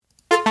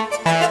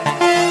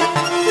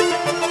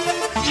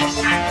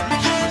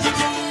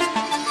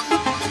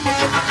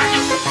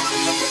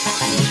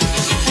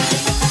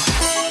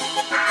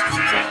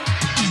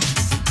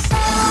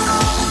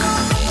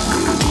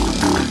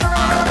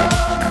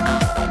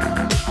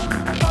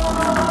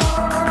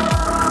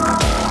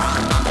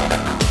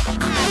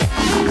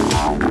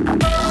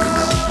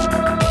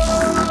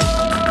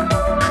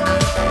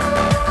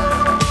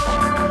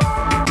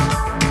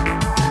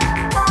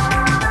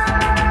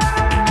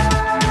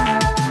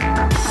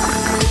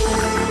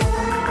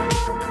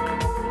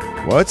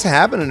What's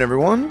happening,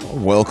 everyone?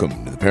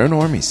 Welcome to the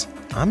Paranormies.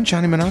 I'm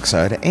Johnny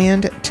Monoxide,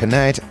 and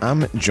tonight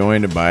I'm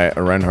joined by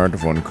Reinhard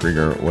von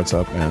Krieger. What's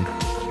up, man?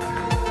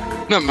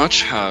 Not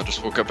much.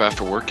 Just woke up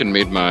after work and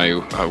made my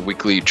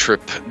weekly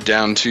trip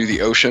down to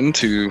the ocean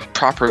to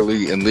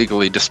properly and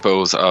legally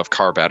dispose of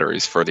car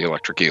batteries for the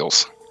electric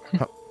eels.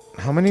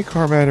 How many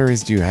car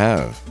batteries do you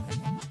have?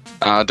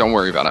 Don't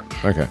worry about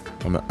it. Okay.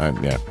 I'm not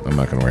going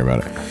to worry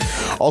about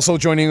it. Also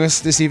joining us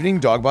this evening,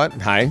 Dogbot.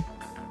 Hi.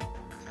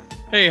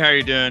 Hey, how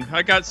you doing?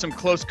 I got some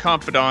close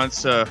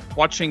confidants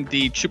watching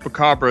the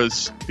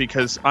chupacabras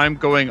because I'm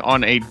going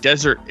on a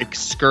desert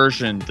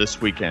excursion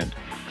this weekend.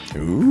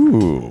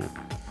 Ooh.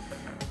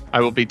 I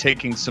will be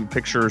taking some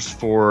pictures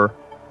for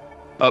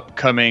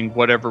upcoming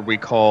whatever we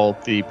call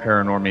the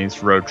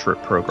Paranormies road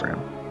trip program.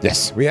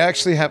 Yes, we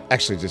actually have...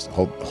 Actually, just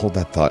hold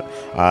that thought.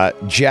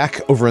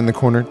 Jack over in the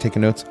corner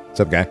taking notes. What's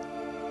up, guy?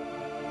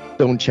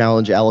 Don't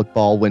challenge Alec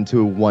Baldwin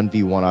to a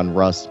 1v1 on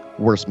Rust.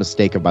 Worst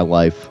mistake of my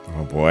life.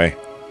 Oh, boy.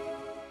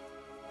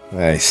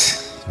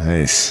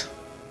 Nice.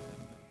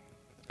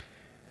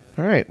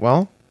 All right,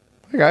 well,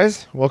 hey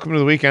guys, welcome to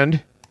the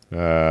weekend.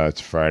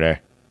 It's Friday.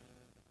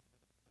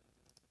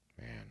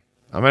 Man,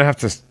 I'm gonna have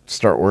to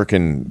start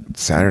working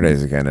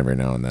Saturdays again every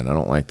now and then. I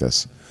don't like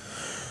this,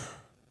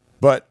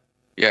 but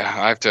yeah,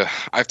 I have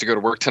to go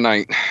to work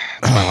tonight.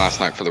 It's my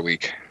last night for the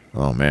week.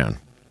 Oh man.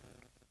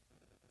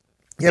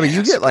 Yeah, but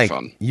you get like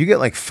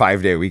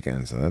 5-day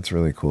weekends, so that's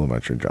really cool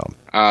about your job.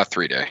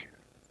 3-day.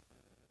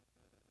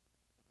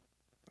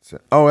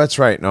 Oh, that's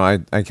right. No,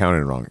 I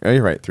counted wrong. Oh,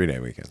 you're right. 3-day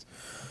weekends.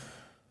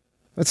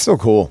 That's still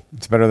cool.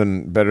 It's better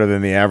than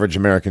the average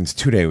American's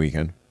 2-day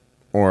weekend,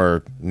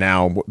 or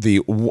now the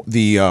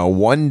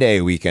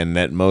 1-day weekend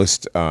that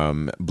most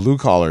blue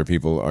collar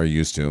people are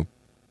used to.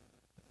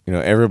 You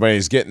know,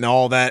 everybody's getting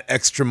all that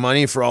extra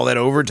money for all that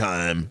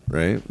overtime,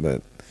 right?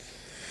 But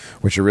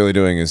what you're really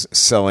doing is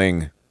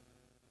selling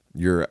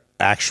your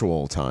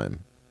actual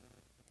time.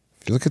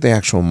 If you look at the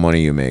actual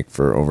money you make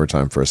for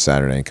overtime for a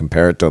Saturday and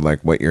compare it to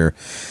like what your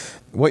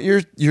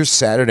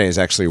Saturday is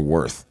actually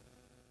worth,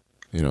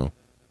 you know.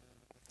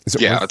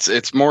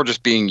 It's more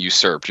just being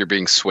usurped. You're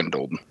being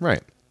swindled.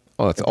 Right.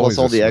 Oh, that's always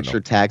all the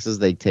extra taxes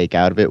they take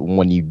out of it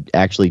when you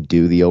actually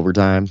do the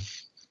overtime.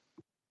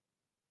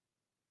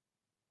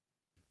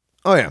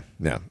 Oh yeah.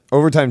 Yeah.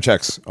 Overtime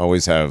checks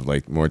always have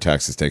like more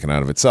taxes taken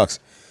out of it. Sucks.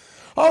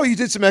 Oh, you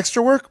did some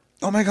extra work?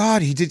 Oh my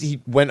God, he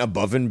went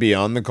above and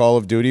beyond the Call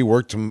of Duty,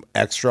 worked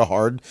extra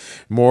hard,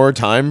 more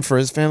time for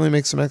his family,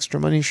 make some extra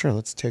money. Sure,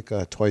 let's take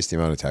twice the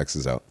amount of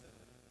taxes out.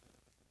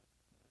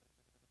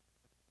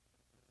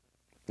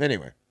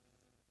 Anyway,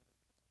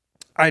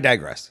 I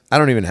digress. I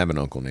don't even have an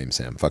uncle named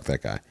Sam. Fuck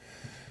that guy.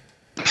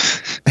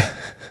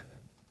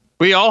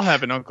 We all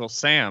have an Uncle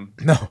Sam.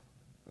 No.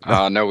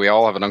 No, we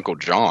all have an Uncle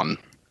John.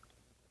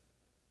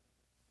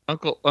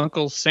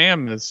 Uncle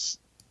Sam is,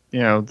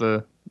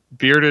 the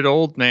bearded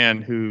old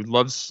man who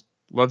loves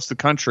the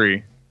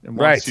country and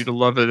wants you to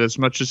love it as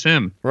much as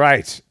him.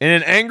 Right. In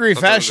an angry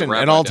fashion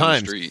at all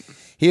times.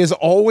 He is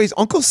always...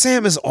 Uncle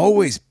Sam is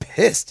always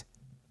pissed.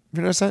 Have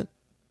you noticed that?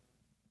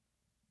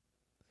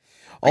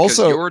 Because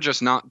you're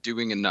just not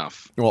doing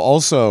enough. Well,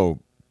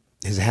 also,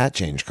 his hat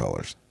changed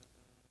colors.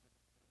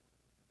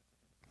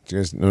 Did you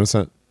guys notice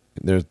that?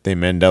 They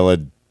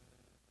Mandela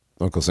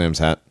Uncle Sam's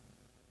hat.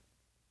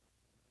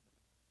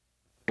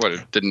 What,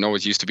 it didn't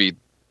always used to be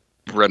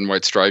red and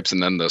white stripes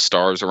and then the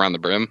stars around the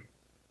brim?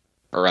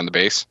 Or around the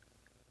base?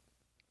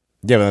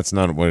 Yeah, but that's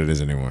not what it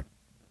is anymore.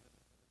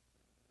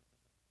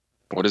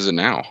 What is it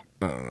now?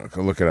 I don't know.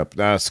 Go look it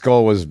up.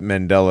 Skull was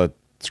Mandela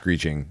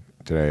screeching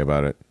today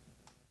about it.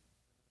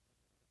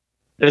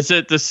 Is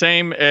it the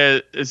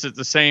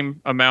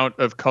same amount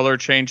of color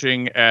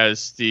changing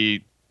as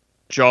the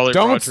Jolly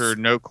Roger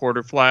no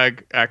quarter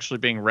flag actually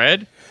being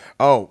red?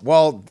 Oh,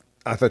 well,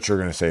 I thought you were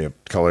going to say a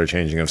color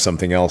changing of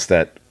something else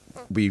that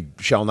we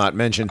shall not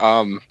mention.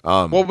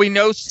 Well, we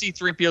know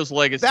C-3PO's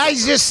legacy. I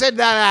just said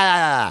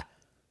that.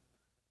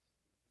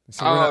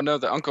 No,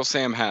 the Uncle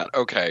Sam hat.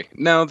 Okay.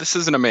 No, this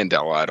isn't a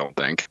Mandela, I don't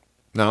think.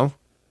 No?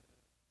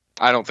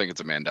 I don't think it's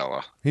a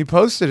Mandela. He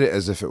posted it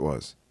as if it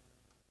was.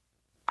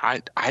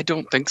 I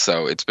don't think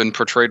so. It's been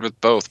portrayed with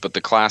both, but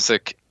the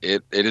classic,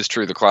 it is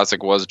true. The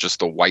classic was just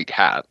the white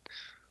hat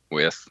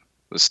with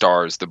the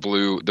stars, the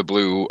blue,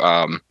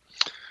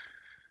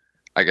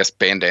 I guess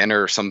bandana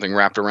or something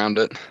wrapped around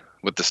it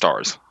with the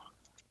stars.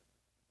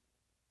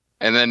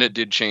 And then it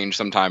did change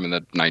sometime in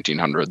the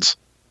 1900s.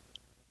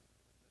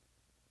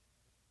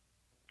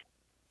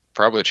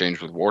 Probably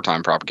changed with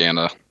wartime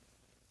propaganda.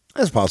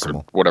 That's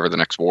possible. Whatever the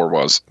next war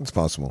was. It's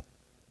possible.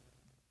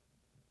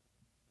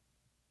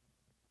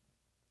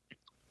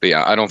 But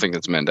yeah, I don't think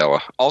it's Mandela.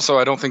 Also,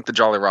 I don't think the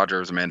Jolly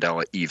Roger is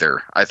Mandela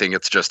either. I think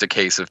it's just a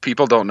case of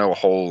people don't know a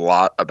whole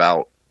lot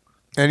about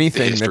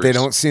anything that they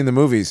don't see in the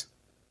movies.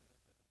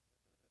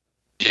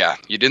 Yeah,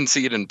 you didn't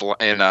see it in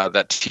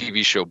that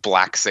TV show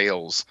Black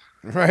Sails,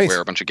 right?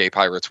 Where a bunch of gay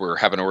pirates were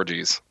having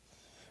orgies.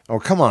 Oh,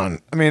 come on!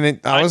 I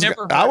mean, I was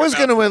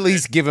going to at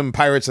least give him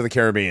Pirates of the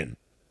Caribbean.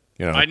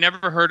 You know, I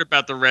never heard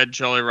about the red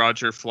Jolly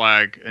Roger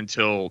flag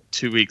until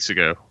 2 weeks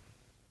ago.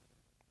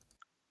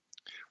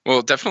 Well,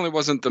 it definitely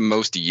wasn't the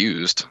most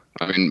used.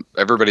 I mean,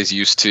 everybody's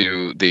used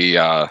to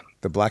the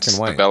black and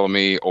white, the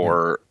Bellamy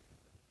or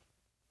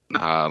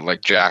like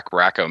Jack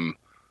Rackham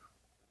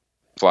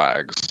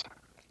flags,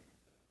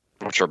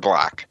 which are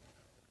black.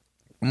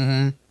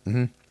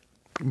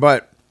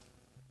 But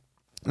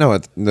no,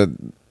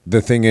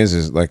 the thing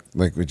is like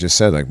we just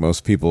said, like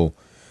most people,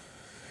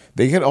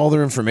 they get all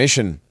their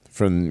information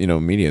from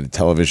media, the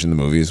television, the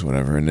movies,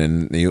 whatever, and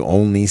then you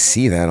only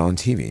see that on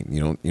TV.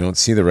 You don't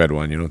see the red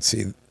one. You don't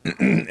see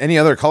any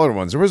other colored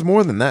ones. There was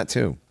more than that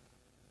too.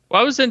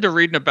 Well, I was into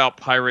reading about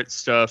pirate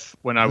stuff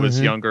when I was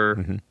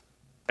younger,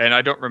 and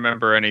I don't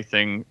remember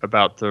anything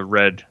about the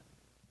red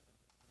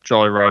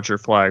Jolly Roger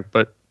flag,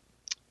 but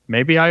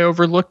maybe I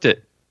overlooked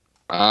it.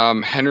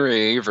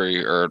 Henry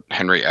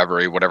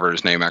Avery, whatever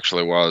his name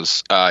actually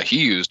was,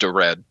 he used a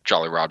red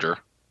Jolly Roger.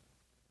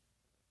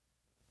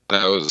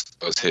 That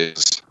was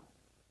his.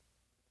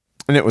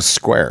 And it was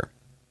square.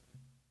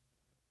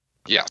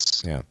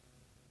 Yes. Yeah.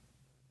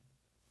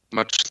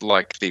 Much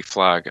like the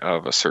flag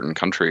of a certain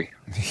country.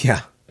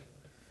 Yeah.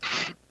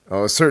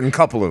 Oh, a certain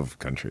couple of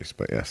countries,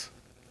 but yes.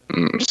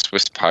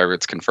 Swiss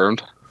pirates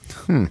confirmed.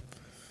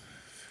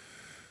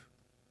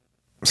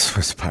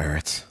 Swiss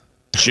pirates.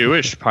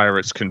 Jewish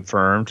pirates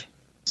confirmed.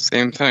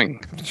 Same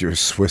thing. Your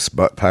Swiss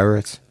butt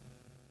pirates?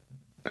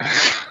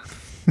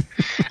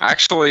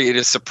 Actually, it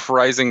is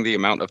surprising the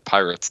amount of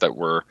pirates that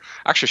were...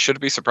 Actually, should it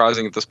be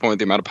surprising at this point,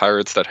 the amount of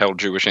pirates that held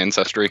Jewish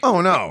ancestry?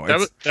 Oh, no. That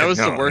was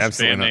the worst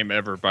band name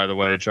ever, by the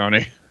way,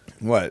 Johnny.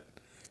 What?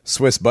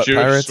 Swiss butt Jewish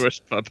pirates? Swiss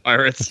butt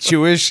pirates.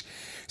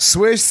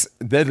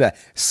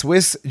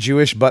 Swiss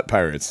Jewish butt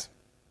pirates.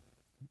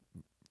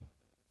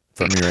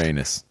 From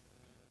Uranus.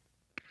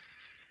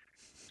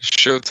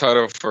 Show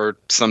title for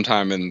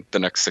sometime in the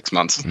next 6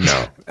 months.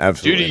 No,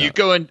 absolutely Dude,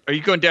 are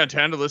you going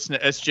downtown to listen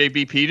to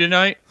SJBP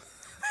tonight?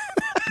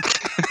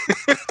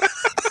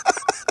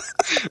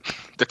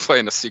 They're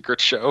playing a secret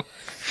show.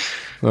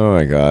 Oh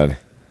my god.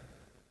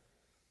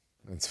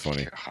 That's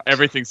funny.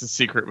 Everything's a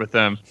secret with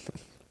them.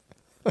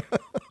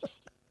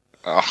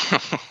 Oh.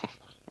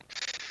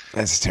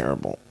 That's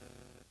terrible.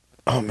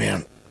 Oh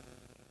man.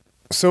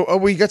 So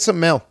we got some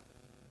mail.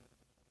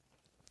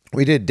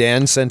 We did.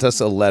 Dan sent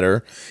us a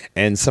letter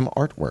and some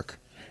artwork.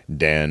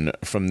 Dan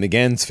from the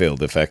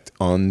Gansfield Effect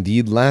on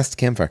the last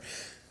campfire.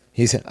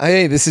 He said,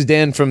 "Hey, this is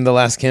Dan from the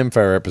last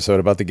campfire episode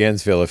about the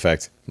Gansfield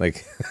Effect."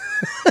 Like,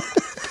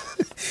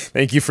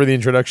 thank you for the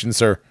introduction,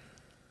 sir.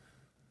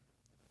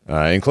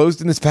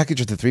 Enclosed in this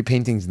package are the 3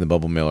 paintings in the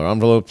bubble mailer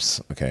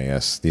envelopes. Okay,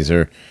 yes, these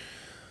are.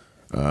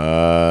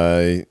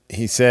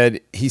 He said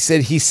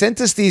he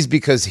sent us these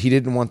because he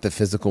didn't want the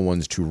physical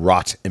ones to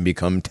rot and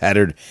become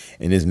tattered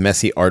in his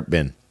messy art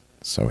bin.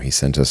 So he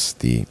sent us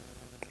the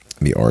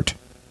art.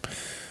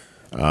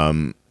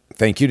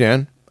 Thank you,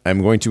 Dan.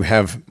 I'm going to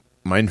have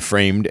mine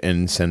framed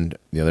and send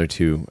the other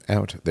 2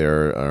 out.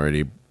 They're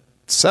already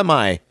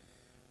semi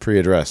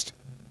pre-addressed.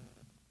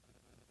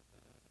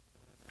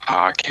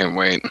 I can't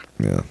wait.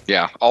 Yeah.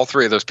 Yeah, all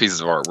 3 of those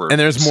pieces of art were And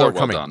there's more so well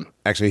coming. done.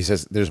 Actually, he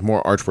says there's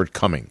more artwork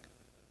coming.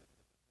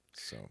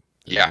 So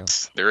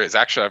yes, there is.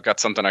 Actually, I've got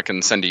something I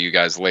can send to you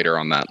guys later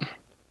on that.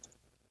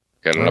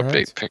 Got an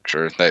update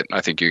picture that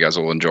I think you guys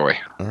will enjoy.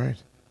 All right.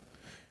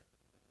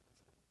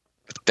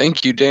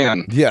 Thank you,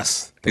 Dan.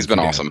 Yes. He's been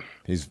awesome.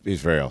 He's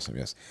very awesome,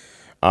 yes.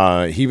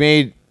 He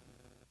made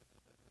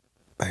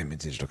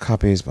digital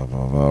copies, blah,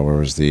 blah, blah. Where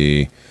was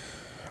the...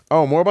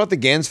 Oh, more about the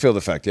Gansfield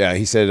effect. Yeah,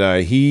 he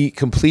said he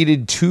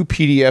completed 2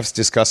 PDFs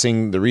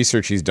discussing the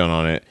research he's done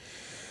on it.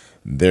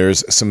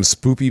 There's some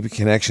spoopy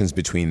connections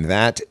between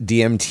that,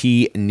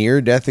 DMT,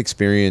 near-death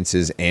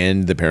experiences,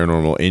 and the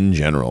paranormal in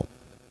general.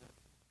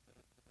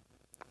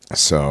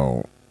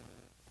 So,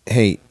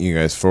 hey, you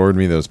guys, forward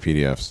me those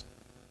PDFs.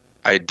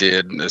 I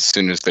did as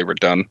soon as they were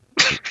done.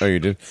 Oh, you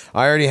did?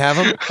 I already have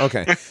them?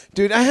 Okay.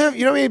 Dude, I have,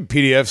 how many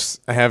PDFs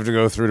I have to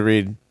go through to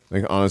read?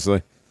 Like,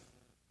 honestly.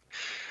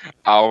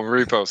 I'll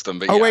repost them.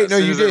 But Oh, yeah, wait, as no,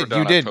 soon you as they were did. done,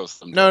 You I'd did. post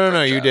them to No,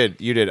 the you chat.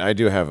 did. You did. I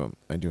do have them.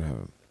 Okay.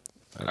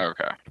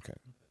 Okay.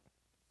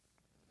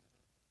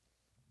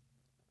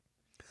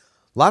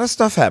 A lot of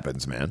stuff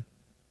happens, man.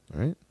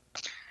 All right?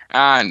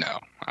 I know.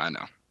 All right,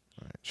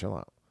 chill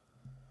out.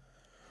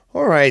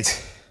 All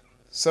right.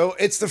 So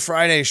it's the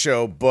Friday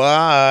show,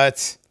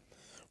 but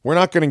we're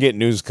not going to get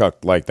news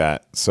cucked like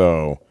that.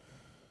 So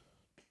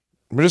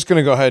we're just going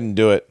to go ahead and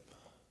do it.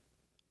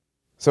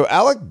 So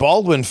Alec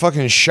Baldwin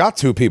fucking shot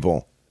 2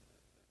 people.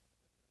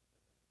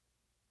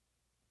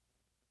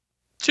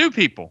 2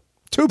 people.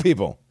 2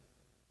 people.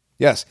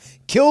 Yes.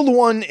 Killed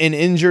 1 and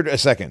injured a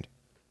second.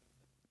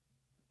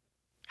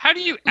 How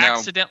do you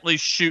accidentally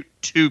shoot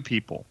 2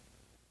 people?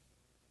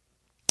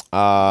 What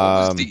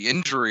was the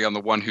injury on the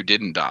one who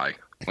didn't die?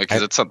 Like,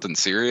 is it something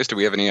serious? Do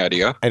we have any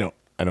idea? I don't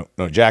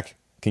know. Jack,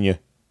 can you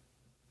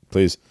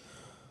please?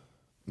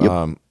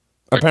 Yep.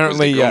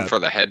 Apparently, was he going yeah. for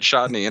the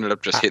headshot and he ended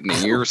up just hitting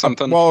the ear or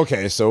something. Well,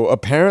 okay. So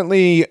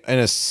apparently, an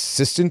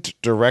assistant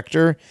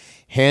director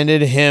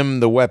handed him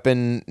the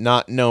weapon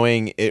not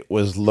knowing it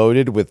was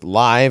loaded with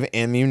live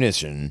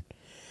ammunition.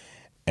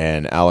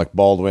 And Alec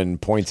Baldwin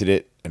pointed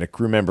it at a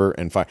crew member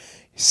and fired.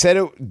 Said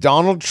it,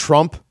 Donald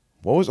Trump.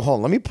 Hold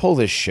on, let me pull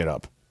this shit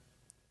up.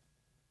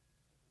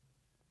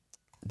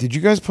 Did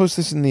you guys post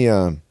this in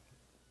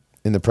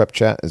the prep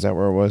chat? Is that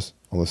where it was?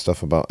 All the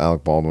stuff about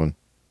Alec Baldwin?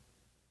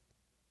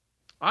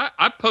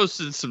 I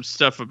posted some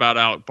stuff about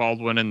Alec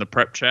Baldwin in the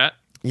prep chat.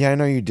 Yeah, I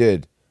know you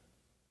did.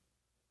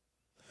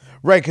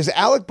 Right, because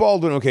Alec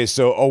Baldwin, okay,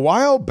 so a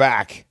while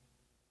back,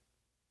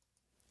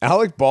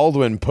 Alec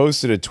Baldwin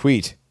posted a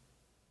tweet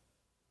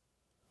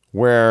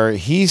where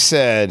he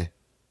said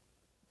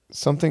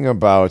something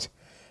about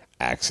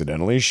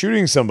accidentally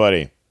shooting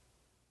somebody.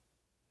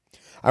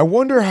 I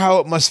wonder how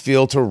it must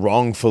feel to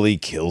wrongfully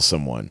kill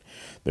someone.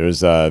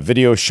 There's a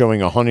video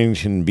showing a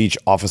Huntington Beach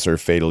officer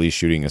fatally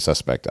shooting a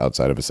suspect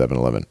outside of a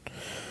 7-Eleven.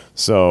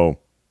 So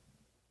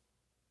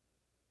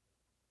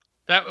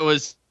that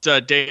was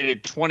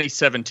dated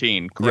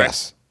 2017,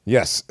 correct?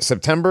 Yes.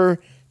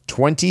 September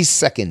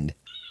 22nd,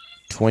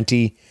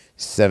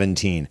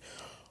 2017.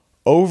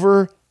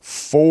 Over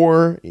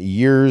 4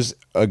 years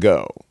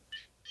ago.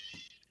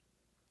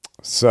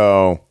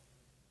 So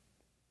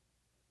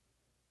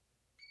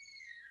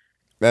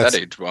that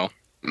aged well.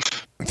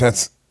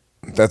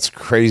 That's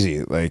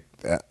crazy. Like,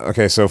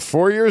 okay, so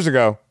 4 years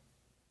ago,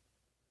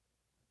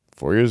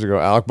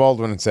 Alec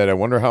Baldwin said, I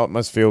wonder how it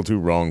must feel to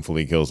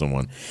wrongfully kill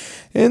someone.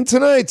 And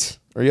tonight,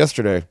 or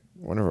yesterday,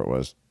 whenever it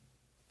was,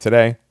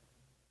 today,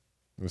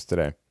 it was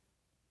today,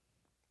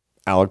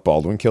 Alec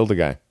Baldwin killed a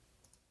guy.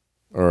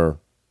 Or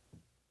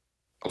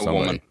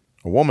somebody.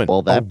 A woman.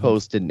 Well, that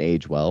post didn't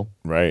age well.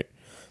 Right.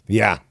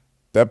 Yeah.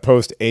 That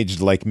post aged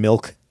like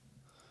milk.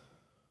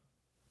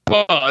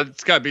 Well,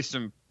 it's got to be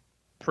some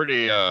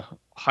pretty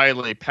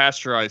highly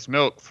pasteurized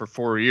milk for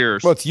 4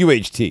 years. Well, it's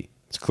UHT.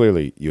 It's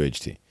clearly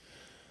UHT.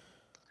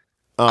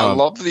 I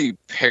love the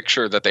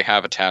picture that they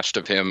have attached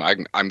of him.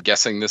 I'm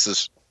guessing this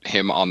is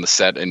him on the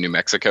set in New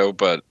Mexico,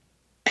 but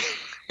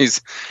he's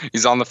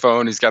on the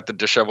phone. He's got the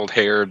disheveled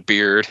hair,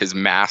 beard. His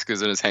mask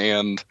is in his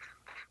hand.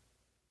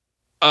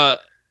 I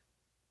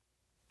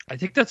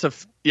think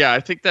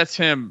that's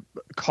him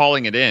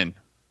calling it in.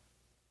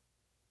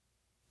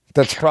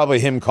 That's probably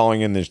him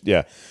calling in this.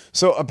 Yeah.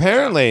 So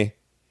apparently.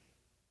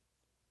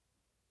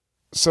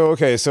 So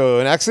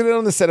an accident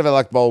on the set of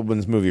Alec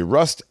Baldwin's movie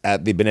Rust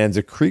at the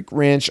Bonanza Creek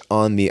Ranch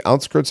on the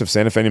outskirts of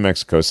Santa Fe, New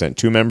Mexico, sent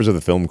 2 members of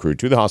the film crew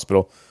to the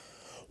hospital.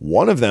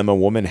 One of them, a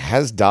woman,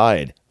 has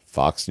died.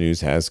 Fox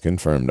News has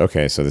confirmed.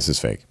 Okay, so this is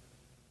fake.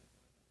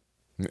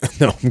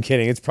 No, I'm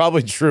kidding. It's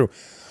probably true.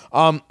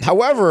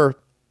 However,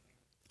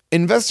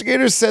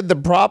 investigators said the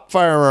prop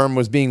firearm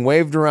was being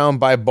waved around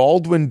by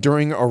Baldwin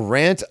during a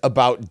rant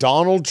about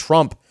Donald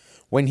Trump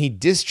when he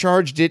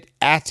discharged it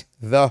at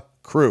the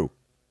crew.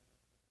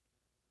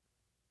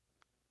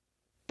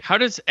 How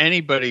does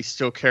anybody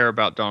still care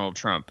about Donald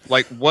Trump?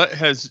 Like, what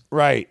has...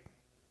 Right.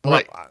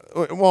 Like,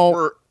 well,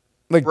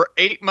 we're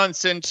 8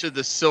 months into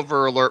the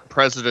Silver Alert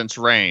president's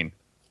reign.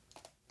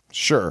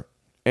 Sure.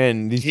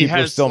 And these people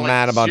are still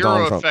mad about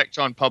Donald Trump. Zero effect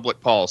on public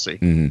policy.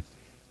 Mm-hmm.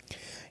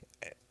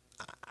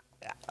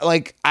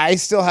 Like, I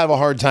still have a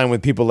hard time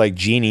with people like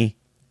Jeannie,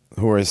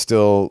 who are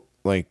still,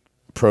 like,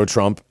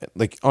 pro-Trump.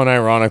 Like,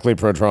 unironically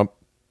pro-Trump.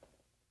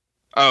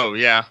 Oh,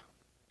 yeah.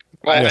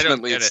 Well,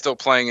 ultimately, it's still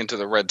playing into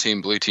the red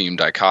team, blue team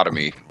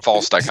dichotomy,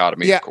 false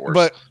dichotomy, of course.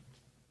 But,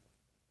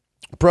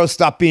 bro,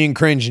 stop being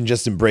cringe and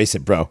just embrace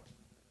it, bro.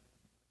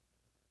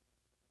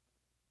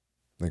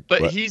 Like,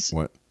 but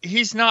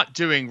he's not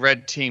doing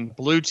red team,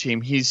 blue team.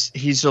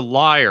 He's a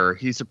liar.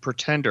 He's a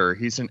pretender.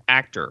 He's an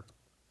actor.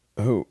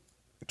 Who?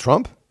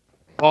 Trump?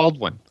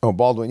 Baldwin. Oh,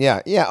 Baldwin.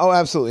 Yeah. Yeah. Oh,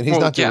 absolutely. He's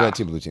not doing red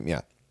team, blue team.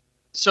 Yeah.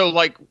 So,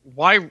 like,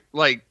 why,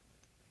 like,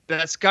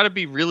 that's got to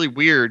be really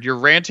weird. You're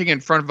ranting in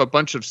front of a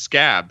bunch of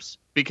scabs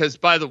because,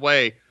 by the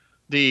way,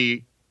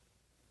 the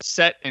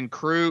set and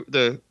crew,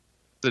 the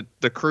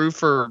crew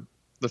for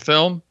the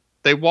film,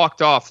 they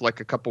walked off like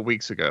a couple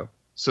weeks ago.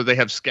 So they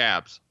have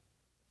scabs.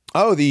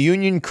 Oh, the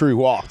union crew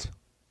walked.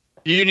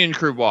 The union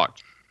crew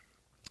walked.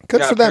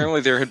 Good for them.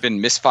 Apparently there had been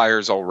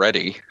misfires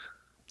already,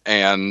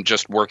 and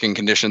just working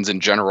conditions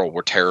in general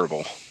were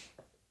terrible.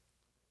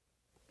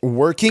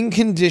 Working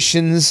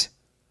conditions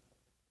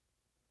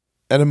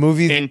at a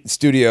movie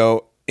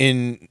studio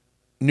in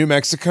New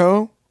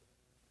Mexico?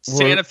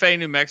 Santa Fe,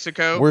 New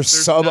Mexico? We're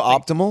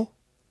suboptimal?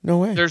 No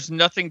way. There's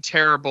nothing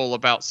terrible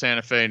about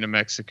Santa Fe, New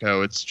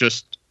Mexico. It's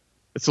just,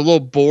 it's a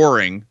little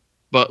boring,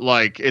 but,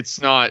 like,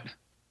 it's not,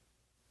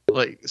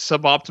 like,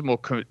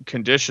 suboptimal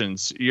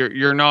conditions.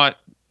 You're not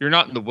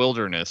in the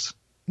wilderness.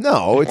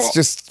 No, it's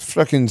just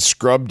fucking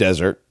scrub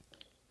desert.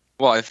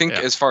 Well, I think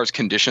as far as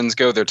conditions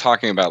go, they're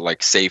talking about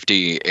like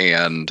safety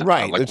and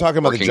right. Like they're talking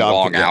about the job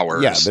long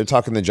hours. Yeah, they're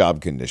talking the job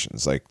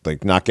conditions, like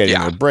not getting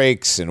their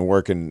breaks and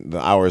working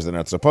the hours they're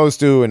not supposed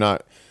to, and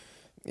not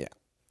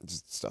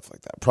just stuff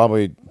like that.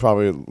 Probably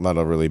a lot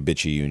of really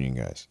bitchy union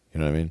guys. You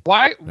know what I mean?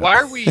 Why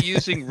are we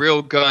using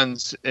real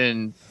guns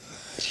in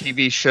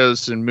TV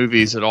shows and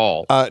movies at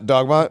all?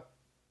 Dogbot.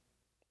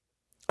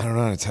 I don't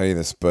know how to tell you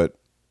this, but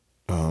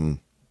well,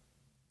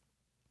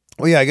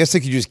 yeah, I guess they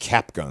could use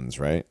cap guns,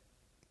 right?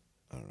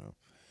 I don't know.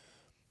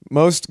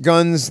 Most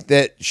guns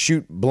that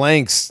shoot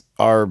blanks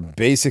are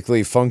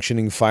basically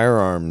functioning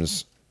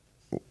firearms.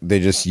 They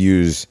just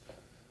use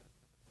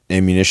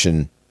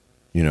ammunition,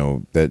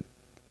 that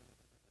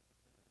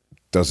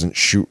doesn't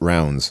shoot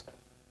rounds.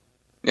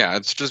 Yeah,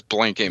 it's just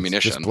blank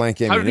ammunition. Just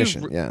blank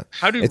ammunition.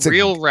 How do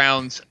real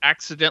rounds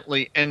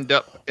accidentally end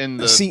up in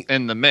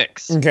the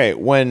mix? Okay,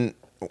 when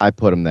I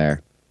put them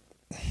there.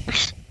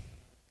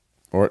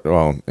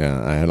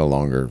 I had a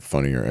longer,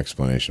 funnier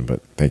explanation,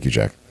 but thank you,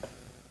 Jack.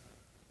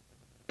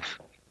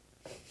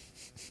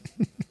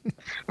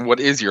 What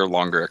is your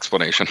longer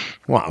explanation?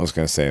 Well, I was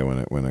going to say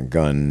when a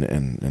gun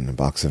and a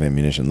box of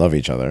ammunition love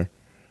each other.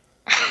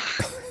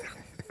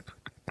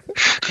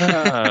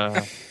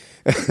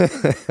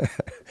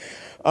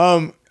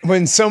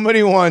 When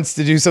somebody wants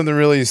to do something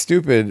really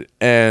stupid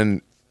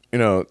and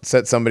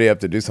set somebody up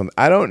to do something,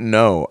 I don't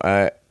know.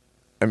 I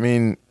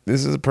mean,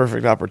 this is a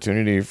perfect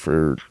opportunity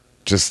for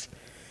just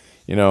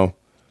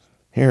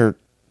here,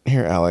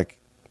 Alec.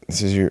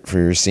 This is for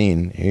your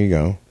scene. Here you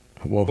go.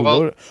 Well,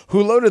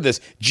 who loaded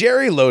this?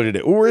 Jerry loaded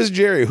it. Where's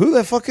Jerry? Who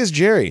the fuck is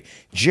Jerry?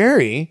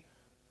 Jerry,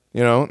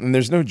 and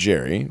there's no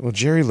Jerry. Well,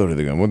 Jerry loaded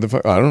the gun. What the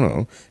fuck? I don't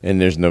know.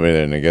 And there's nobody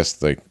there. And I guess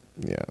the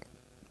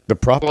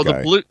prop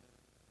guy.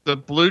 The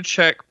blue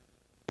check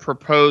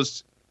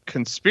proposed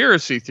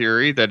conspiracy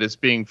theory that is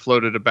being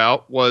floated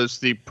about was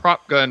the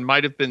prop gun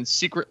might have been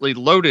secretly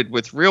loaded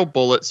with real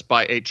bullets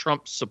by a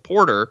Trump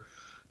supporter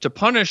to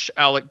punish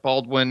Alec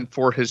Baldwin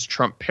for his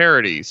Trump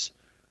parodies.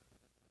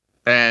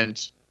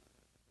 And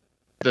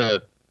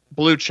the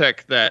blue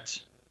check that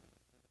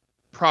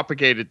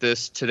propagated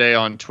this today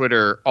on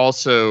Twitter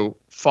also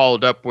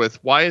followed up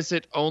with, why is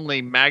it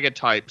only MAGA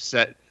types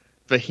that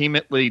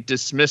vehemently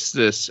dismiss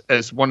this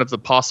as one of the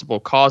possible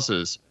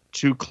causes?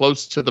 Too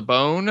close to the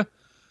bone?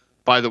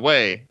 By the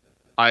way,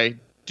 I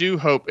do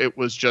hope it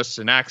was just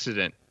an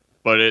accident,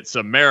 but it's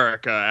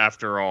America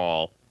after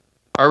all.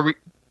 I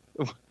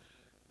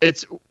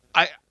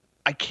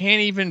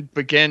can't even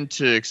begin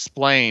to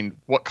explain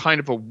what kind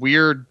of a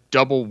weird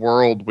double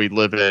world we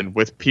live in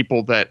with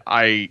people that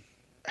I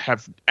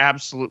have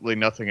absolutely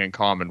nothing in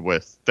common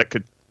with that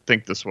could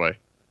think this way.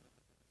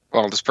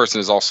 Well, this person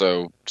is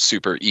also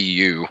super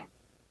EU.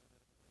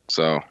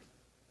 So,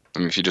 I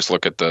mean, if you just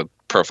look at the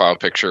profile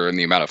picture and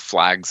the amount of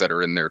flags that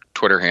are in their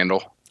Twitter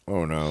handle.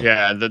 Oh, no.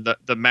 Yeah,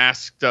 the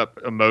masked up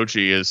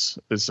emoji is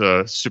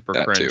super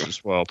That cringe too.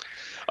 as well.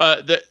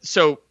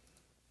 So,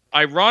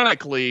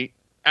 ironically,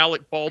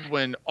 Alec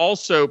Baldwin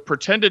also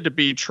pretended to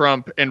be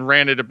Trump and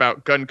ranted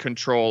about gun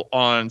control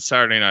on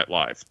Saturday Night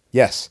Live.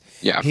 Yes.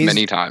 Yeah,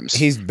 many times.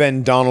 He's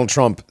been Donald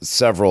Trump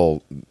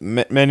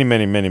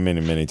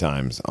many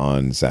times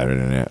on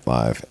Saturday Night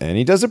Live. And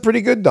he does a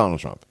pretty good Donald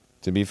Trump,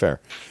 to be fair.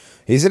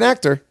 He's an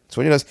actor. That's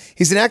what he does.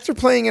 He's an actor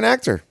playing an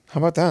actor. How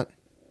about that?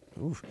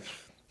 Ooh.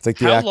 It's like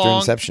the actor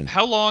Inception.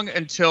 How long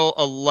until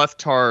a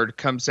leftard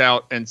comes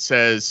out and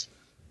says,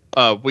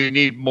 we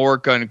need more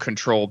gun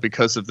control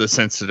because of this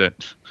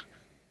incident?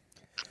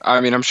 I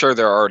mean, I'm sure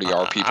there already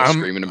are people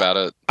screaming about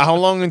it. How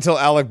long until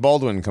Alec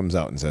Baldwin comes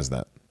out and says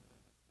that?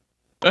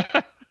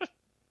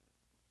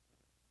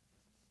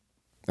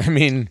 I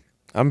mean,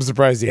 I'm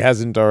surprised he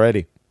hasn't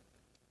already.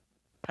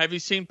 Have you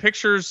seen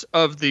pictures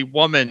of the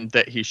woman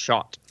that he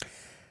shot?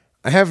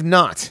 I have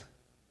not.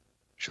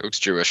 She looks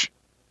Jewish.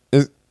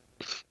 Is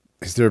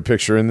there a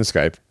picture in the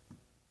Skype?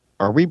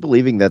 Are we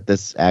believing that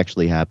this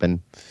actually happened?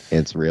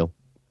 It's real?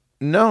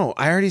 No,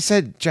 I already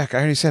said I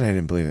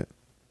didn't believe it.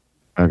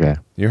 Okay.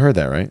 You heard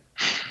that, right?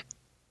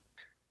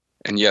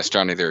 And yes,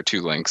 Johnny, there are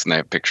 2 links and they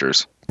have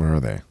pictures. Where are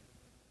they?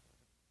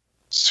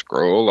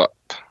 Scroll up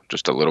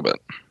just a little bit.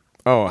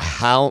 Oh,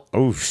 how?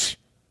 Oof.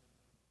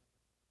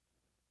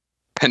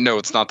 And no,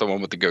 it's not the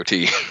one with the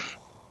goatee.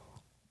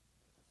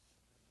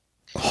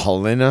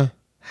 Halina?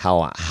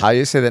 How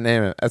you say the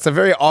name? That's a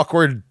very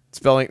awkward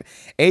spelling.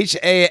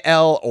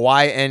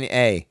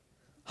 Halyna.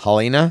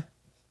 Halina?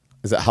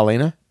 Is it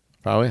Halina?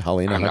 Probably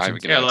Halina. I'm not even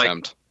going to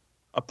attempt.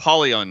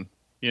 Apollyon,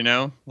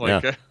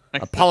 like yeah.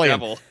 like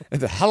Apollyon.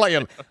 It's a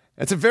Halyon.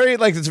 It's a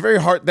very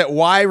hard, that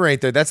Y right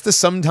there. That's the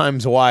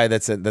sometimes Y.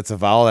 That's a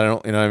vowel. I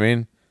don't, you know what I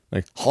mean?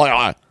 Like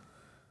Halyon.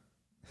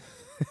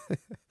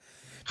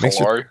 Makes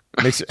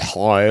you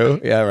hello.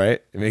 Yeah,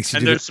 right. It makes you.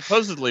 And they're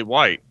supposedly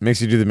white.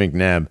 Makes you do the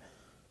McNabb.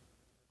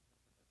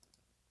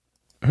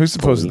 Who's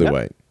supposedly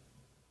white?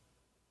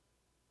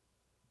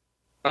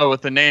 Oh,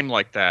 with a name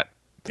like that,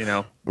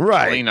 Right.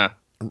 Halina.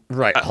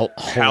 Right.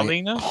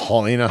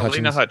 Halina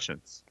Hutchins.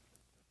 Hutchins.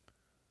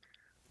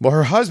 Well,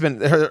 her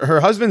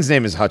husband's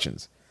name is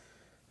Hutchins.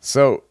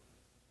 So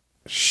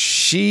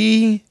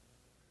she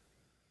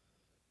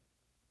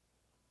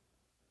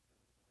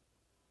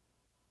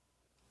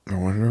I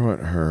wonder what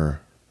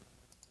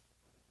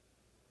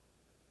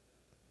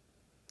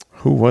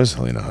who was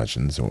Helena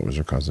Hutchins and what was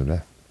her cause of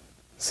death?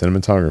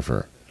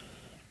 Cinematographer.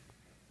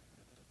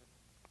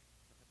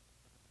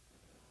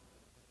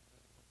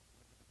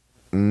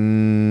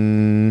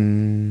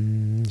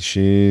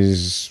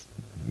 She's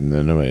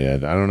nobody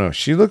yet. I don't know.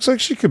 She looks like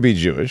she could be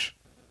Jewish.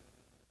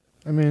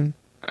 I mean,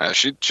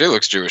 she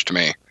looks Jewish to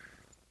me.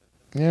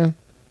 Yeah,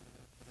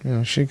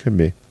 she could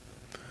be.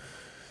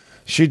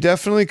 She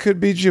definitely could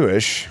be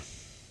Jewish.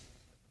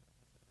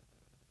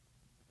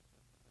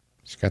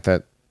 She's got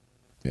that.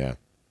 Yeah,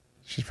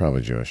 she's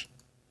probably Jewish.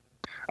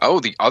 Oh,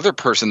 the other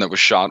person that was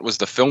shot was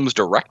the film's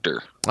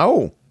director.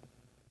 Oh.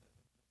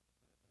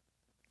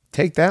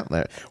 Take that.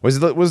 Was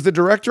the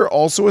director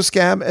also a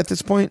scab at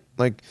this point?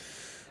 Like,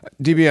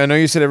 DB, I know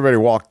you said everybody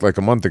walked like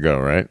a month ago,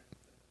 right?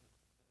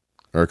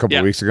 Or a couple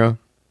of weeks ago?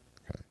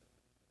 Okay.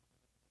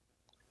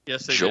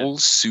 Yes, they Joel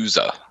did.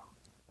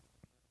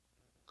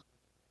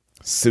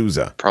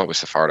 Souza. Probably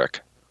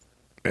Sephardic.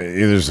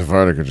 Either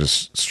Sephardic or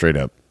just straight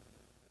up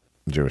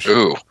Jewish.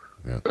 Ooh.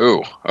 Yeah.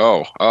 Ooh.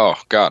 Oh,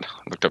 God.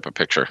 Looked up a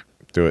picture.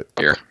 Do it.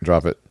 Here.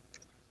 Drop it.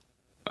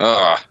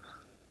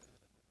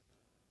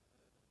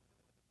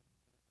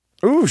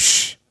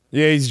 Oosh.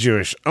 Yeah, he's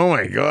Jewish. Oh,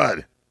 my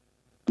God.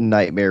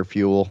 Nightmare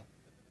fuel.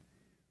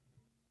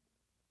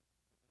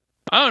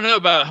 I don't know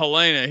about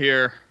Helena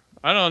here.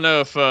 I don't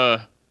know if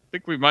I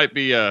think we might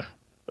be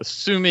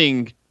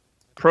assuming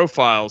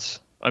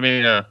pronouns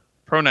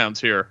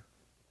here.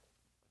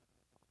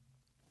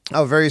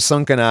 Oh, very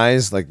sunken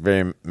eyes, like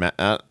very. That's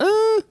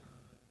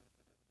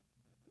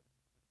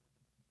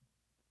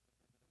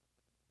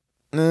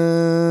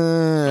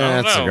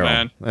a girl.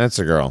 Man. That's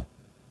a girl.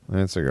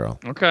 That's a girl.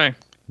 Okay.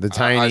 The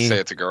tiny. I say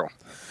it's a girl.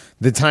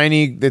 The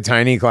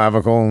tiny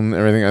clavicle and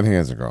everything. I think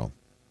that's a girl.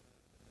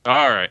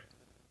 All right.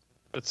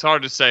 It's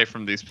hard to say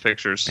from these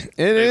pictures.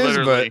 It is,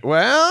 but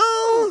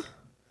well.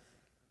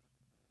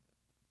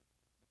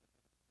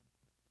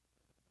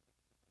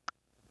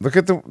 Look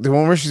at the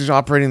one where she's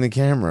operating the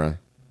camera.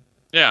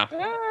 Yeah.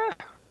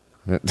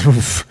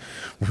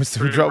 What's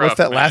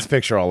that last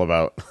picture all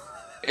about?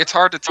 It's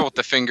hard to tell with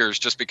the fingers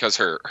just because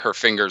her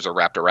fingers are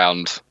wrapped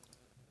around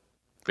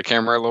the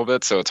camera a little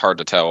bit, so it's hard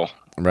to tell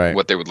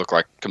what they would look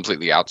like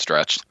completely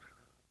outstretched.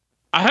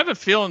 I have a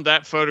feeling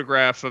that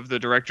photograph of the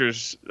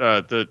director's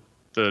the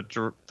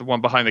one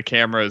behind the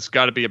camera has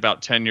got to be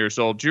about 10 years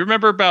old. Do you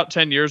remember about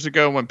 10 years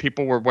ago when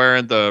people were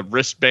wearing the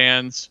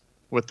wristbands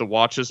with the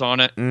watches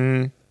on it?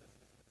 Mm.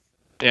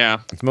 Yeah.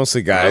 It's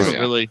mostly guys.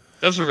 That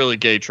was a really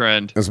gay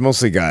trend. It's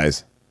mostly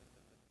guys.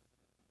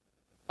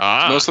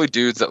 Mostly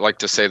dudes that like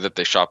to say that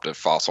they shopped at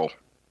Fossil.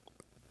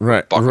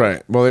 Right. Buckle.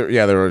 Right. Well,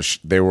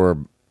 they were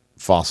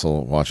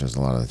Fossil watches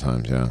a lot of the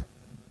times, yeah.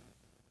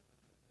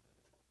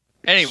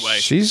 Anyway.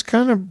 She's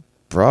kind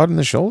of broad in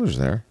the shoulders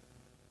there.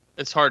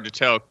 It's hard to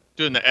tell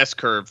doing the S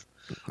curve.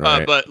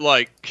 Right. But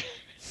like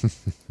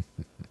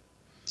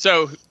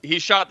so he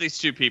shot these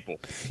two people.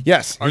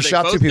 Yes, he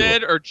shot two people.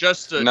 Dead or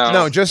just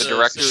no, just the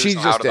director. She's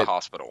out of the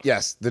hospital.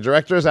 Yes, the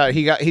director's out.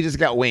 He just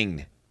got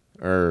winged.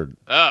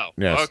 Yes.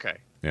 Okay.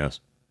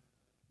 Yes.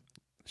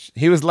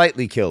 He was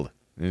lightly killed,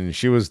 and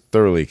she was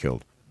thoroughly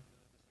killed.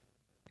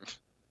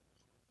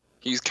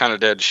 He's kind of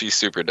dead. She's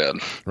super dead.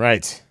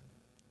 Right.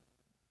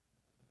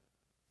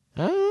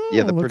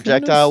 Yeah, the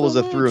projectile was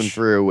a through and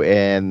through,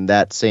 and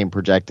that same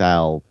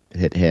projectile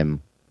hit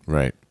him.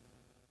 Right.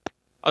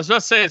 I was about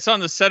to say, it's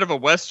on the set of a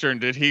Western.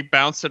 Did he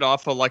bounce it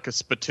off of like a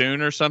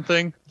spittoon or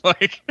something?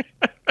 Like,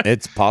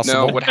 it's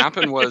possible. No, what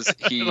happened was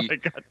he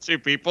got two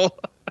people.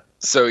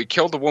 So he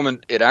killed the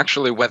woman. It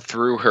actually went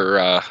through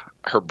her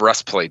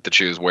breastplate that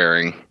she was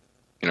wearing.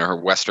 You know, her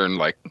Western,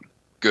 like,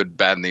 good,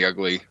 bad, and the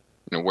ugly.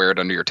 You know, wear it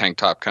under your tank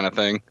top kind of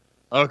thing.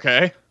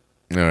 Okay.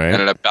 All right.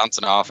 Ended up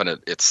bouncing off, and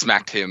it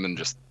smacked him, and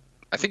just,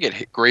 I think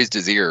it grazed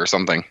his ear or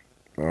something.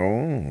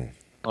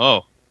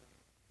 Oh.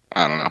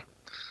 I don't know.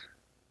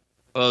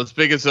 Well, as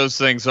big as those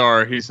things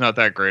are, he's not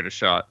that great a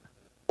shot.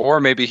 Or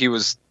maybe he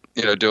was,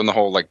 doing the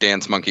whole, like,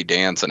 dance monkey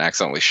dance and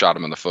accidentally shot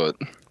him in the foot.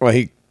 Well,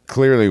 he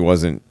clearly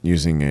wasn't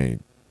using a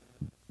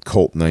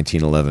Colt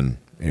 1911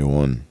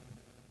 A1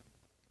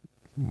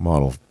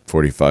 model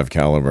 45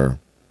 caliber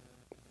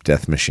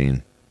death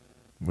machine.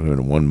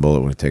 One bullet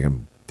would have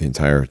taken the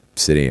entire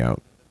city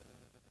out.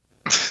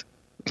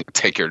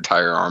 Take your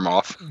entire arm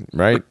off.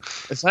 Right.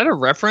 Is that a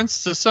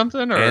reference to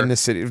something? Or? And the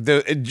city.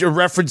 A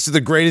reference to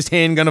the greatest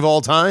handgun of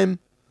all time?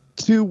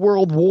 2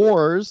 world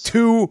wars.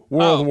 2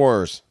 world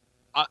wars.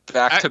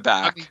 Back to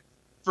back. I mean,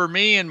 for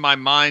me, in my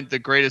mind, the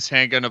greatest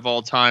handgun of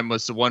all time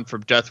was the one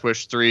from Death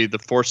Wish 3, the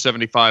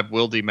 475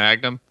 Wilde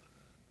Magnum.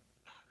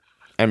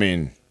 I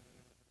mean,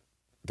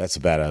 that's a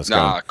badass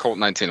gun. Colt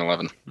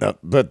 1911. No,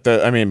 but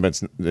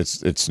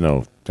it's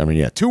no. I mean,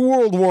 yeah, 2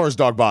 world wars,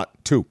 Dogbot.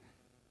 2.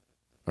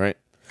 Right.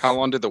 How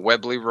long did the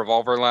Webley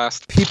revolver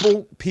last?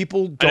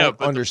 People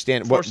don't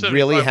understand what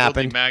really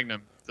happened.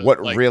 Magnum,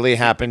 really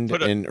happened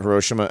in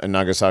Hiroshima and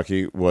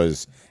Nagasaki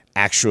was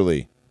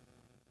actually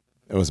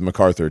it was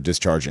MacArthur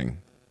discharging.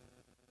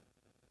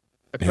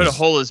 I put a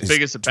hole as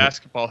big as a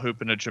basketball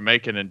hoop in a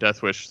Jamaican in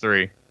Death Wish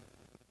 3.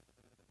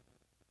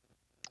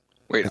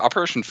 Wait,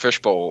 Operation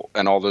Fishbowl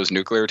and all those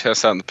nuclear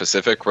tests out in the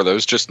Pacific, were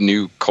those just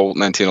new Colt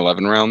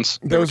 1911 rounds?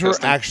 Those were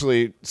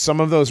actually,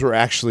 some of those were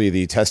actually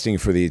the testing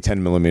for the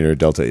 10mm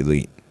Delta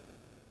Elite.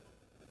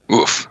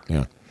 Oof.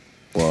 Yeah.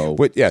 Whoa.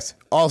 Yes.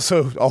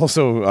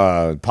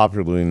 Also,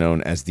 popularly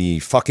known as the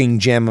fucking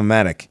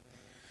Jam-O-Matic.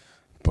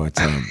 But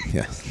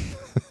yeah,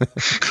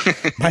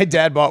 my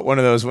dad bought one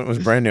of those when it was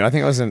brand new. I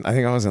think I was in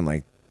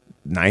like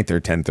 9th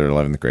or 10th or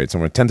 11th grade,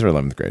 somewhere 10th or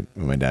 11th grade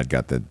when my dad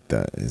got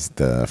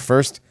the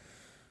first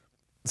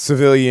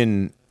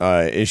civilian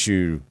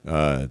issue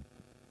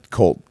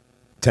Colt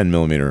 10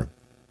 millimeter.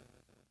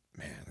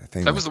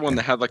 Man, that was the one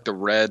that had like the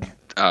red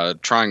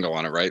triangle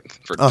on it, right?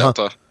 For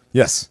Delta.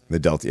 Yes, the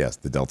Delta. Yes,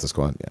 the Delta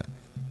Squad. Yeah,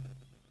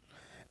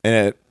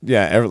 and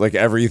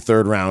every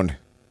third round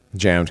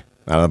jammed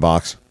out of the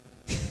box.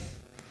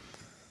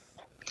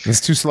 It's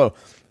too slow.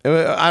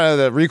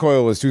 The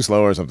recoil was too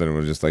slow or something. It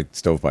was just like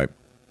stovepipe.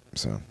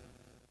 So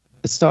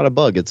It's not a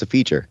bug. It's a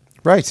feature.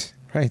 Right.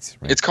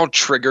 It's called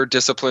trigger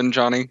discipline,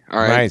 Johnny. All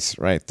right.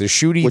 Right. The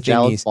shooty Which thingies.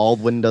 Alec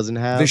Baldwin doesn't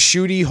have. The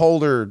shooty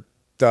holder,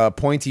 the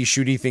pointy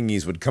shooty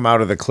thingies would come out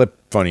of the clip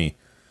funny,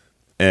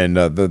 and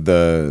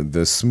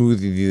the smooth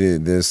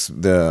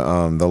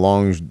the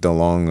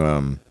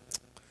long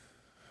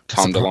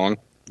Tom DeLonge.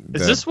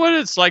 Is this what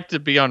it's like to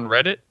be on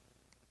Reddit?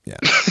 Yeah,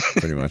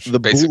 pretty much. the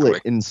Basically.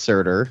 bullet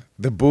inserter.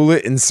 The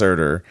bullet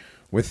inserter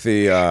with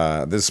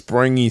the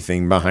springy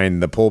thing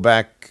behind the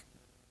pullback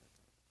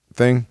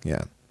thing.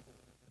 Yeah.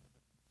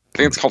 I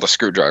think it's called a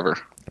screwdriver.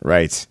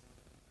 Right.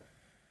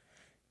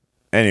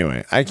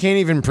 Anyway, I can't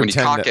even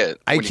pretend. When you cock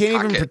it. I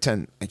can't even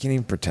pretend. I can't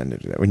even pretend to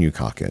do that when you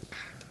cock it.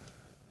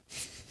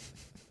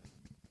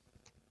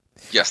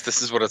 Yes,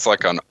 this is what it's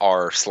like on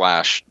r/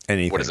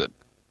 Anything. What is it?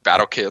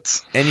 Battle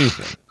kits.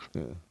 Anything.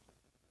 Yeah.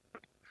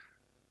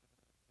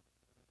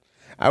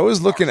 I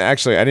was looking,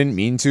 actually, I didn't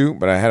mean to,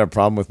 but I had a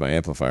problem with my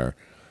amplifier,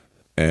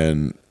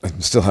 and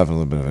I'm still having a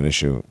little bit of an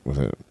issue with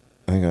it.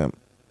 I think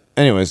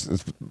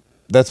anyways,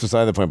 that's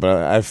beside the point, but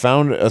I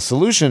found a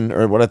solution,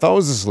 or what I thought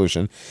was a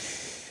solution,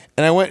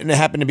 and I went, and it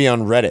happened to be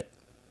on Reddit.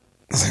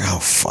 I was like, oh,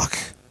 fuck.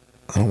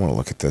 I don't want to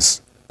look at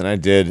this. And I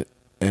did,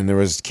 and there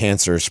was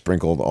cancer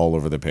sprinkled all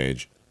over the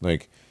page.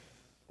 Like,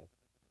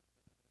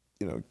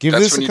 give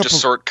That's this when a you couple...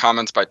 just sort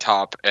comments by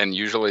top, and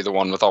usually the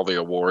one with all the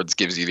awards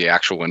gives you the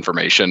actual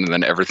information, and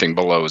then everything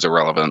below is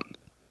irrelevant.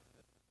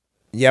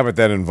 Yeah, but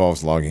that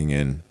involves logging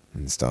in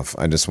and stuff.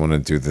 I just want to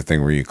do the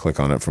thing where you click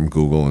on it from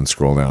Google and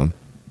scroll down.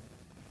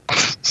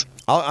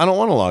 I don't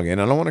want to log in.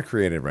 I don't want to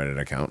create a Reddit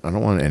account. I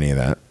don't want any of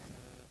that.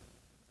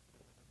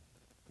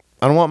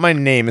 I don't want my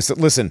name.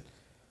 Listen,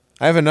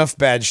 I have enough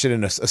bad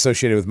shit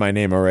associated with my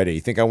name already.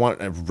 You think I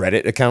want a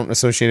Reddit account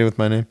associated with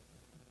my name?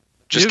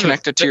 Just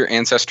connect it to your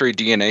Ancestry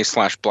DNA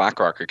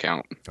 /BlackRock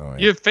account. Oh, yeah.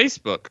 You have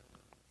Facebook.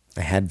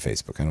 I had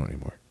Facebook. I don't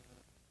anymore.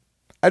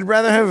 I'd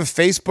rather have a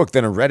Facebook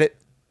than a Reddit.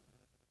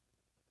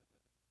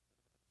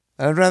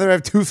 I'd rather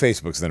have 2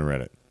 Facebooks than a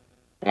Reddit.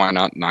 Why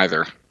not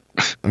neither?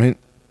 I mean,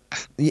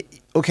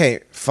 okay,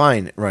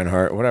 fine,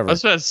 Reinhardt, whatever. I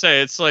was about to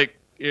say, it's like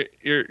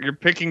you're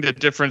picking the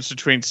difference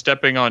between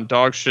stepping on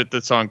dog shit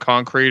that's on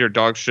concrete or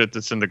dog shit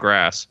that's in the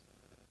grass.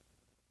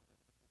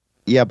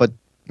 Yeah, but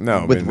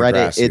No, with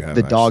Reddit,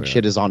 the dog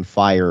shit is on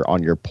fire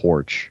on your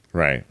porch.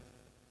 Right.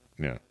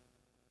 Yeah.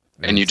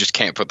 And you just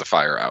can't put the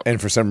fire out.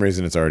 And for some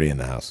reason, it's already in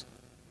the house.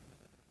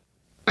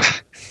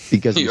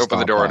 Because you open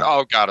the door and,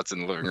 oh, God, it's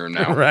in the living room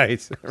now.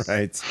 Right.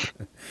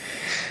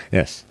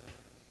 Yes.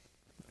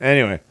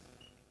 Anyway.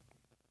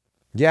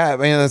 Yeah,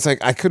 man, that's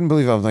like, I couldn't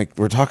believe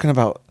we're talking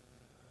about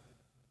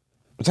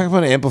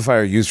an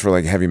amplifier used for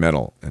like heavy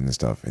metal and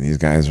stuff. And these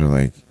guys are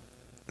like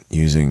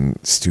using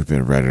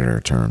stupid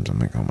Redditor terms. I'm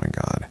like, oh my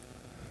God.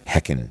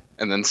 Heckin'.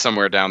 And then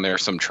somewhere down there,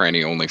 some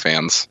tranny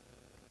OnlyFans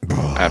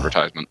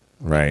advertisement.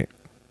 Right.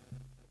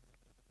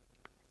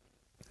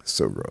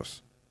 So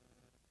gross.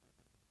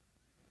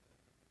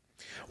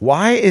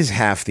 Why is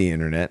half the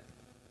internet?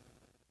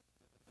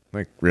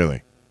 Like,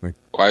 really? Like,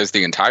 Why is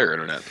the entire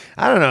internet?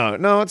 I don't know.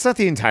 No, it's not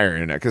the entire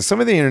internet, because some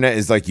of the internet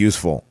is like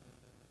useful,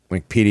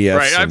 like PDFs.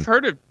 Right. I've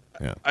heard of.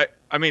 Yeah.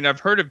 I mean, I've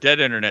heard of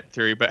dead internet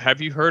theory, but have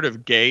you heard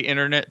of gay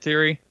internet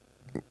theory?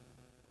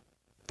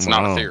 It's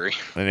not a theory.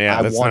 And yeah,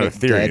 I that's want not a a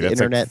theory. dead That's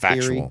internet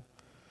like factual.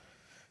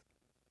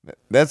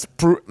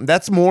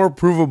 That's more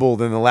provable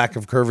than the lack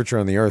of curvature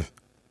on the Earth.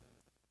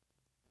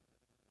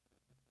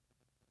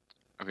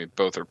 I mean,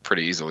 both are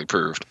pretty easily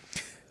proved.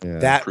 Yeah.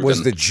 That was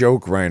Proven. the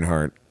joke,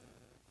 Reinhardt.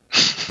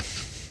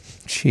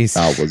 Jeez.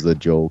 That was the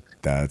joke.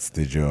 That's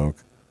the joke.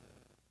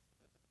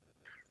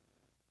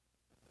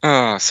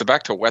 So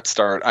back to Wet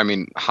Start. I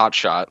mean, Hot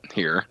Shot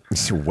here.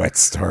 It's a wet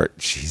start.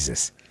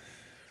 Jesus.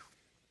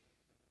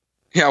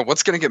 Yeah,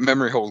 what's going to get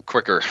memory hold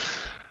quicker?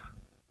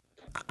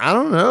 I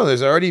don't know.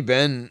 There's already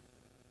been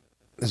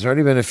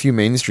a few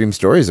mainstream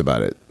stories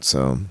about it.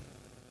 So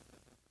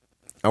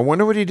I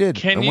wonder what he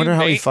did. I wonder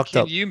how he fucked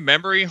up. Can you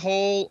memory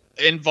hole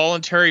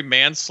involuntary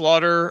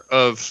manslaughter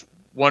of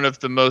one of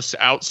the most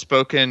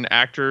outspoken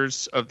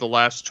actors of the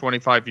last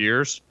 25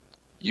 years?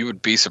 You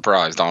would be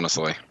surprised,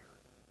 honestly.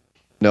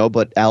 No,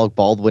 but Alec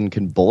Baldwin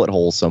can bullet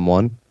hole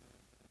someone.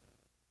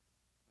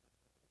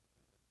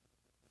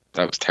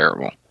 That was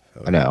terrible.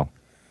 I know.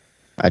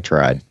 I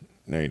tried.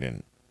 No, you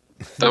didn't.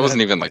 That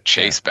wasn't even like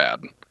Chase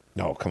bad.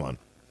 No, come on.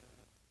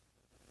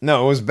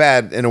 No, it was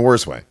bad in a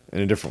worse way, in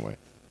a different way.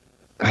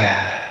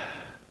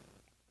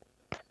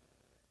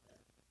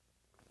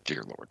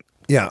 Dear Lord.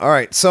 Yeah. All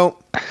right. So,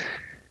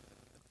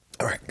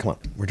 all right, come on.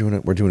 We're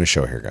doing a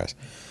show here, guys.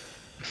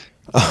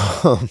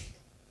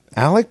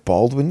 Alec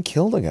Baldwin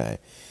killed a guy.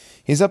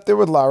 He's up there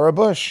with Laura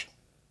Bush.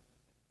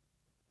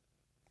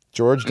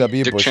 George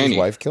W. Dick Bush's Cheney.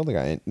 wife killed a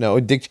guy. No,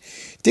 Dick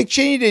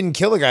Cheney didn't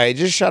kill a guy. He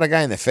just shot a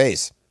guy in the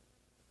face.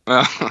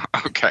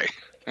 Okay.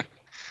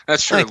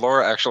 That's true.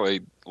 Laura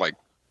actually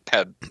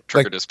had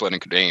trigger discipline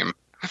and could aim.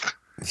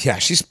 Yeah,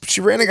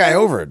 she ran a guy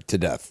over to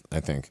death, I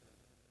think.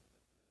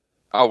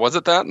 Oh, was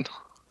it that?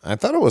 I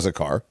thought it was a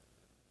car.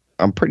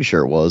 I'm pretty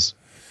sure it was.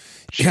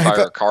 She fired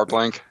a car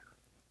blank?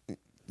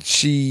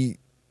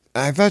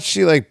 I thought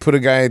she put a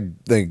guy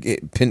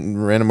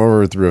ran him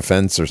over through a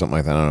fence or something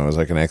like that. I don't know. It was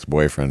like an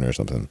ex-boyfriend or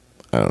something.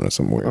 I don't know,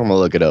 something weird. I'm gonna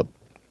look it up.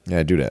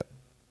 Yeah, do that.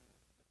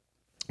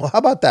 Well, how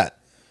about that?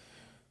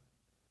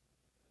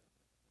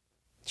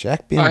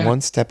 Jack being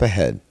one step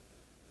ahead.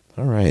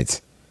 All right.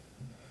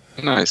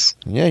 Nice.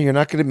 Yeah, you're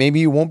not gonna. Maybe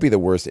you won't be the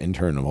worst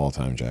intern of all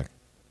time, Jack.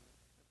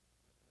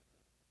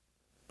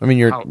 I mean,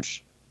 you're.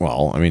 Ouch.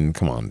 Well, I mean,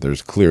 come on.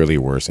 There's clearly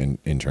worse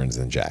interns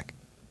than Jack.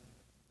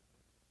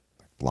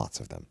 Lots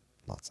of them.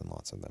 Lots and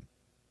lots of them.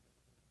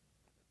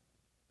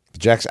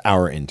 But Jack's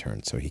our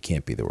intern, so he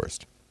can't be the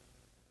worst.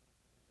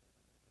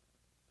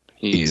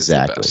 He's the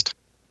Exactly. best.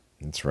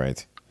 That's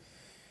right.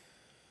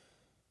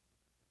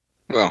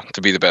 Well,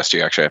 to be the best,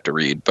 you actually have to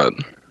read, but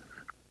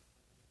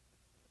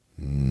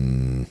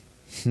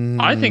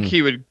I think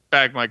he would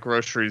bag my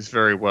groceries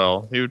very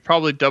well. He would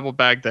probably double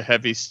bag the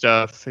heavy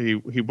stuff. He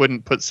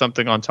wouldn't put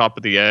something on top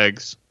of the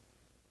eggs.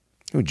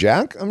 Who,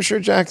 Jack? I'm sure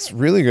Jack's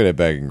really good at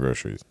bagging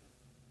groceries.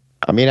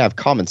 I mean, I have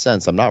common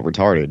sense. I'm not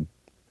retarded.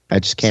 I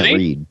just can't See?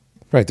 read.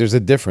 Right, there's a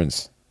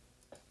difference.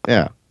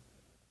 Yeah.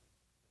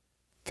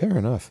 Fair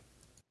enough.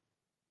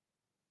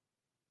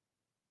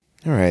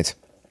 All right.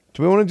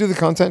 Do we want to do the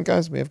content,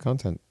 guys? We have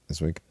content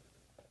this week.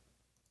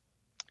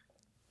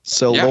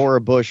 So Yeah.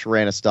 Laura Bush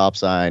ran a stop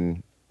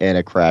sign in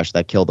a crash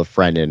that killed a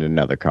friend in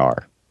another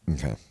car.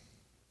 Okay.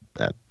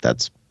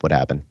 That's what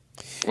happened.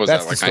 was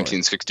That's that the story.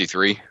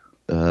 1963?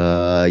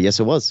 Yes,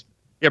 it was.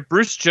 Yeah,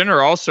 Bruce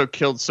Jenner also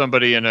killed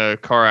somebody in a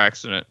car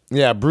accident.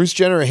 Yeah, Bruce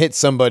Jenner hit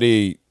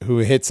somebody who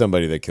hit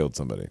somebody that killed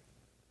somebody.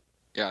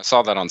 Yeah, I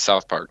saw that on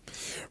South Park.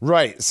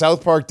 Right.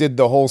 South Park did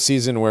the whole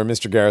season where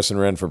Mr. Garrison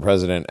ran for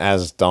president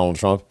as Donald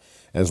Trump,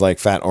 as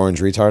fat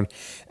orange retard.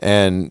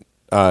 And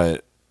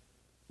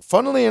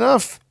funnily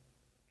enough,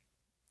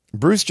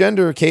 Bruce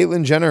Jenner,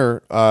 Caitlyn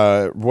Jenner,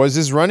 was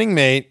his running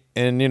mate.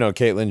 And,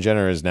 Caitlyn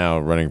Jenner is now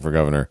running for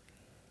governor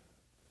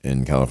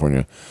in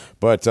California.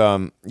 But,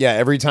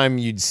 every time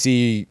you'd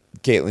see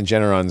Caitlyn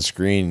Jenner on the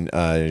screen,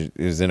 it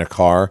was in a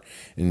car,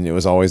 and it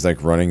was always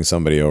running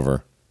somebody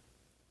over.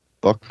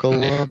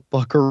 Buckle up,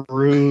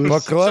 buckaroos.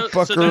 Buckle up, So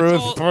that's buckaroo.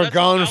 all- We're that's all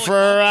going Alec for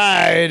a Baldwin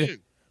has to ride. do.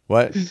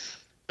 What?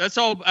 That's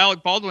all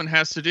Alec Baldwin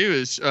has to do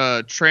is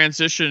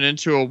transition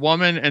into a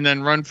woman and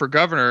then run for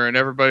governor, and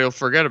everybody will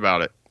forget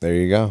about it. There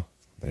you go.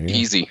 There you go.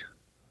 Easy.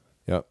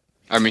 Yep.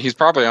 I mean, he's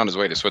probably on his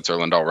way to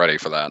Switzerland already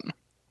for that.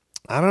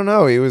 I don't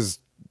know. He was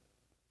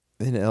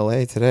in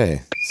L.A.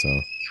 today,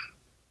 so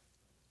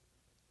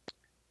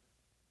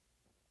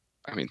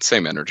I mean,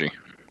 same energy,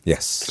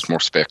 yes, just more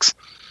spics.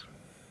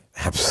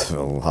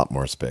 absolutely a lot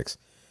more spics.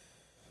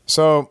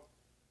 So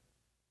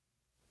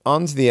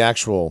on to the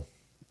actual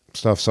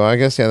stuff. So I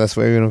guess that's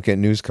why we don't get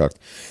news cucked.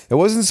 It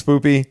wasn't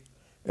spoopy.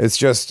 It's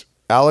just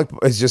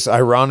It's just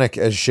ironic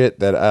as shit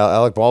that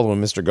Alec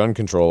Baldwin, Mr. Gun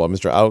Control,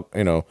 Mr.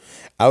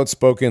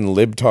 outspoken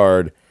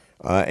libtard,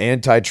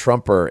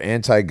 anti-Trumper,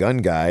 anti-gun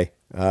guy,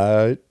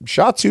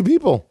 shot two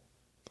people.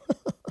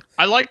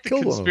 I like the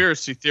Killed one.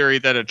 conspiracy theory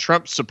that a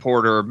Trump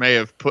supporter may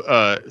have put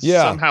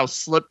Yeah. somehow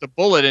slipped a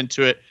bullet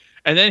into it,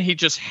 and then he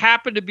just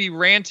happened to be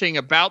ranting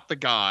about the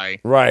guy,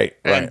 Right.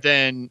 and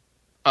then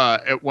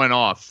it went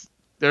off.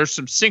 There's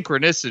some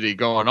synchronicity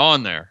going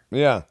on there.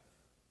 Yeah.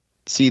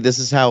 See, this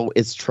is how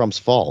it's Trump's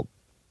fault.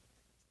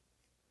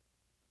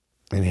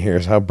 And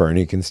here's how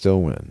Bernie can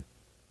still win.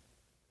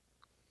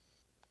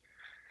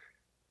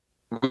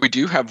 We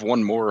do have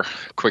one more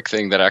quick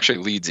thing that actually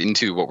leads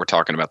into what we're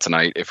talking about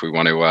tonight. If we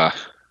want to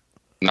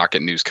not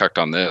get news cucked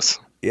on this,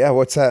 Yeah,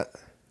 what's that?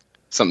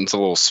 something's a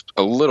little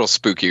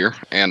spookier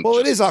and Well,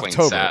 it is just plain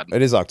October. sad.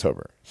 It is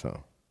October,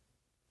 so.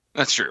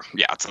 That's true.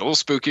 Yeah, it's a little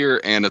spookier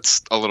and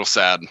it's a little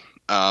sad.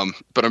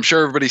 But I'm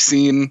sure everybody's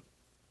seen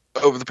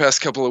over the past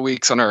couple of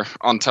weeks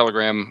on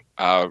Telegram,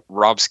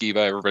 Rob Skiba,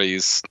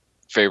 everybody's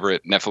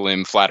favorite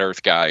Nephilim flat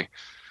Earth guy.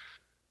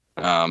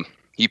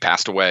 He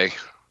passed away.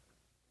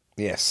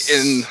 Yes.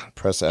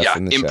 Press F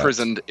in the chat.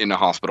 Imprisoned in a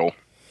hospital.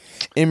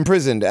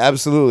 Imprisoned,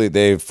 absolutely.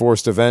 They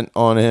forced a vent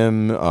on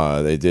him.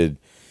 They did.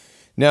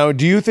 Now,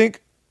 do you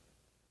think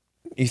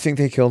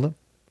they killed him?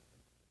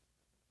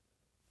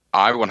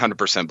 I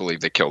 100% believe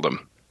they killed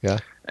him. Yeah.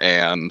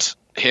 And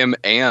him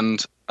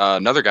and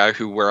another guy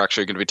who we're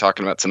actually going to be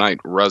talking about tonight,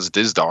 Ruz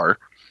Dizdar,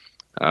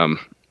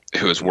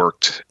 who has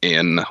worked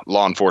in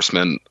law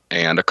enforcement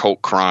and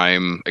occult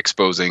crime,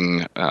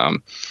 exposing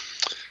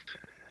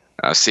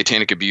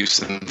satanic abuse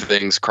and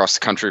things across the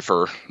country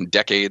for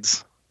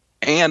decades.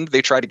 And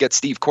they tried to get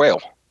Steve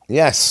Quayle.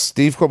 Yes,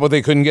 Steve Quayle, but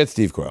they couldn't get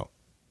Steve Quayle.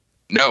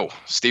 No,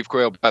 Steve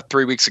Quayle, about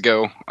 3 weeks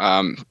ago,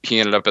 he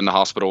ended up in the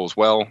hospital as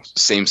well.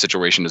 Same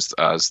situation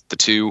as the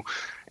two,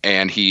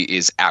 and he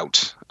is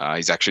out.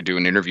 He's actually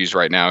doing interviews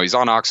right now. He's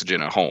on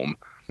oxygen at home,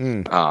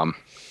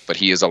 but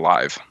he is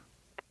alive.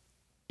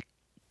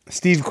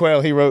 Steve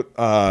Quayle, he wrote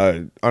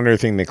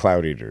Unearthing the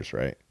Cloud Eaters,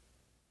 right?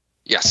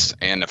 Yes,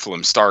 and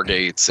Nephilim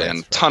Stargates and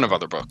a ton of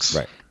other books.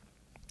 Right.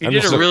 He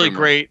did a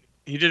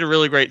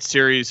really great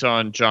series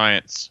on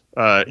giants.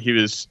 He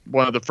was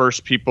one of the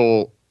first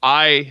people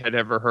I had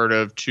ever heard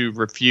of to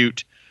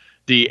refute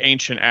the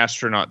ancient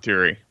astronaut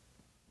theory.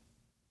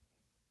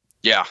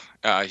 Yeah,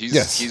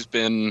 he's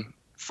been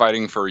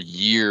fighting for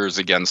years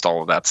against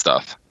all of that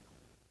stuff.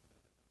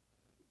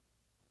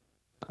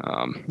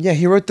 Yeah,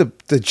 he wrote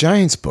the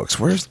Giants books.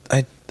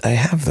 I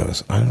have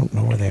those. I don't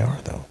know where they are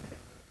though.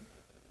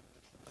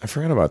 I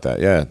forgot about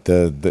that. Yeah,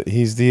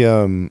 he's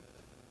the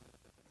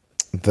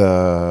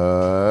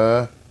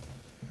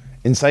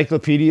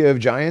Encyclopedia of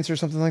Giants or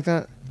something like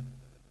that.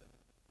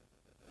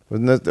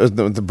 Wasn't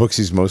that the books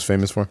he's most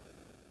famous for?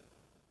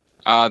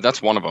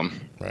 That's one of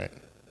them. Right.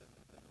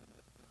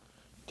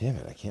 Damn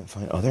it, I can't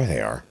find... Oh, there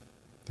they are.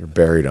 They're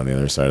buried on the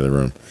other side of the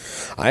room.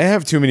 I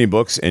have too many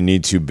books and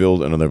need to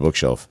build another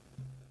bookshelf.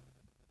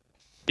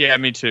 Yeah,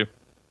 me too.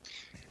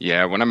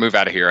 Yeah, when I move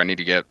out of here, I need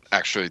to get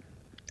actually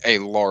a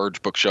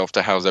large bookshelf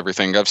to house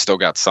everything. I've still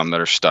got some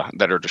that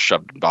are just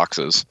shoved in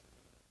boxes.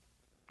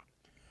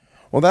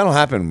 Well, that'll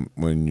happen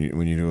when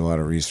you do a lot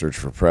of research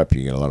for prep.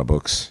 You get a lot of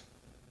books.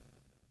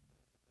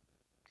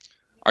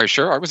 Are you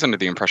sure? I was under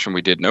the impression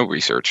we did no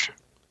research.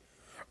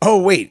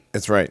 Oh, wait.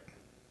 That's right.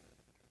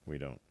 We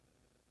don't.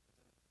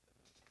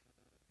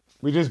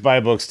 We just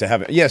buy books to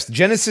have it. Yes,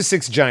 Genesis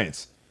 6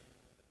 Giants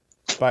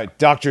by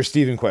Dr.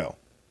 Stephen Quayle.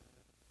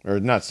 Or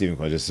not Stephen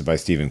Quayle, just by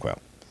Stephen Quayle.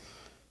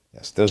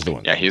 Yes, those are the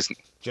ones. Yeah, he's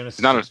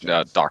not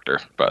a doctor,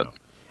 but...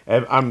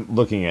 No. I'm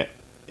looking at...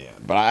 Yeah,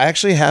 but I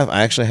actually have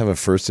a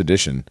first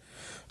edition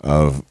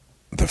of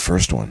the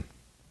first one.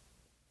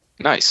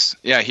 Nice.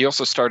 Yeah, he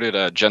also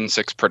started Gen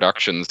 6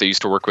 Productions. They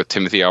used to work with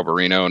Timothy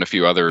Alberino and a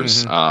few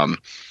others. Mm-hmm.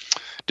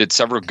 Did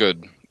several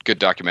good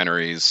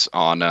documentaries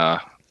on...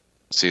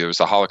 there was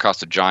the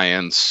Holocaust of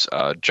Giants,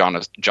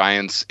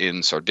 Giants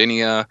in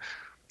Sardinia,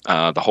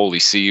 the Holy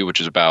See,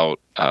 which is about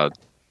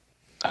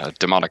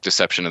demonic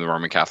deception in the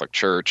Roman Catholic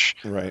Church.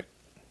 Right.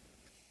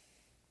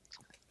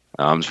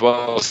 As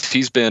well as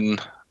he's been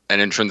an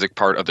intrinsic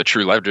part of the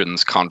True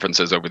Legends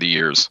conferences over the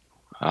years.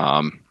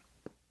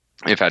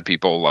 They've had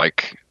people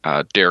like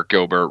Derek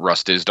Gilbert,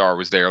 Russ Dizdar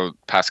was there the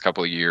past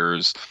couple of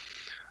years.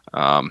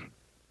 I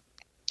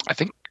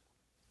think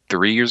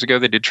 3 years ago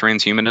they did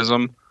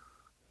transhumanism.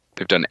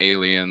 They've done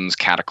aliens,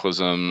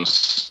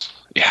 cataclysms.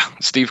 Yeah,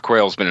 Steve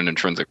Quayle's been an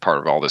intrinsic part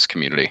of all this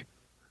community.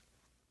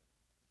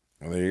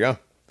 Well, there you go.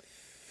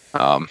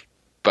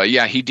 But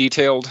yeah, he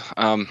detailed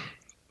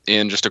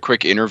in just a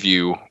quick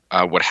interview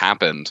what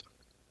happened.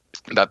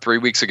 About 3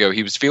 weeks ago,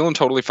 he was feeling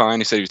totally fine.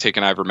 He said he was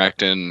taking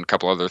ivermectin and a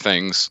couple other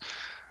things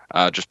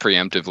just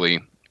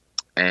preemptively.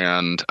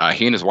 And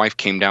he and his wife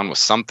came down with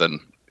something.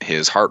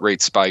 His heart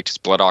rate spiked. His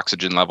blood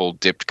oxygen level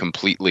dipped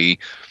completely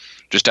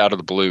just out of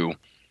the blue.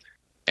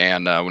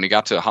 And when he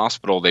got to the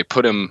hospital, they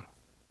put him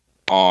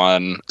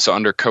on... So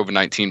under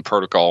COVID-19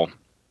 protocol,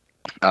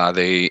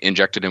 they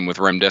injected him with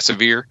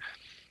remdesivir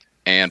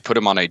and put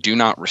him on a do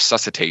not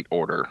resuscitate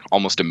order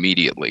almost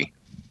immediately.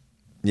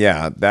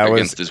 Yeah, that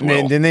against was... his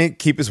will. Didn't they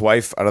keep his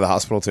wife out of the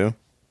hospital too?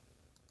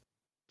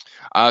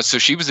 So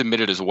she was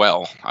admitted as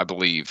well, I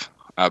believe.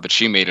 But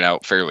she made it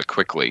out fairly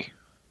quickly.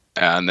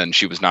 And then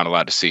she was not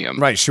allowed to see him.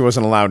 Right, she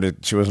wasn't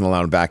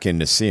allowed back in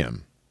to see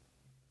him.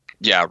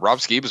 Yeah, Rob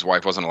Skiba's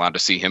wife wasn't allowed to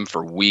see him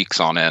for weeks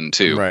on end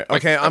too. Right.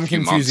 Okay, I'm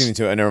confusing the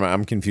two. Never mind.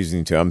 I'm confusing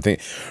the two. I'm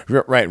thinking.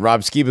 Right.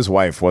 Rob Skiba's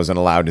wife wasn't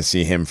allowed to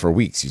see him for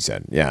weeks. You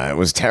said. Yeah. It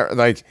was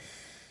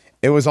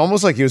it was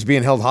almost like he was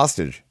being held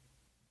hostage.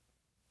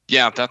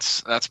 Yeah,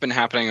 that's been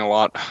happening a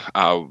lot.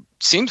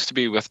 Seems to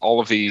be with all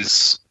of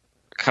these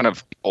kind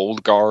of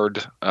old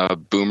guard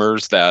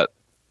boomers that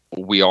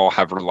we all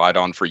have relied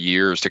on for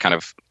years to kind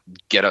of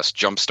get us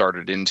jump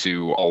started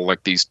into all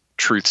like these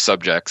truth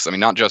subjects. I mean,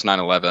 not just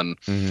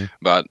 9/11,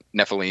 but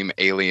Nephilim,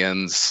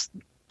 aliens,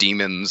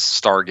 demons,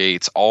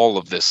 Stargates, all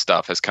of this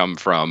stuff has come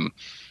from,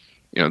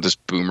 this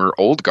boomer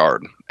old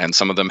guard. And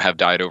some of them have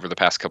died over the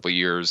past couple of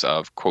years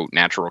of, quote,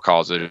 natural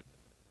causes.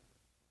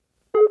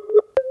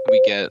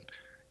 We get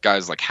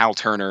guys like Hal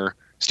Turner,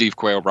 Steve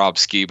Quayle, Rob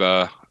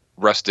Skiba,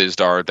 Russ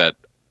Dizdar that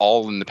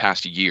all in the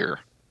past year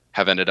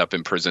have ended up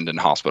imprisoned in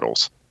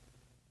hospitals.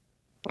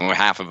 Only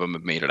half of them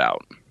have made it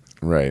out.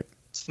 Right.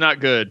 It's not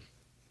good.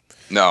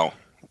 No,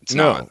 it's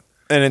not.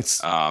 And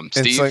it's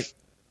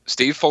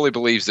Steve fully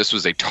believes this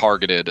was a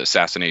targeted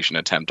assassination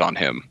attempt on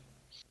him.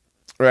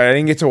 Right. I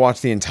didn't get to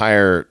watch the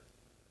entire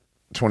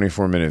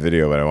 24-minute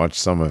video, but I watched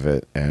some of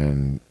it.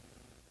 And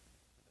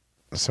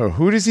so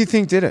who does he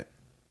think did it?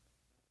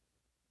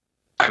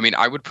 I mean,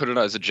 I would put it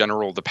as a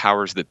general, the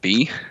powers that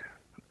be.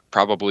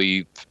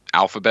 probably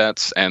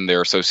alphabets and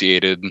their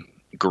associated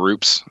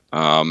groups.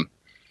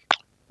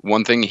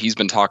 One thing he's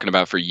been talking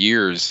about for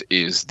years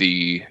is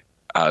the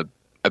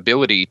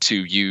ability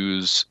to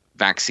use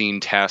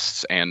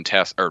vaccines and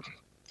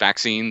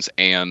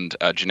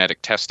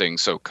genetic testing,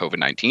 so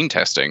COVID-19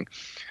 testing,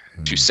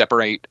 to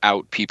separate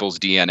out people's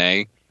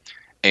DNA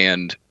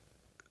and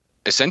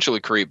essentially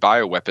create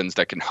bioweapons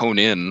that can hone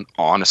in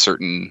on a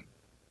certain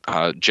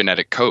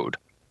genetic code.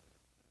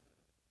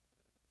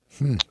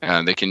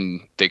 And they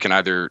can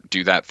either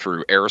do that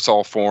through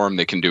aerosol form,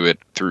 they can do it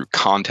through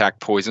contact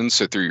poisons,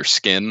 so through your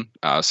skin.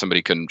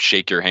 Somebody can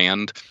shake your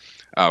hand,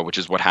 which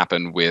is what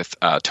happened with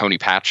Tony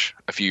Patch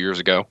a few years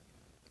ago.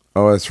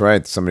 Oh, that's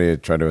right. Somebody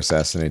had tried to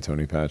assassinate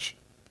Tony Patch.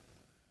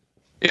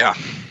 Yeah.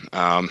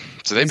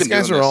 So they've been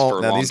doing this for a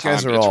long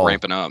time, but it's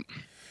ramping up.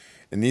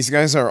 And these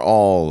guys are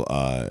all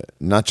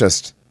not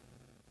just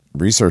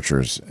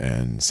researchers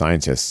and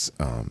scientists,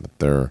 but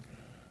they're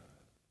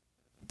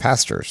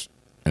pastors.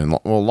 And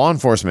law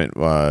enforcement,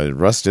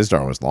 Russ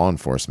Dizdar was law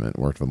enforcement,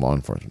 worked with law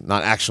enforcement.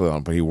 Not actually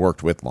but he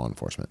worked with law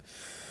enforcement.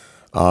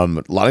 A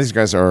lot of these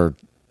guys are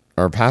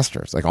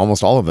pastors. Like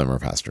almost all of them are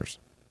pastors.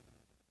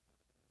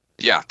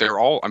 Yeah, they're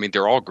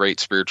all great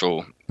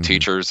spiritual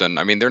teachers. And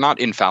I mean, they're not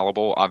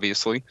infallible,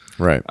 obviously.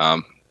 Right.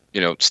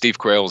 Steve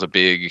Quayle is a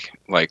big,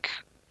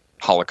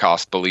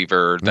 Holocaust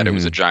believer, that it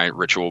was a giant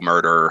ritual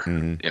murder,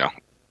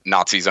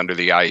 Nazis under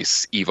the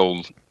ice,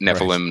 evil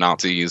Nephilim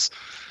Nazis.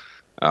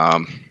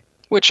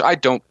 Which I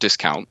don't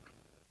discount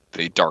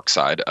the dark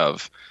side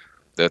of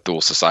the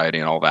Thule Society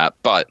and all that,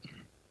 but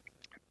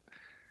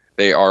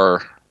they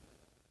are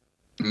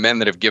men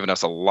that have given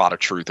us a lot of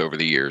truth over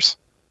the years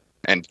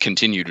and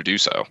continue to do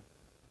so.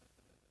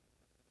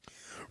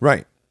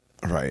 Right.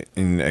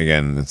 And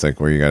again, it's like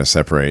where you got to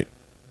separate,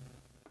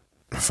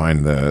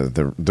 find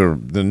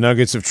the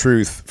nuggets of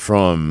truth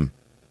from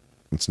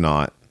what's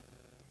not,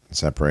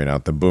 separate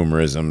out the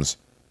boomerisms.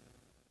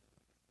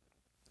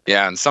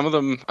 Yeah, and some of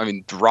them,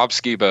 Rob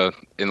Skiba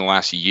in the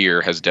last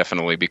year has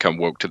definitely become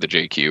woke to the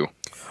JQ.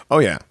 Oh,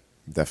 yeah,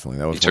 definitely.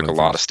 That was he took a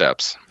lot of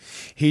steps.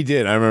 He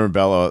did. I remember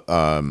Bella,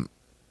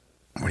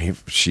 when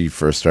she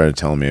first started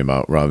telling me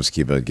about Rob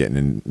Skiba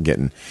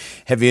getting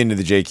heavy into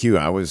the JQ,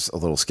 I was a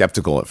little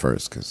skeptical at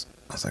first because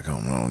I was like,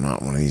 oh, no,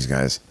 not one of these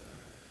guys.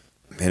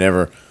 They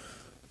never...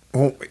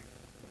 Well,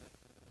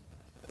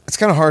 it's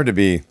kind of hard to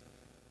be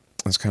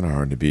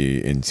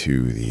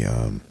into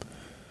the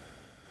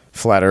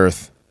flat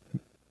Earth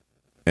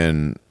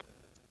and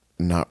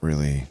not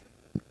really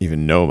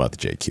even know about the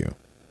JQ.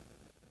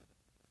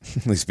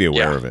 At least be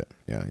aware of it.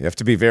 Yeah, you have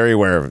to be very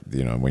aware of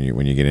it,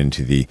 when you get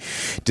into the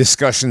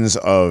discussions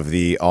of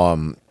the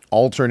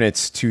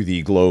alternatives to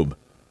the globe.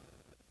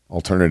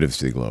 Yeah,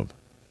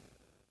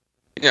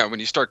 when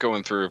you start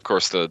going through, of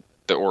course, the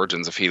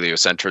origins of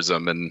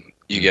heliocentrism, and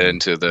you get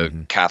into the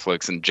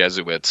Catholics and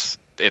Jesuits,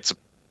 it's a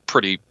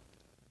pretty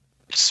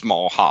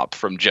small hop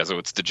from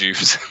Jesuits to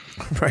Jews.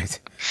 Right.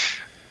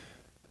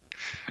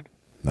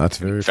 Not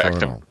very far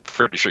at all. I'm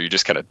pretty sure you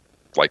just kind of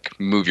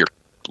move your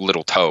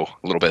little toe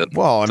a little bit.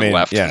 Well, to the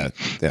left. yeah.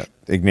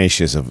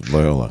 Ignatius of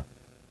Loyola.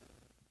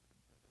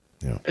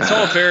 Yeah. It's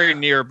all very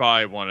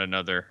nearby one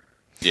another.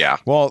 Yeah.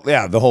 Well,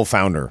 yeah, the whole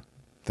founder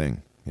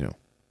thing, Yeah.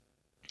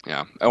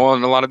 Well,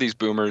 and a lot of these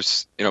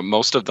boomers,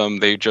 most of them,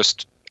 they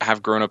just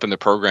have grown up in the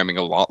programming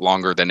a lot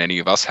longer than any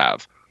of us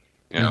have.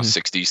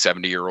 60,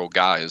 70-year-old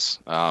guys.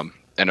 And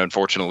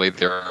unfortunately,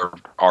 there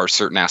are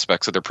certain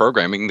aspects of their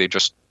programming they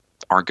just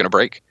aren't going to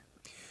break.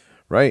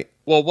 Right.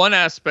 Well, one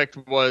aspect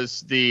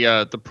was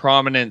the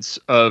prominence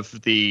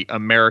of the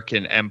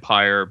American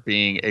empire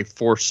being a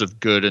force of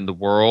good in the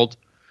world,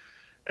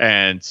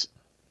 and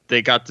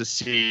they got to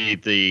see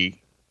the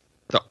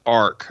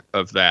arc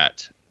of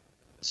that.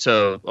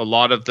 So a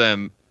lot of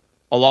them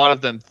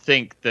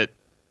think that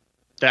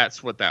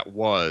that's what that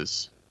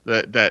was.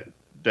 That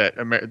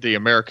the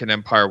American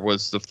empire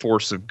was the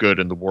force of good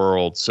in the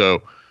world.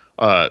 So,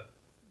 all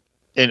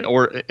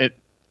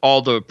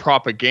the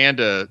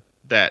propaganda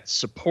that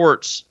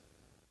supports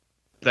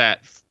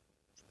that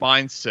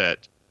mindset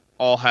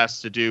all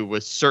has to do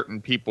with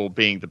certain people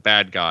being the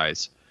bad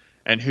guys.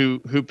 And who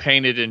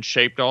painted and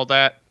shaped all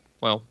that?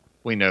 Well,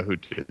 we know who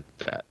did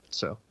that.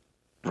 So,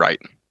 right.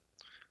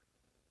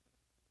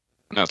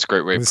 That's a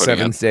great way of putting it.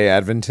 Seventh-day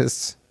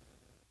Adventists?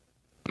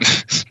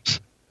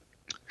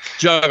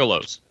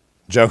 Juggalos.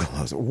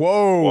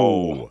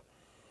 Whoa.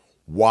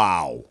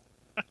 Wow.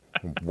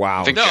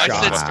 Wow.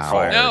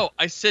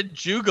 I said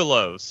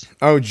jugalos.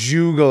 Oh,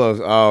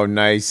 jugalos. Oh,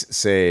 nice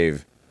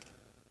save.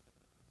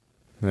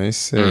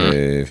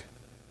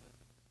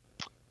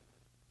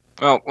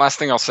 Well, last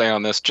thing I'll say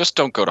on this, just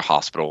don't go to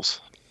hospitals.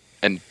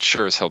 And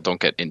sure as hell don't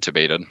get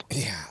intubated.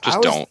 Yeah.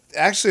 Don't.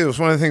 Actually, it was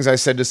one of the things I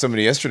said to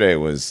somebody yesterday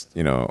was,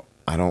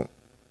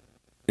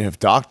 if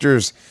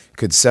doctors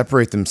could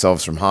separate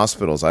themselves from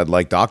hospitals, I'd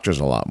like doctors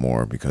a lot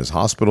more, because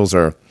hospitals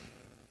are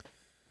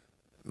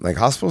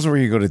where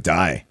you go to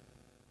die.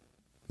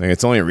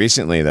 It's only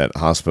recently that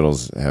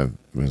hospitals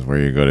is where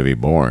you go to be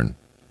born,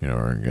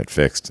 or get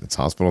fixed. It's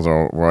hospitals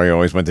are where I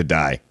always went to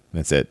die.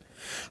 That's it.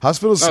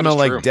 Hospitals No, smell that's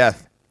like true.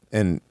 death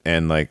and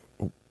like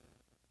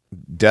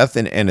death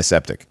and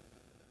antiseptic.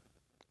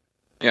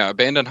 Yeah,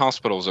 abandoned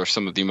hospitals are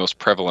some of the most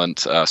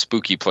prevalent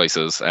spooky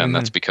places, and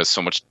that's because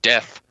so much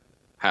death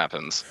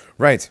happens.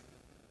 Right.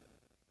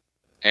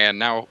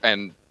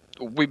 And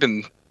we've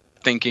been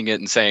thinking it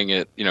and saying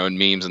it, in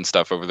memes and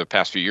stuff over the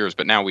past few years,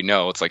 but now we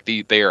know it's like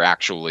they are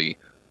actually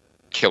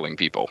killing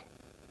people.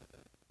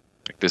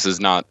 Like, this is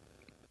not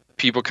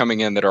people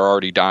coming in that are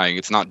already dying.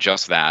 It's not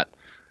just that.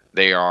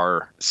 They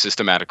are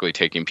systematically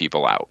taking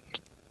people out.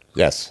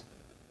 Yes.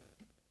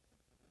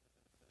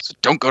 So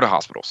don't go to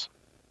hospitals.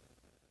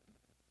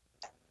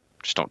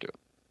 Just don't do it.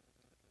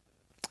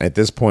 At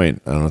this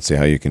point, I don't see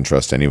how you can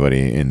trust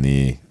anybody in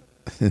the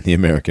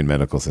American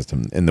medical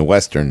system, in the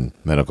Western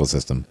medical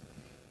system.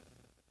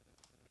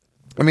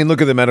 I mean,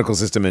 look at the medical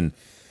system in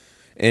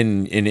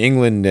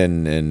England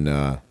and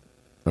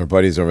our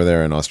buddies over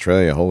there in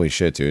Australia. Holy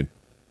shit, dude.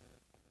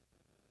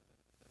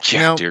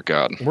 Yeah, Now, dear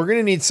God. We're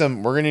gonna need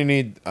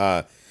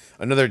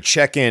another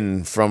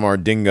check-in from our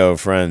dingo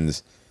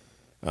friends.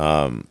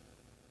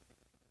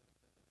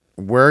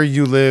 Where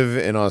you live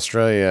in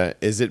Australia,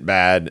 is it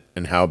bad,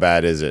 and how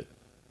bad is it?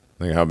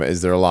 Like,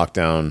 is there a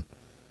lockdown?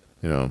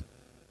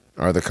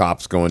 Are the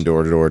cops going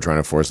door to door trying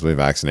to forcibly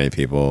vaccinate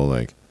people?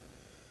 Like,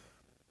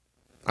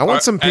 I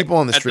want some people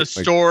on the street. At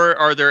the store,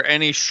 are there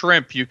any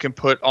shrimp you can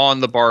put on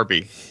the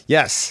Barbie?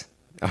 Yes,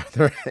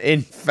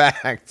 in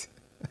fact.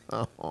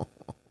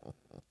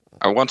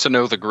 I want to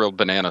know the grilled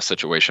banana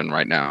situation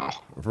right now.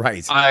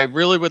 Right. I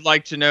really would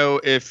like to know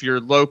if your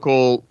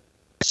local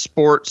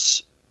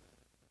sports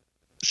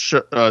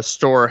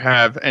store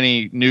have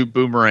any new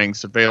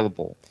boomerangs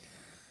available.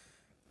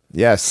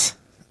 Yes.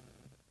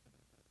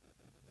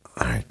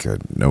 All right,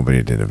 good.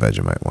 Nobody did a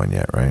Vegemite one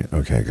yet, right?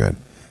 Okay, good.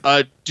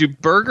 Do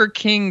Burger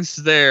Kings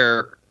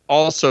there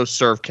also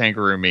serve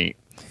kangaroo meat?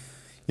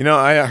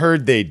 I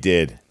heard they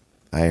did.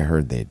 I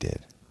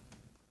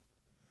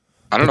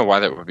don't know why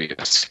that would be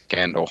a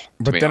scandal.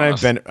 But then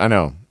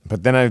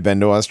I've been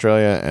to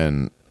Australia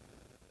and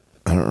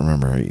I don't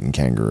remember eating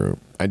kangaroo.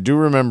 I do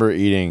remember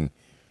eating.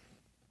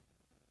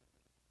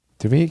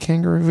 Did we eat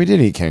kangaroo? We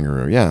did eat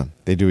kangaroo. Yeah,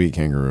 they do eat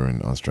kangaroo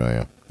in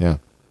Australia. Yeah.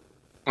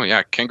 Oh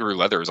yeah, kangaroo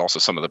leather is also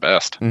some of the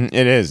best. It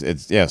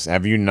is. Yes.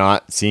 Have you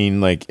not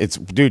seen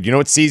dude? You know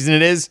what season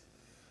it is?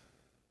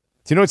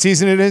 Do you know what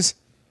season it is?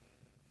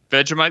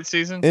 Vegemite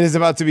season? It is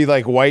about to be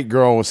like white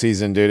girl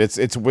season, dude. It's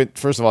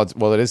first of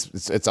all,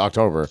 it's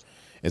October.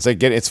 It's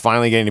like it's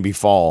finally getting to be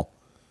fall.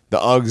 The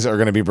Uggs are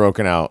going to be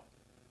broken out.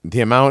 The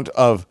amount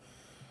of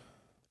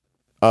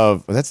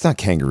that's not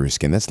kangaroo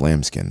skin, that's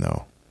lamb skin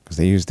though, because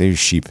they use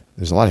sheep.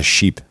 There's a lot of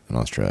sheep in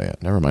Australia.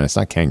 Never mind, it's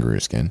not kangaroo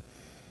skin.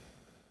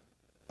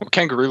 Well,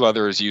 kangaroo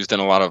leather is used in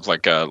a lot of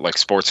like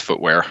sports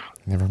footwear.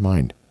 Never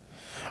mind.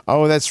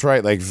 Oh, that's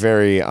right. Like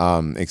very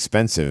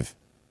expensive,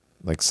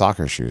 like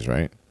soccer shoes,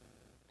 right?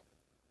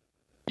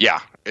 Yeah,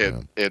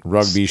 it's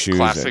rugby shoes,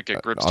 classic.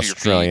 It grips to your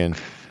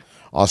feet.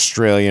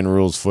 Australian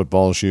rules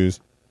football shoes,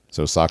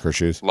 so soccer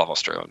shoes. Love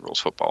Australian rules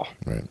football.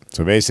 Right.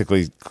 So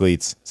basically,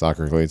 cleats,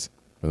 soccer cleats,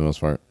 for the most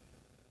part.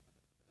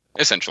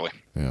 Essentially.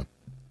 Yeah.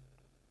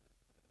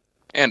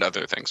 And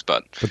other things,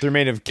 but they're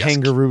made of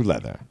kangaroo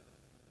leather.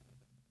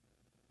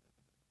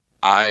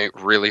 I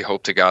really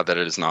hope to God that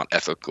it is not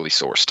ethically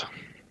sourced.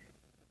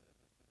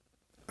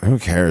 Who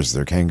cares?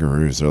 They're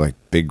kangaroos. They're like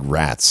big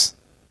rats.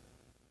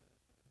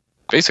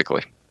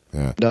 Basically.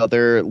 Yeah. No,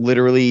 they're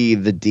literally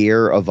the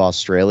deer of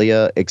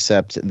Australia,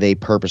 except they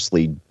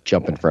purposely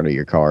jump in front of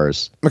your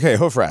cars. Okay,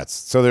 hoof rats.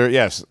 So they're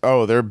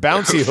they're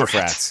bouncy hoof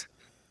rats.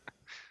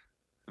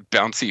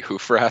 Bouncy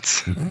hoof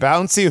rats.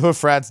 Bouncy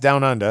hoof rats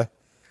down under.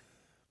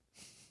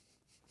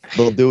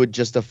 They'll do it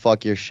just to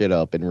fuck your shit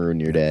up and ruin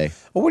your day.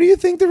 Well, what do you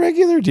think the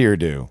regular deer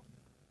do?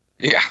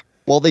 Yeah.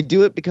 Well, they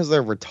do it because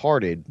they're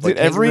retarded. But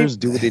kangaroos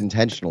do it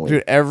intentionally.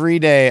 Dude, every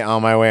day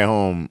on my way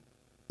home,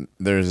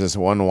 there's this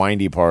one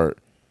windy part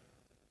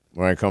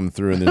where I come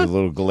through and there's a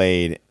little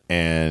glade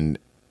and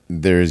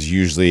there's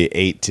usually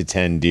 8 to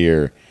 10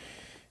 deer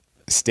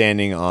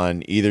standing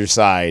on either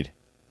side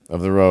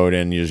of the road,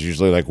 and there's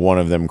usually like one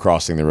of them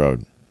crossing the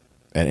road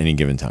at any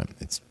given time.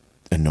 It's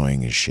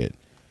annoying as shit.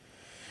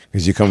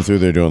 Because you come through,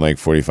 they're doing like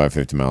 45,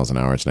 50 miles an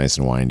hour. It's nice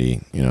and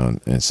windy, and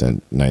it's a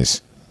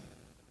nice...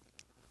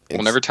 Well,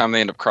 and every time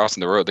they end up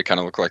crossing the road, they kind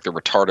of look like the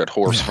retarded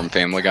horse from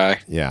Family Guy.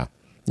 Yeah.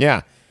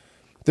 Yeah.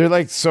 They're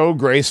like so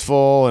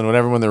graceful and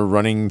whatever when they're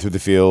running through the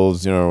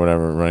fields, or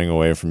whatever, running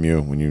away from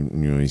you when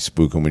you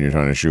spook them when you're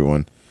trying to shoot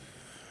one.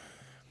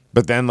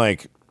 But then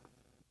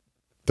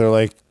they're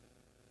like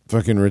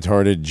fucking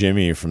retarded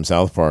Jimmy from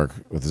South Park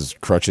with his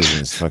crutches and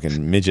his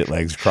fucking midget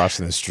legs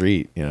crossing the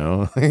street,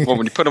 Well,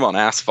 when you put them on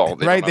asphalt,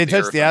 they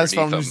touch the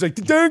asphalt and just like,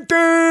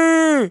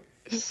 dun-dun!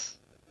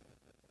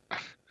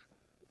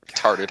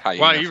 Retarded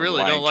hyena. Wow, you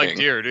really don't like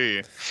deer, do you?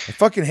 I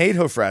fucking hate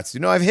hoof rats.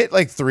 I've hit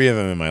like 3 of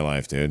them in my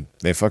life, dude.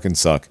 They fucking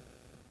suck.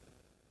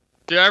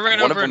 Dude, I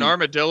ran over an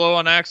armadillo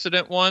on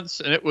accident once,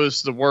 and it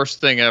was the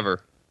worst thing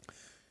ever.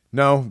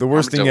 No, the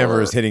worst thing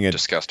ever is hitting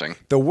disgusting.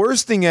 The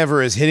worst thing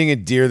ever is hitting a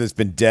deer that's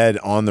been dead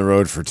on the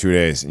road for 2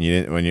 days, and you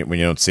didn't when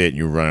you don't see it, and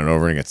you run it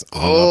over, and it gets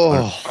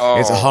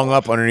it's hung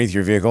up underneath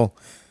your vehicle.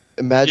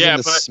 Imagine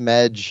the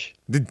smedge.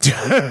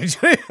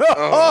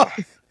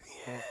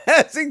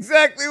 That's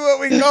exactly what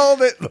we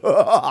called it.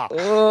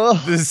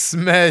 The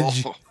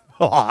smedge.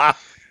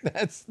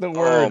 That's the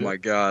word. Oh my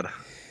god.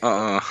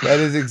 That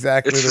is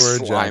exactly the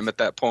word. Slime Jack. at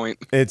that point.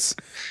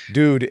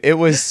 Dude, it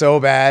was so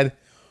bad.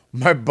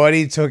 My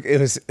buddy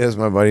it was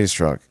my buddy's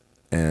truck,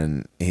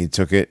 and he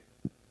took it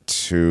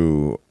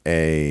to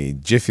a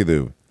Jiffy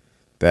Lube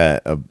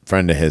that a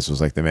friend of his was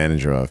like the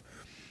manager of.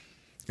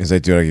 He's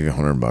like, dude, I'll give you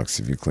 $100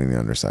 if you clean the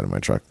underside of my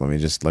truck. Let me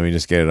just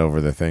get it over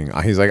the thing.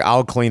 He's like,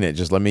 I'll clean it.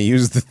 Just let me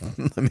use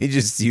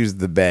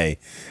the bay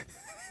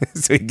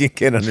so he can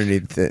get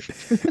underneath it.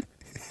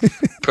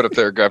 Put up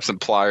there, grab some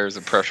pliers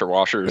and pressure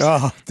washers.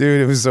 Oh,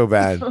 dude, it was so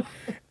bad.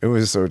 It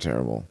was so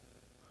terrible.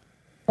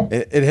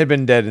 It had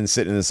been dead and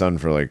sitting in the sun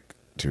for like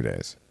 2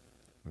 days.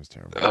 It was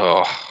terrible.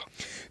 Oh.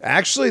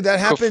 Actually, that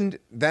happened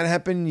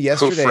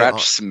yesterday.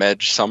 Hoofratch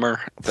Smedge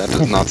Summer. That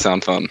does not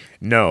sound fun.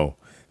 No.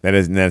 That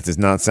does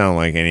not sound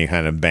like any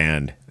kind of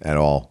band at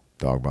all,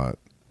 Dogbot.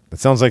 That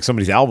sounds like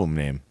somebody's album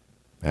name,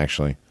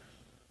 actually.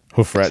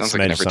 Hoofrat Sounds Smedge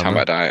like an Every Summer. Time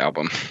I Die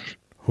album.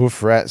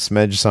 Hoofrat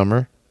Smedge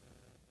Summer.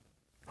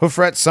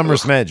 Hoofrat Summer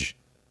Smedge.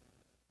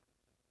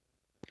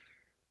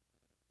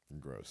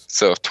 Gross.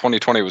 So if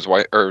 2020 was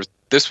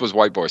this was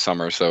White Boy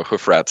Summer, so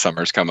Hoofrat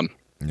Summer's coming.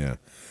 Yeah.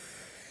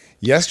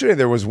 Yesterday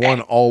there was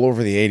one all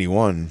over the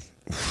 81.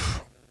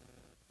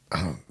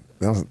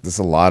 There's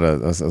a lot of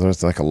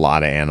there's like a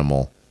lot of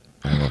animal.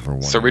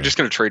 So we're just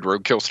going to trade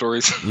roadkill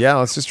stories? Yeah,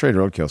 let's just trade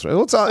roadkill stories.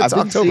 Well, it's I've been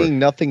October. seeing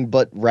nothing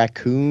but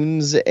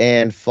raccoons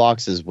and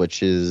foxes,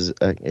 which is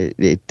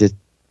it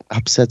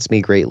upsets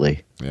me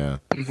greatly. Yeah.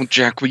 Well,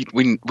 Jack, we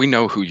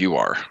know who you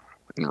are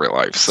in real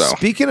life. So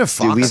speaking of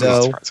foxes,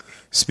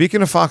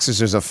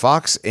 there's a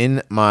fox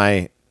in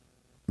my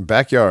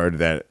backyard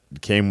that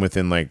came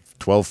within like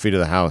 12 feet of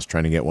the house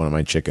trying to get one of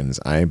my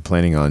chickens. I'm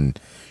planning on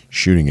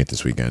shooting it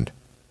this weekend.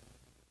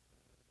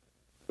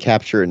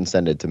 Capture it and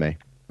send it to me.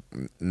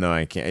 No,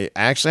 I can't.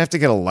 I actually have to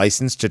get a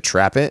license to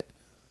trap it,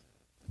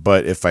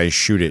 but if I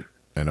shoot it,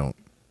 I don't.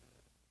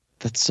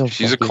 That's so.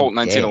 Use a Colt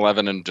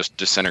 1911 and just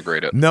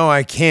disintegrate it. No,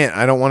 I can't.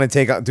 I don't want to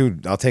take out.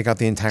 Dude, I'll take out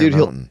the entire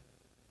mountain.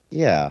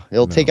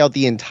 He'll take out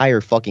the entire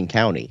fucking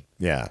county.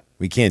 Yeah,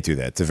 we can't do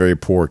that. It's a very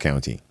poor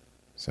county,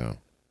 so.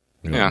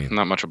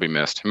 Not much will be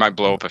missed. It might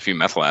blow up a few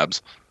meth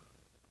labs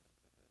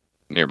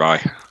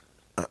nearby.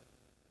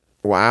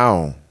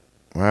 Wow.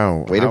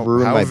 Way to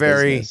ruin my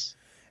business.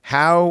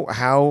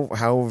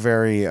 How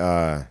very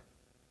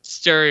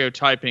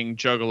stereotyping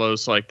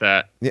juggalos like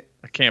that. Yeah.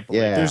 I can't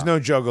believe it. There's no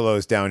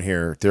juggalos down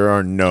here. There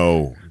are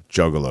no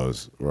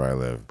juggalos where I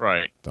live.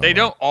 Right. They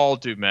don't all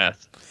do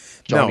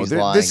meth. Johnny's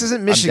lying. This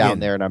isn't Michigan. I'm down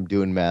there and I'm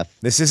doing meth.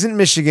 This isn't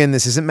Michigan.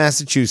 This isn't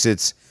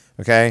Massachusetts.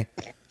 Okay?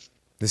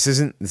 This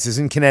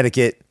isn't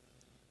Connecticut.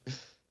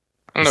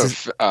 I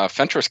don't know.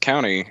 Fentress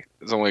County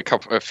is only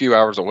a few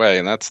hours away,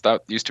 and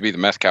that used to be the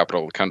meth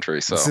capital of the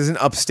country. So this isn't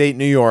upstate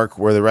New York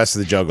where the rest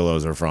of the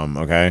juggalos are from.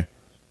 Okay,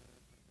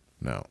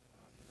 no,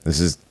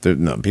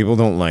 people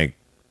don't like,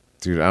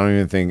 dude. I don't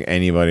even think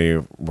anybody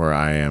where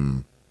I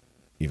am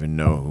even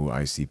know who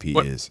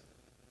ICP is.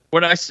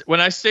 When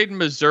I stayed in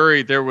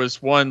Missouri, there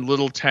was one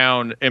little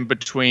town in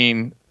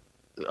between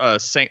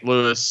St.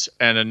 Louis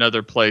and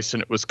another place,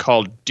 and it was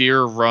called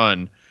Deer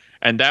Run.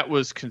 And that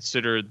was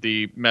considered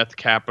the meth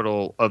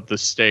capital of the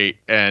state,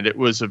 and it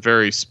was a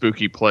very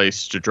spooky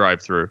place to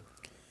drive through.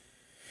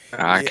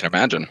 I can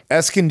imagine.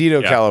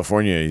 Escondido,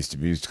 California used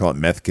to call it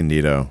Meth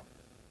Candido.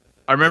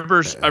 I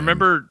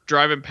remember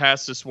driving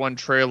past this one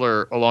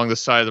trailer along the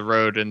side of the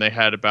road, and they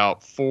had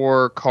about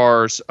 4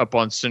 cars up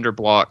on cinder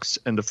blocks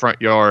in the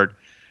front yard,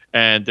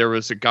 and there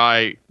was a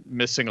guy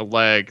missing a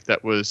leg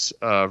that was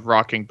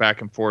rocking back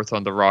and forth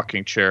on the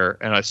rocking chair,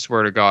 and I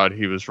swear to God,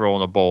 he was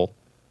rolling a bowl.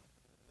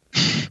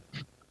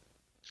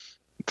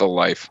 The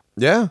life.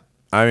 Yeah.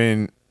 I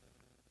mean,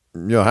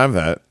 you'll have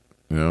that,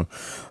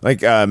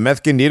 like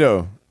Meth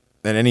Candido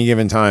at any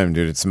given time,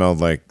 dude. It smelled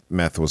like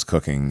meth was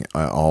cooking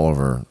all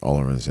over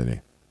the city.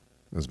 It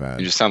was bad.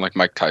 You just sound like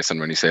Mike Tyson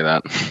when you say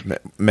that.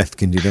 Meth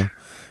Candido.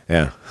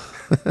 Yeah.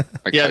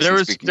 There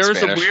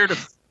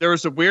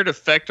was a weird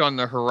effect on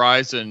the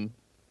horizon.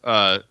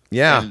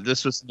 And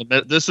this was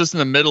in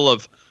the middle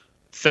of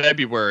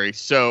February,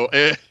 so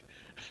it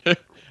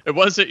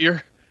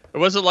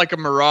wasn't like a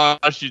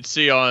mirage you'd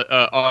see on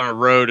a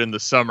road in the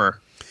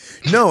summer.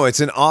 No, it's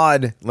an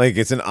odd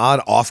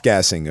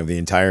off-gassing of the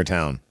entire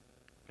town.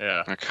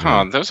 Yeah. Come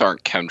on, those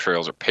aren't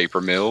chemtrails or paper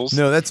mills.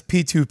 No, that's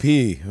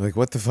P2P. Like,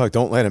 what the fuck?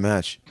 Don't light a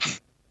match.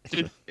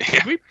 Did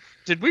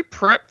we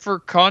prep for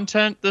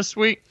content this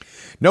week?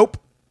 Nope.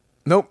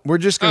 We're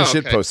just going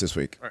to shitpost this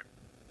week. Right.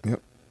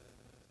 Yep.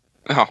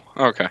 Oh,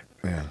 okay.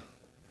 Yeah.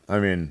 I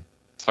mean,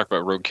 let's talk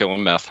about roadkill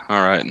and meth.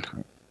 All right.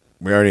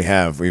 We already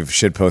have. We've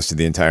shitposted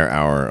the entire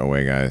hour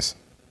away, guys.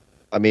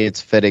 I mean,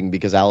 it's fitting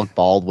because Alec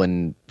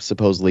Baldwin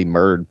supposedly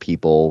murdered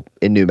people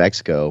in New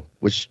Mexico,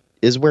 which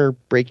is where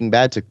Breaking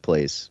Bad took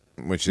place,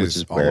 which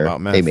is all where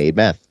about meth. they made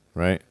meth.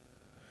 Right.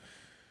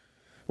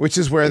 Which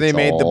is where they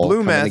made the all blue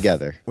coming meth.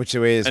 together. Which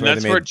is And where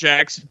that's they made, where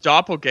Jack's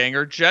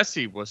doppelganger,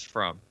 Jesse, was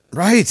from.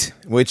 right.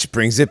 Which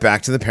brings it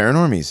back to the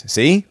Paranormies.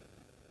 See?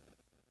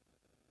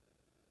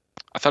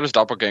 I thought his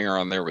doppelganger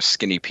on there was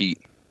Skinny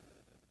Pete.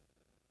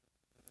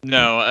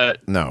 No,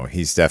 No,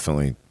 he's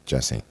definitely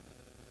Jesse.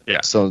 yeah.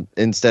 So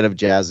instead of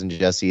Jazz and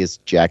Jesse, it's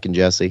Jack and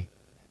Jesse.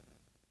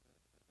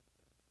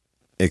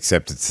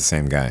 Except it's the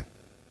same guy.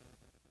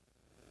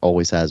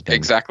 Always has been.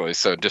 Exactly.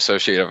 So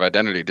dissociative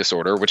identity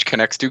disorder, which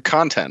connects to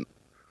content.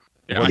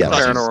 Yeah, Yes.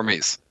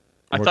 Paranormies.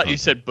 I thought you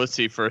said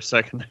Bussy for a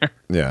second there.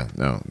 Yeah,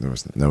 no, there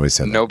was nobody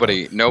said that.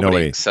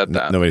 Nobody said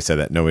that. Nobody said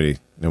that.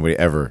 Nobody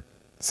ever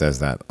says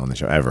that on the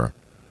show ever.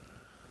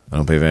 I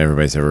don't believe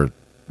everybody's ever,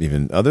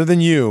 even other than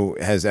you,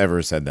 has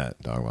ever said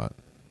that, Dogbot.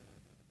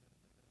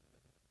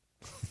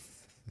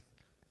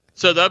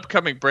 So the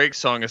upcoming break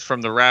song is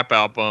from the rap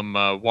album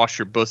Wash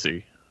Your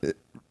Bussy.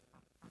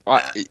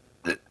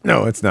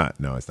 No, it's not.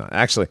 No, it's not.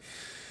 Actually,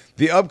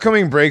 the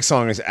upcoming break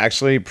song is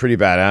actually pretty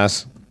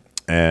badass,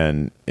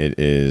 and it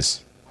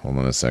is. Hold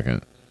on a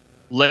second.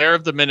 Lair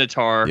of the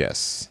Minotaur.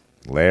 Yes,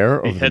 Lair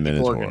of the Behead the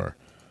Minotaur. Gorgon.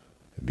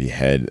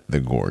 Behead the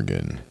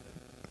Gorgon.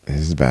 This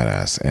is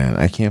badass, and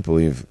I can't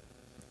believe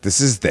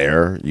this is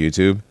their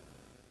YouTube.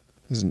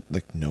 There's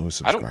like no I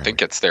subscribers. don't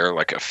think it's their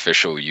like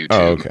official YouTube.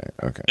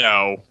 Oh, okay.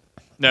 No.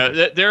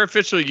 Their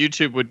official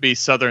YouTube would be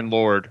Southern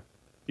Lord.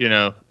 You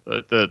know,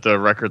 the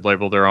record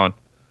label they're on.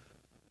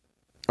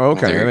 Oh,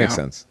 okay, There that you makes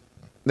go. sense.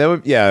 That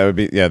would, yeah, it would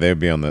be, yeah, they would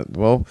be on the.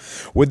 Well,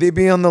 would they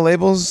be on the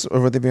labels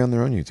or would they be on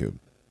their own YouTube?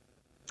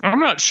 I'm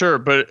not sure,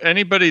 but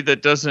anybody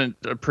that doesn't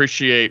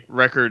appreciate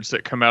records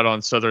that come out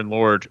on Southern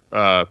Lord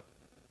are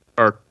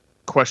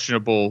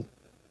questionable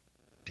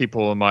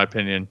people, in my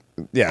opinion.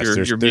 Yes,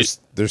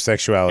 their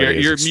sexuality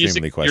is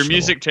extremely questionable. Your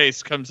music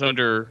taste comes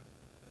under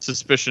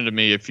suspicion to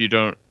me if you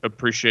don't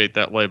appreciate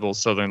that label,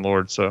 Southern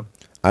Lord. So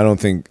I don't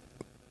think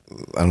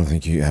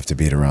you have to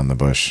beat around the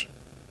bush.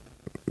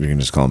 You can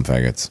just call them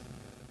faggots.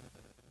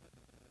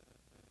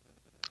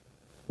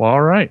 well,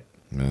 all right.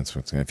 And that's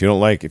what's if you don't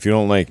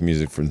like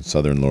music from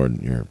Southern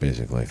Lord, you're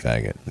basically a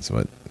faggot. That's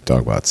what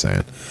Dogbot's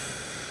saying.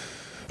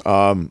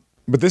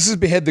 But this is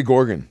Behead the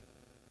Gorgon,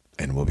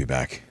 and we'll be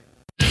back.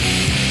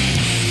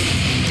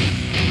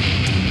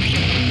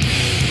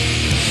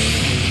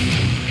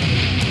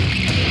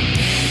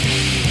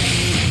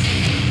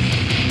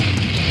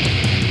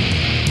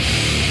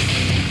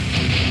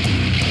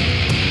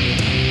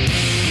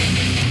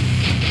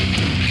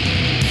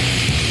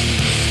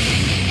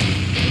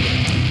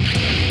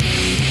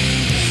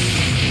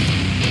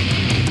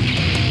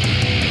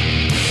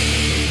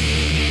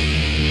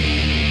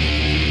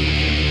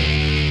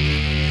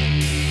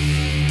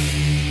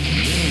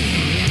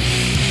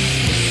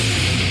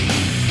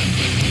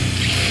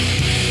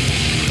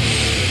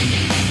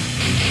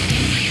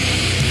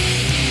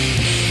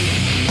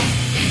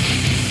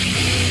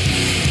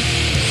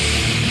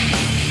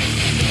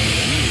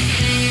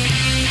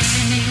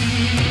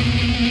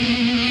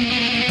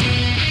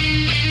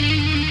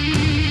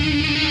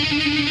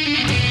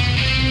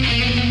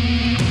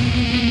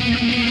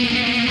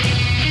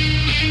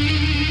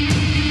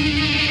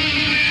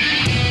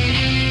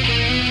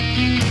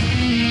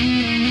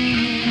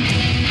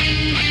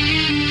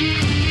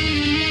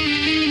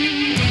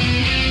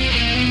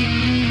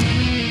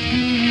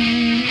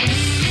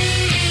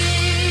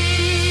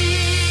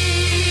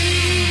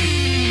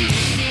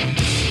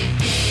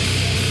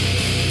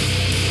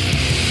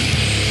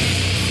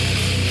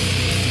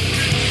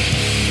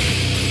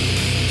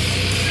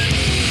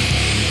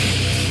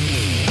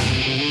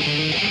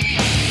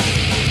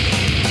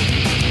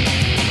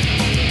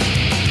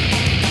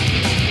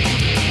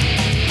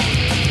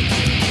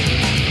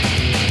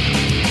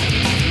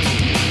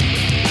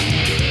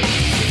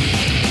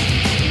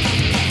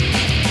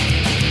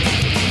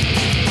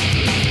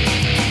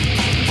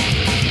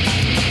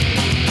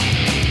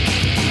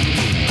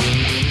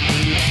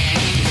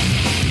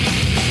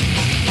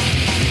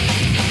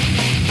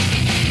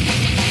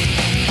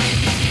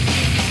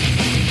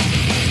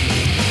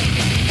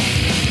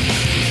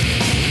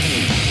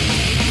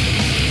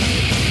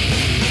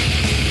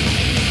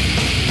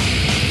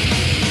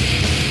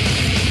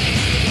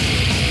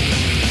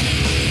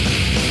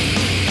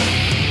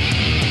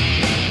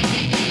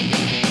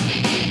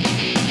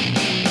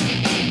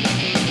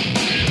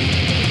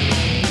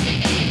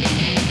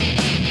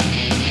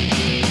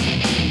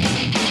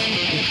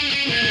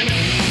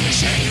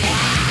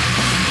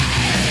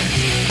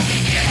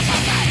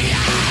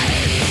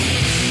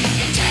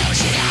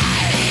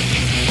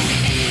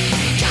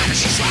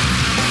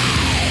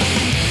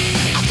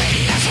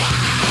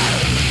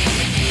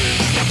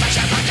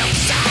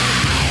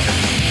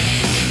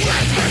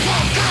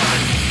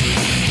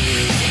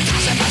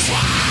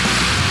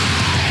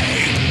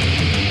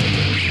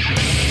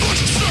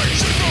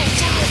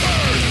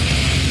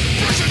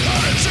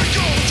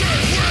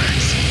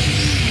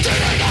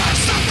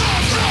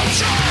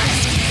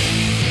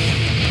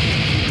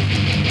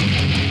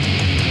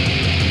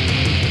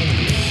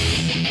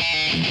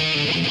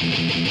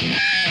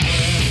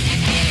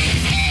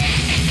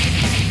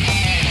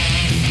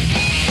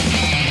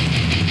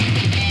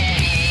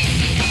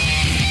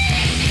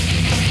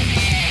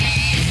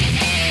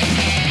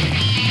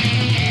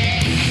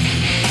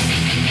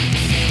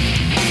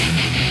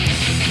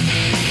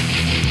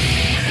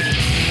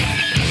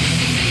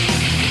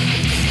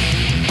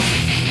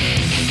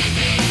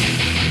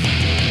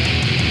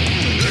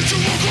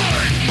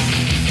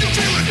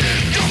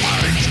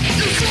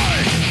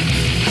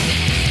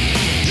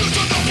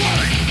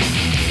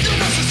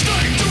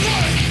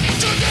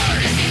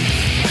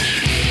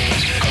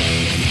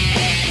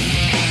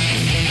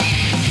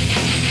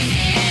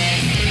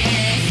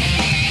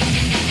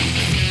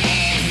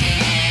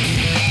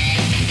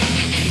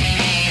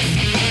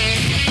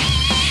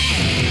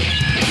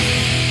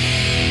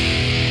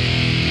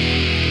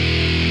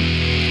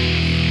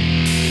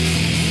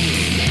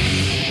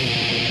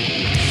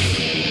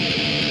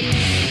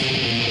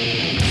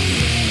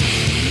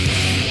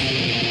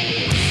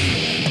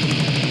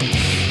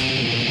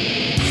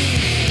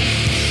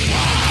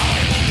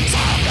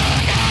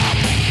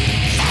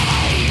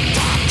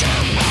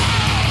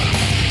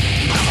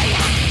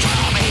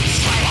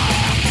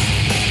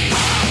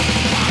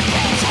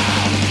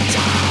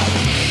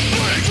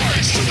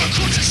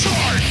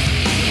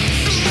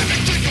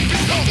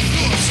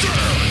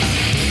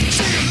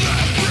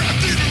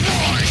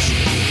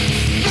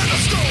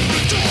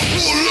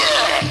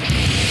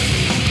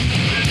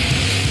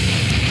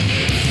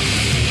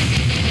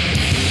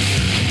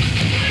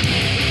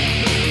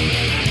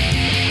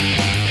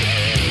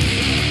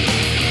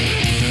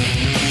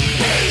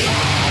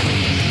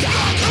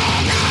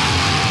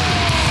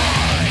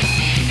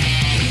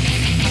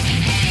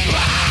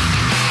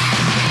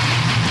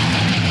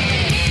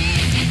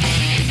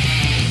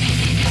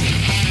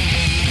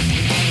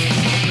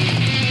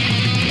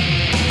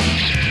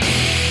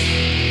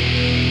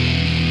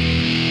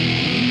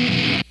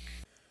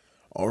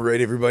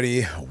 right,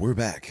 everybody, we're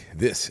back.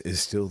 This is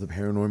still the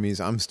Paranormies.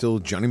 I'm still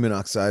Johnny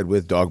Monoxide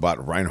with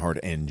Dogbot, Reinhardt,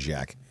 and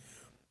Jack.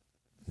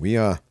 We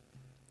have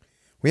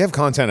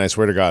content, I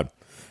swear to God.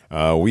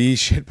 We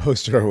shit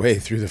posted our way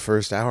through the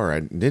first hour. I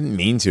didn't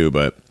mean to,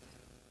 but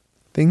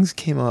things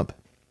came up.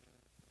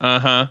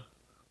 Uh-huh.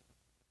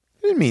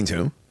 Didn't mean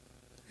to.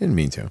 It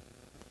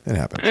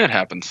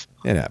happens.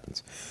 It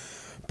happens.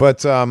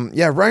 But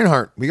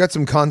Reinhardt, we got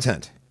some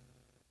content.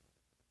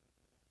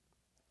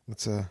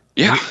 Let's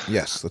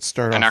let's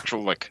start an off.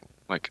 actual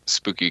like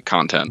spooky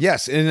content.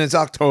 Yes, and it's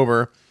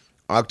October.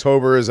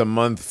 October is a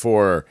month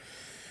for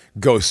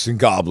ghosts and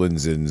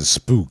goblins and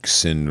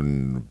spooks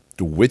and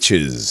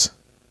witches.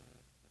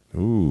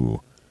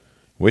 Ooh,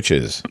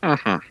 witches.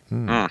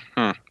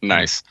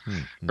 Nice.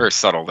 Very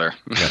subtle there.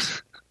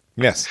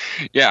 Yes.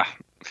 Yeah.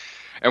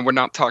 And we're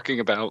not talking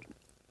about,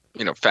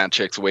 fat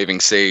chicks waving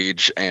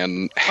sage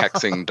and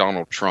hexing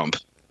Donald Trump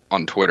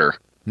on Twitter.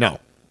 No,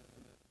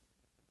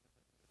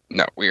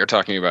 we are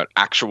talking about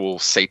actual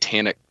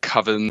satanic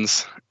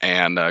covens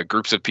and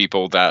groups of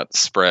people that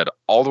spread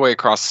all the way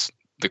across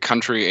the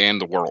country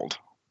and the world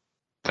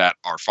that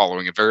are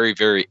following a very,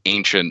 very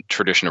ancient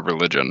tradition of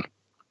religion.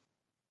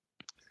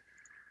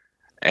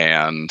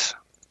 And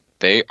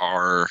they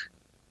are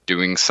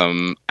doing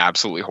some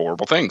absolutely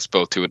horrible things,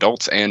 both to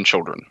adults and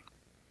children.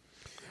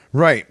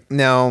 right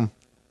now,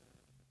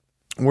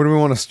 where do we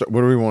want to start?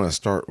 Where do we want to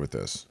start with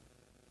this?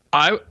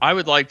 I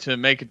would like to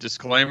make a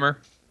disclaimer.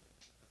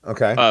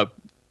 Okay.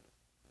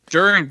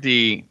 During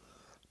the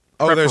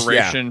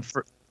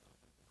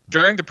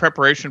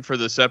preparation for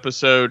this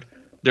episode,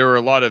 there were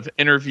a lot of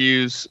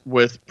interviews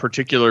with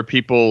particular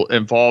people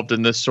involved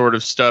in this sort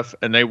of stuff,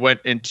 and they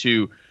went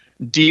into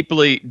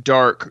deeply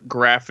dark,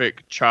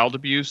 graphic child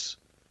abuse.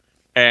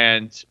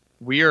 And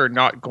we are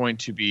not going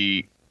to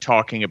be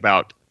talking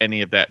about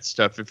any of that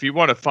stuff. If you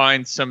want to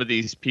find some of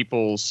these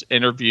people's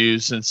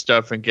interviews and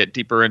stuff and get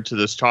deeper into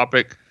this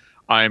topic,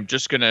 I'm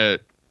just going to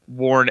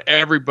warn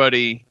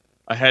everybody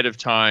ahead of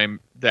time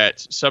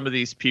that some of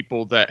these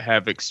people that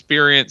have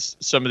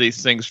experienced some of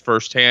these things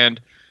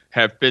firsthand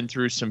have been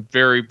through some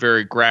very,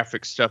 very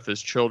graphic stuff as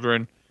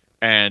children.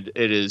 And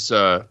it is,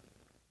 I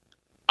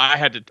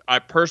had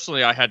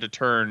to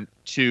turn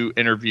 2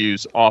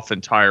 interviews off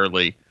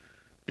entirely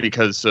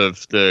because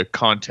of the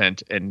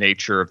content and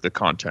nature of the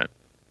content.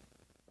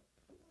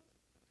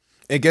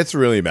 It gets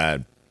really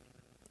bad.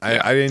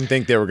 I didn't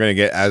think they were going to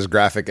get as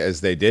graphic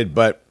as they did,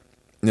 but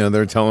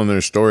they're telling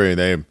their story.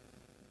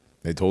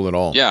 They told it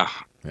all. Yeah.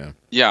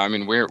 I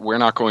mean, we're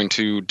not going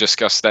to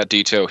discuss that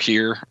detail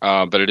here,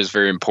 but it is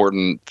very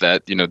important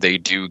that they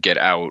do get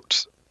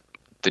out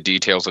the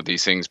details of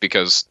these things,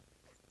 because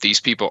these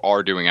people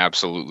are doing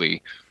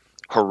absolutely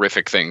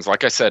horrific things.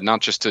 Like I said, not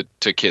just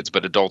to kids,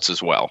 but adults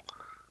as well.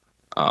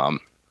 And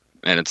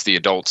it's the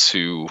adults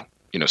who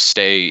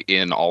stay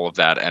in all of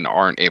that and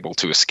aren't able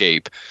to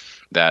escape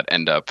that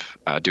end up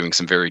committing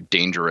some very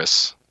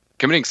dangerous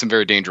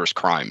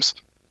crimes,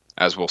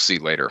 as we'll see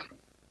later.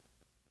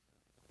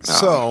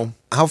 So,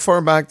 how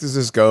far back does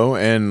this go,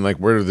 and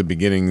where are the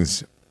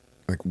beginnings?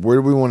 Where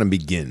do we want to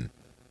begin?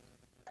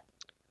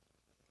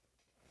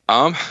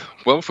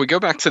 Well, if we go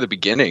back to the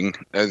beginning,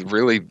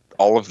 really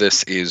all of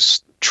this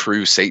is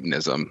true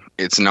Satanism.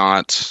 It's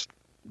not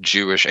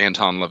Jewish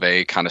Anton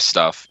LaVey kind of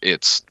stuff.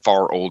 It's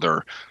far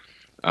older.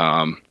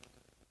 When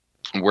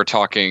we're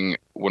talking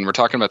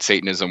about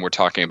Satanism, we're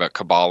talking about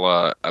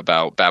Kabbalah,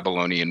 about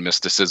Babylonian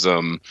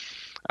mysticism,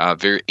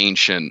 very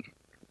ancient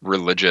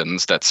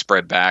religions that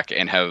spread back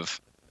and have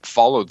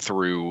followed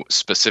through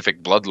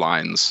specific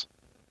bloodlines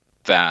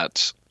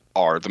that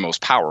are the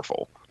most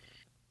powerful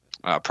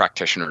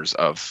practitioners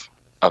of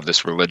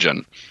this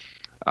religion.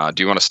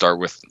 Do you want to start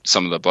with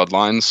some of the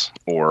bloodlines,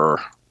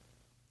 or?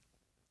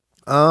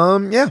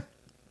 Yeah,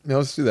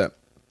 let's do that.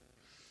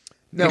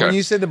 Now, Okay. When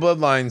you say the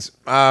bloodlines,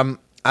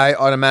 I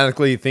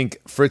automatically think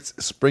Fritz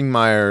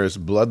Springmeier's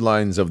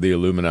Bloodlines of the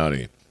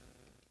Illuminati.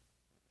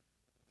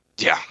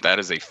 Yeah, that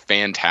is a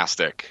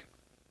fantastic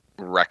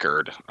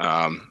record.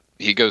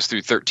 He goes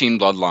through 13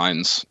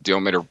 bloodlines. Do you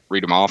want me to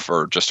read them off,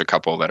 or just a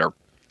couple that are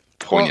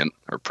poignant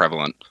or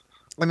prevalent?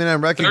 I mean, I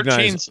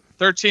recognize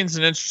 13's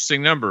an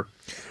interesting number.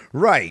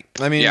 Right.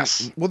 I mean,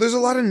 Yes. Well, there's a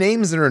lot of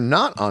names that are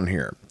not on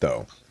here,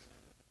 though.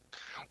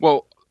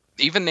 Well,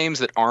 even names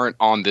that aren't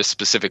on this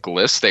specific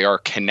list, they are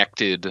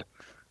connected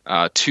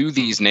to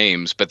these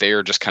names, but they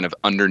are just kind of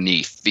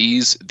underneath.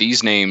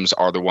 These names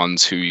are the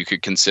ones who you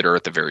could consider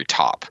at the very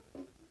top,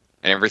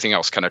 and everything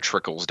else kind of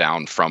trickles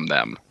down from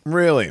them.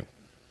 Really?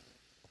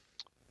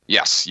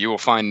 Yes, you will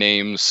find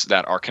names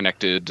that are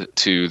connected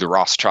to the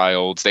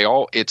Rothschilds.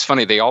 It's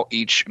funny, they all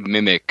each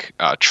mimic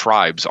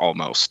tribes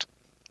almost.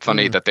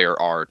 Funny that there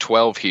are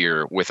 12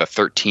 here with a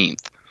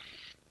 13th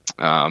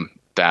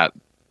that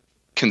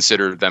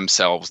consider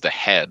themselves the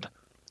head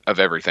of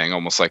everything,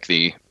 almost like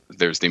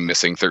there's the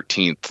missing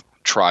 13th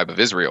tribe of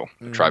Israel,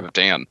 the tribe of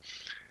Dan.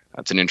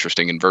 That's an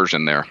interesting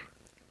inversion there.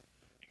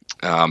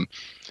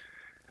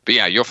 But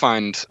yeah, you'll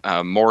find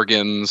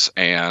Morgans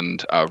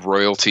and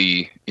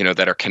royalty,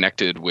 that are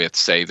connected with,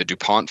 say, the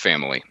DuPont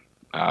family,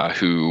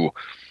 who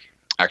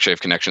actually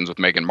have connections with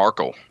Meghan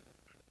Markle.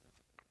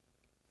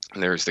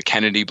 There's the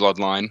Kennedy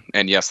bloodline,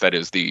 and yes, that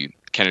is the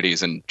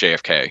Kennedys and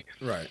JFK.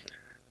 Right.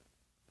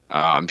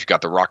 You've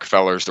got the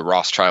Rockefellers, the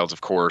Rothschilds,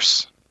 of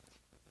course,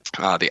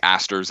 the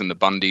Astors and the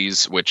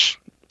Bundys, which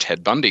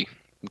Ted Bundy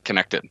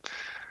connected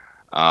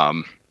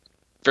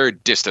very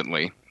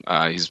distantly.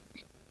 He's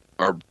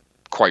a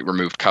quite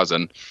removed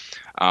cousin.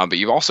 But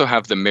you also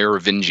have the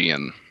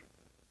Merovingian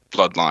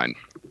bloodline,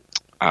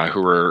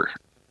 who are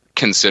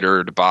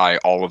considered by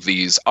all of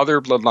these other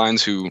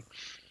bloodlines who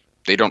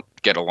they don't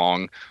get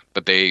along,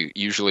 but they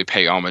usually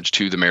pay homage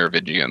to the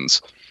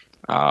Merovingians.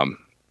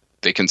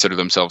 They consider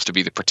themselves to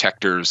be the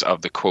protectors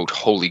of the, quote,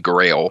 Holy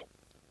Grail,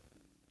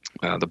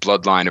 the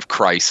bloodline of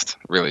Christ.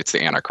 Really, it's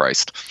the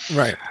Antichrist.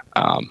 Right.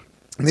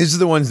 These are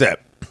the ones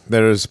that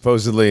are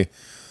supposedly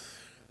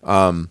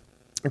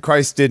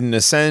Christ didn't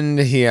ascend.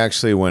 He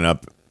actually went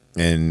up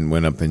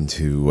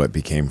into what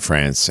became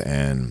France,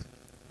 and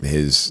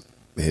his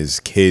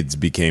kids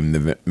became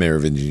the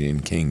Merovingian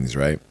kings,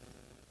 right?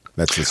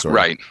 That's the story.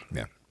 Right.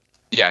 Yeah.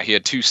 Yeah, he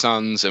had two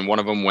sons, and one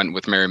of them went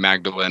with Mary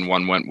Magdalene,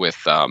 one went with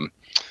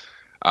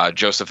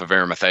Joseph of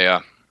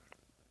Arimathea,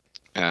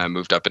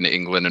 moved up into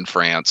England and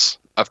France.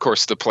 Of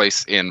course, the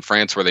place in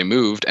France where they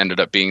moved ended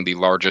up being the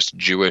largest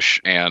Jewish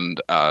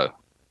and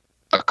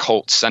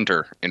occult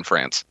center in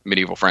France,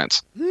 medieval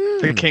France.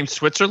 It became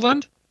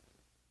Switzerland?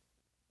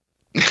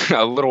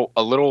 a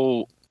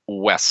little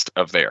west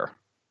of there.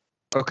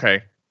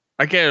 Okay.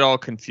 I get it all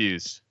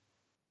confused.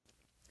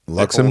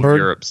 Luxembourg? Like old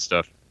Europe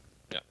stuff.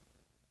 Yeah.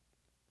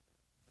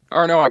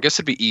 Or no, I guess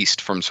it'd be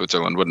east from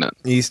Switzerland, wouldn't it?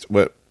 East?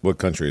 What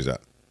country is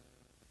that?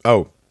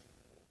 Oh.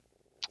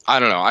 I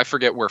don't know. I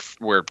forget where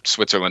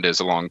Switzerland is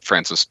along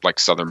France's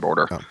southern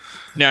border. Oh.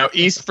 Now,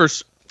 east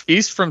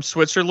from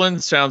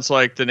Switzerland sounds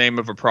like the name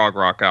of a prog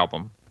rock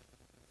album.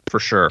 For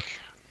sure.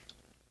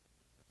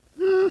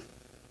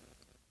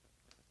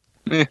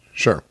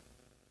 Sure.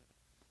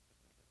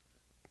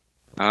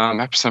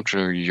 Map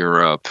Central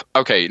Europe.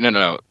 Okay,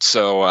 no.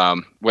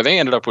 So where they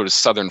ended up was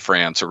southern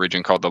France, a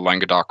region called the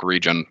Languedoc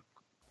region,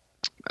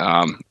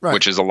 Right.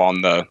 which is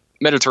along the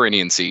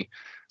Mediterranean Sea.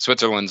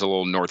 Switzerland's a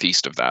little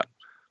northeast of that,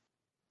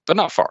 but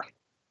not far.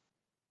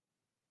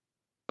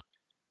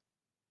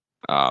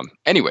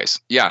 Anyways,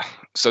 yeah.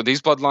 So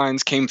these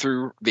bloodlines came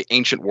through the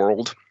ancient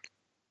world.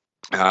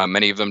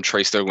 Many of them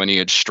trace their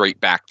lineage straight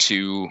back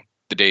to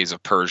the days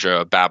of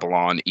Persia,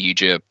 Babylon,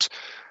 Egypt,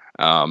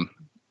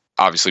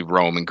 obviously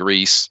Rome and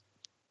Greece.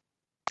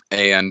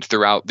 And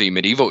throughout the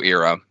medieval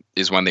era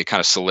is when they kind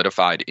of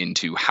solidified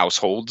into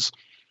households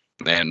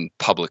and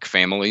public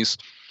families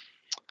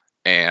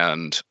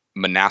and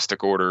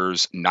monastic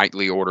orders,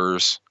 knightly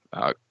orders,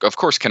 of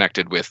course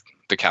connected with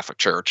the Catholic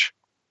Church.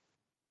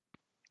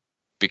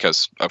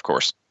 Because, of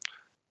course.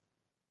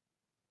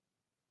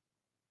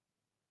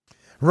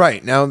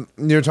 Right. Now,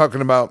 you're talking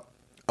about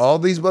all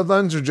these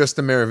bloodlines or just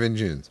the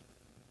Merovingians?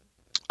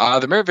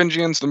 The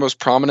Merovingians, the most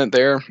prominent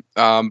there,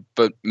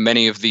 but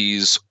many of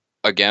these,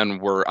 again,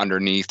 were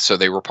underneath. So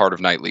they were part of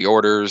knightly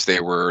orders. They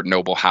were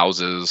noble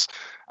houses.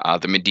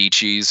 The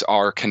Medicis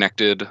are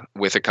connected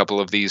with a couple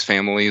of these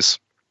families.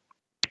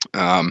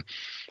 Of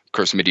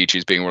course,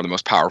 Medicis being one of the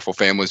most powerful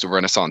families of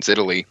Renaissance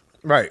Italy.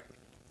 Right.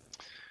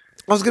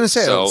 I was gonna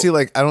say, So,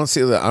 I don't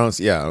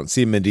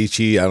see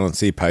Medici. I don't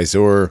see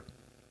Pisor.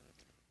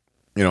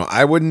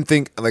 I wouldn't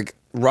think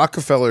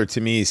Rockefeller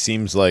to me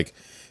seems like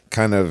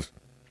kind of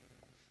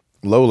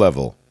low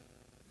level.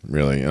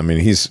 Really, I mean,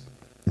 he's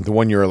the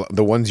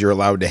ones you're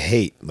allowed to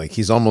hate. Like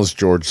he's almost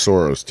George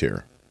Soros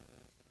tier,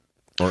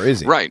 or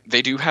is he? Right.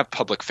 They do have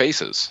public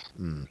faces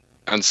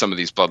on some of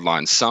these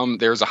bloodlines.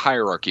 There's a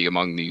hierarchy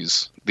among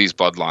these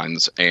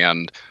bloodlines,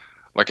 and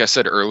like I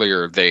said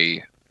earlier,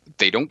 they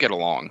don't get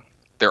along.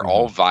 They're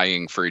all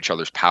vying for each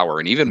other's power,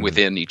 and even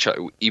within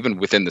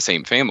the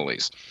same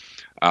families.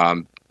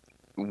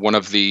 One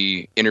of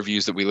the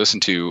interviews that we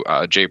listened to,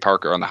 Jay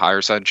Parker on the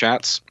Higher Side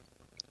Chats,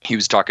 he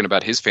was talking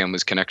about his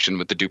family's connection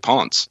with the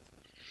DuPonts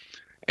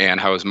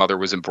and how his mother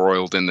was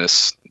embroiled in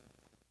this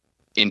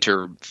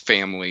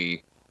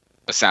inter-family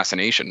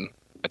assassination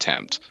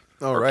attempt,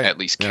 or at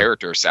least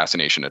character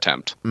assassination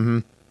attempt,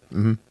 in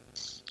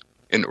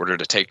order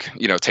to take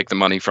the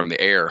money from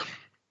the heir.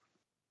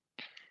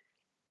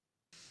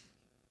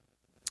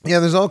 Yeah,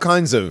 there's all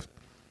kinds of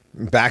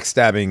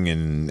backstabbing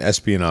and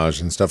espionage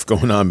and stuff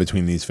going on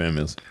between these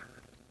families.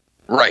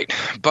 Right,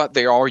 but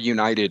they are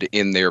united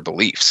in their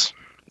beliefs.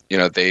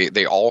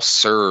 They all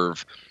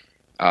serve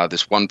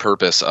this one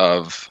purpose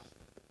of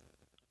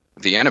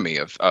the enemy,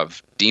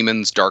 of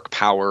demons, dark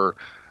power,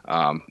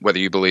 whether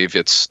you believe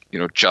it's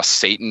just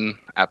Satan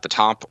at the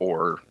top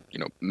or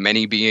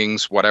many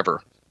beings,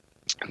 whatever.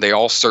 They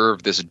all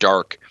serve this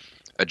dark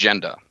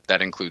agenda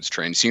that includes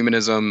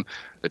transhumanism,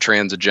 the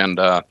trans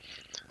agenda.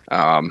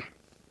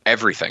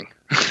 Everything,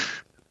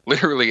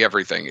 literally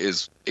everything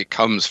it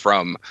comes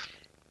from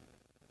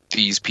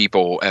these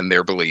people and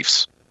their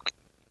beliefs.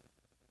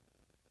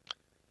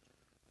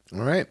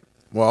 All right.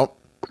 Well,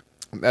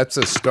 that's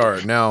a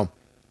start. Now,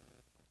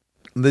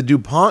 the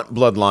DuPont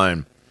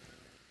bloodline,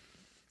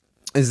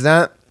 is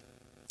that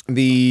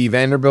The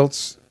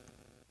Vanderbilts.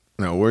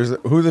 No,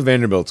 who the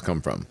Vanderbilts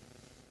come from?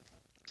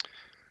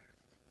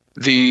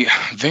 The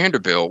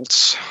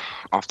Vanderbilts,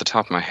 off the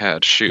top of my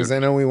head, shoot. Because I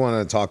know we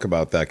want to talk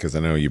about that because I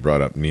know you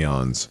brought up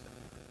Neon's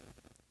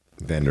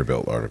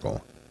Vanderbilt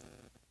article.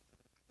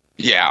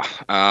 Yeah.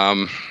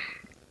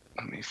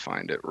 Let me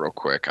find it real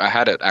quick. I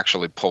had it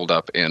actually pulled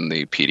up in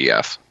the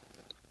PDF.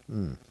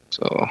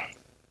 So let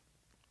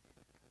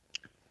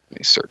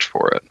me search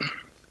for it.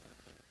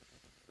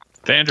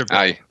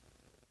 Vanderbilt.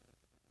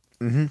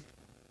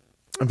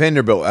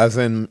 Vanderbilt, as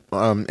in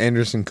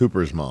Anderson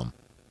Cooper's mom.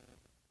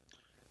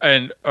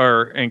 And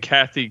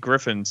Kathy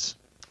Griffin's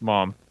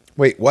mom.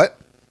 Wait, what?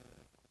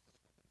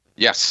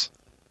 Yes.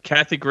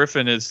 Kathy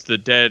Griffin is the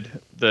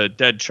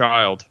dead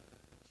child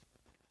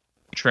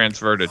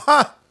transverted.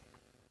 Ha!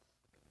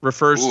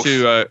 Refers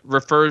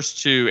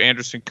to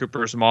Anderson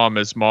Cooper's mom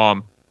as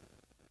mom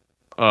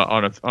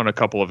on a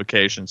couple of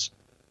occasions.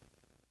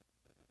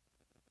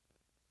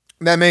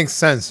 That makes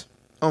sense.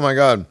 Oh my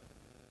god.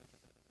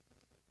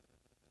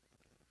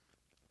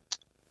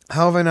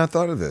 How have I not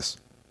thought of this?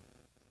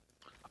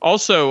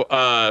 Also,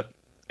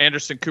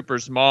 Anderson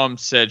Cooper's mom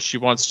said she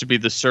wants to be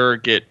the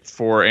surrogate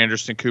for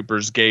Anderson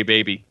Cooper's gay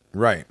baby.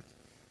 Right.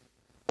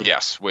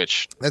 Yes,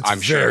 which That's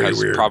I'm sure very has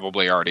weird.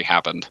 probably already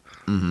happened.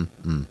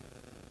 Mm-hmm.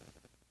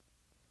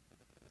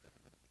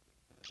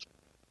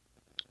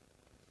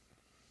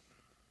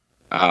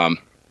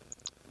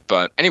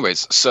 But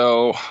anyways,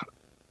 so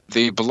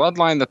the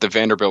bloodline that the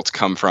Vanderbilts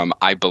come from,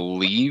 I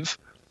believe,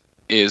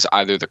 is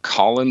either the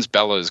Collins.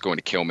 Bella is going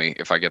to kill me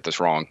if I get this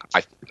wrong.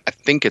 I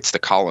think it's the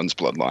Collins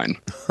bloodline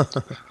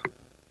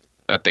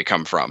that they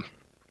come from.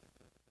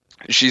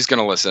 She's going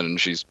to listen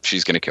and she's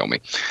going to kill me.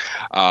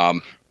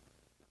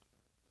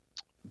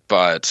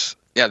 But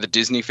yeah, the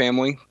Disney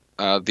family,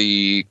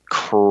 whoever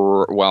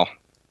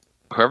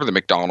the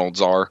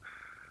McDonald's are,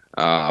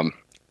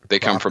 they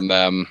come from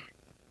them.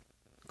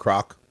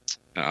 Croc.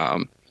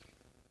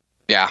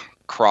 Yeah,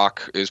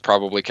 Croc is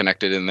probably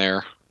connected in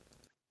there.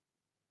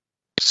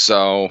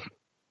 So,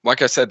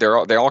 like I said, they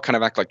all kind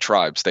of act like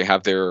tribes. They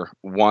have their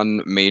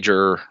one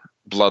major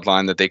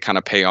bloodline that they kind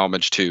of pay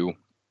homage to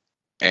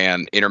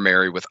and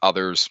intermarry with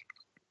others,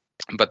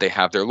 but they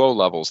have their low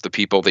levels, the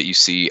people that you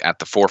see at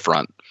the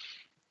forefront.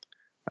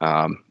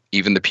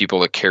 Even the people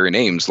that carry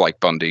names like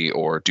Bundy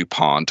or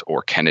DuPont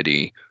or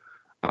Kennedy.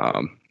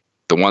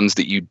 The ones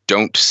that you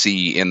don't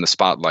see in the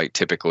spotlight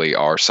typically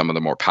are some of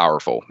the more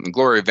powerful. And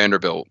Gloria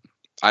Vanderbilt,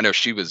 I know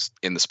she was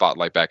in the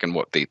spotlight back in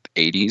the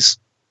 80s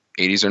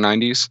or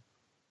 90s.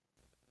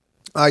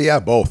 Yeah,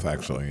 both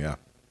actually. Yeah.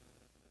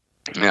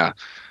 Yeah.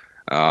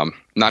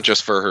 Not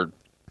just for her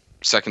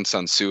second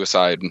son's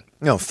suicide.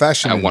 No,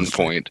 fashion at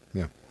industry. one point.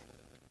 Yeah.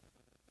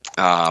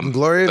 but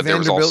Gloria there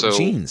was Vanderbilt also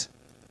jeans.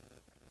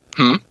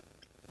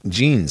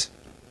 Jeans.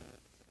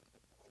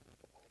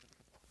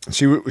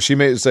 She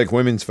made it's like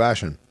women's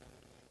fashion.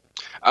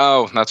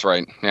 Oh, that's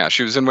right. Yeah,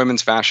 she was in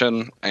women's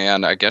fashion,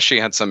 and I guess she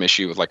had some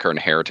issue with like her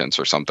inheritance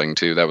or something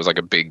too. That was like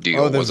a big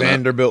deal. Oh, the wasn't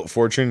Vanderbilt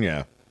fortune,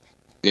 yeah.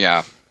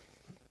 Yeah.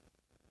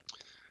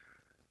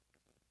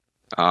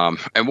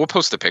 And we'll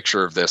post a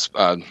picture of this.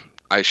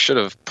 I should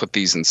have put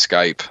these in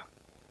Skype.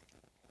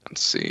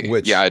 Let's see.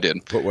 Which? Yeah, I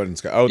did. Put what in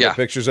Skype? Oh, Yeah. the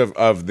pictures of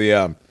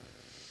the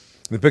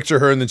picture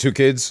of her and the two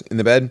kids in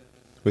the bed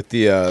with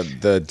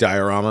the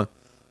diorama.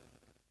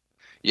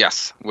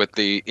 Yes, with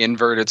the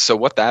inverted. So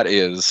what that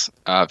is,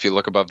 if you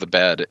look above the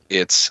bed,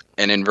 it's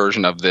an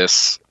inversion of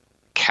this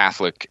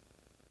Catholic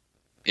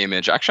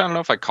image. Actually, I don't know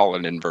if I call it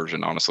an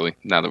inversion, honestly,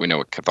 now that we know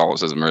what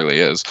Catholicism really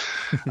is.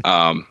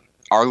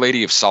 Our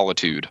Lady of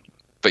Solitude.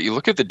 But you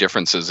look at the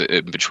differences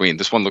in between.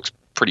 This one looks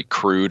pretty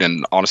crude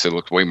and honestly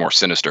looks way more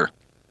sinister.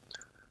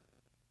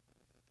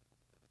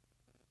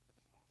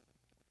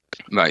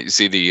 Right, you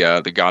see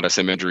the goddess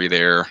imagery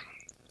there.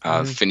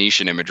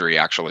 Phoenician imagery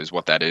actually is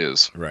what that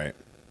is. Right.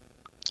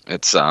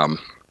 It's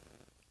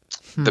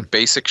the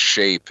basic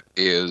shape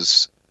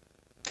is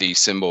the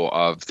symbol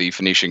of the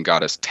Phoenician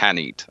goddess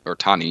Tanit or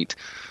Tanit,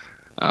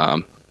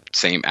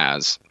 same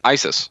as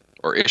Isis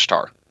or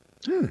Ishtar.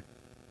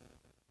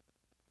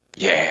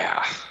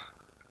 Yeah,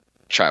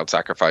 child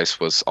sacrifice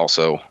was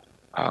also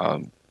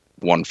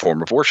one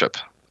form of worship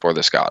for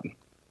this god.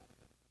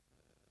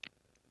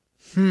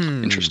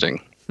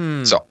 Interesting.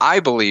 So I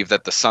believe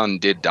that the son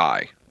did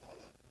die.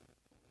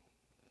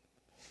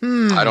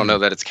 I don't know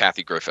that it's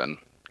Kathy Griffin.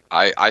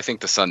 I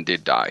think the son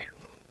did die.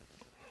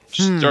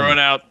 Just throwing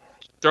out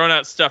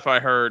stuff I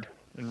heard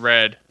and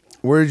read.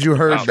 Where did you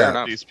heard that?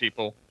 enough. These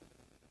people.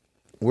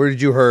 Where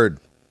did you heard?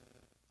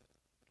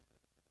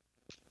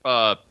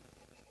 Source,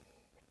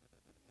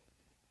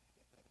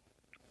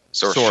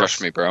 Source.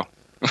 trust me, bro.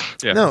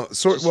 Yeah. No,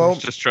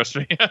 Just trust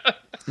me.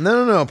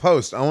 no.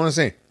 Post. I want to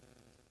see.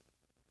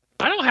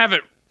 I don't have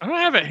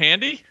it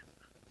handy.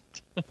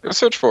 Go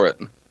search for it.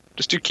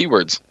 Just do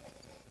keywords.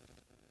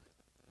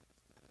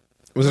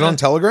 Was it on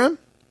Telegram?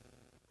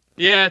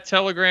 Yeah,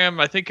 Telegram.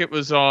 I think it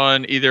was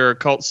on either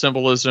Occult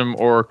Symbolism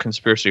or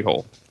Conspiracy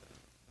Hole.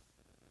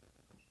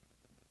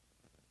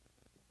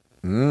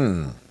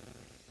 Yeah,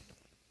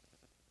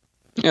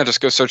 Yeah,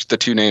 just go search the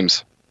two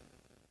names.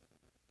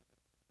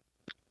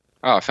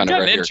 Oh, I found it got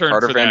right an here. intern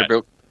Carter for that.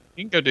 Vanderbilt.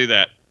 You can go do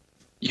that.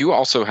 You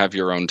also have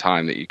your own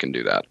time that you can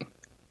do that.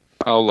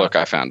 Oh, look,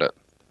 I found it.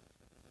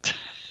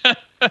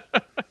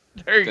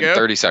 There you In go.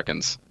 30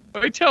 seconds.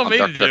 Why tell me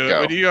to do it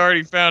when you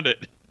already found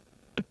it?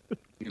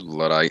 You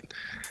Luddite.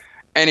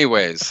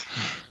 Anyways.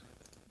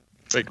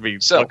 Make me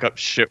look up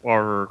shit while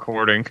we're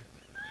recording.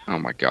 Oh,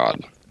 my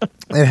God.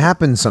 It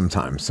happens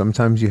sometimes.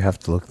 Sometimes you have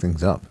to look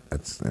things up.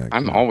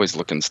 I'm always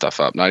looking stuff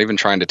up. Not even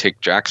trying to take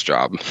Jack's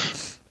job.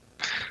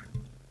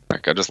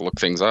 Like, I just look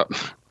things up.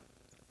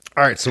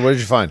 All right, so what did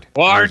you find?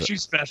 Why aren't you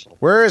special?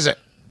 Where is it?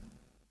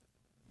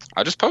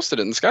 I just posted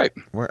it in Skype.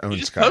 Where? Oh, You in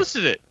just Skype.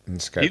 posted it. In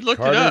Skype. He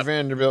looked Carter it up.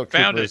 Vanderbilt,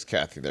 Found Cooper's it.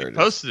 Kathy. There it is.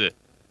 Posted it.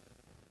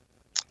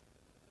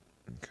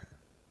 Okay.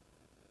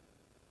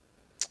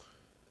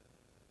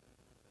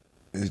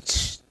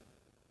 It's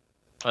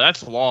Oh,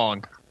 that's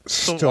long.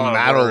 That's a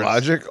lot of words.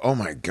 stomatologic. Oh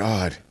my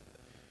god.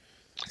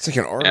 It's like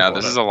an article. Yeah,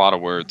 this is a lot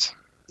of words.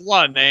 A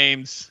lot of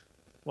names.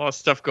 A lot of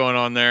stuff going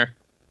on there.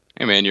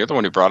 Hey, man, you're the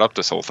one who brought up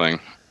this whole thing.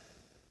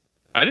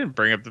 I didn't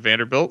bring up the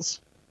Vanderbilts.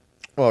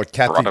 Well,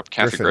 Brought up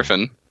Kathy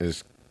Griffin.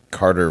 is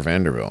Carter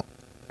Vanderbilt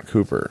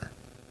Cooper.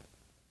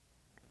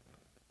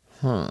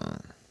 Huh.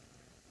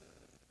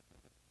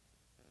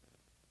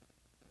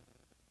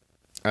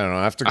 I don't know.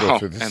 I have to go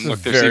through this. And look,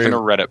 there's even a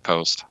Reddit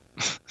post.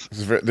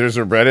 There's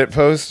a Reddit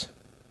post?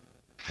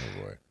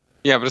 Oh, boy.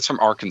 Yeah, but it's from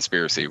Our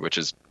Conspiracy, which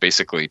is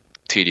basically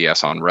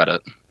TDS on Reddit.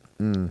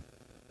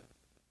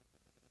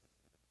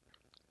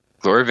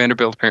 Gloria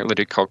Vanderbilt apparently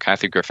did call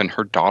Kathy Griffin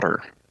her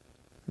daughter.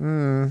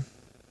 I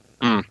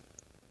don't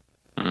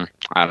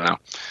know.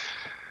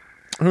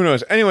 Who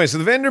knows? Anyway, so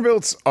the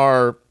Vanderbilts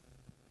are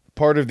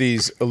part of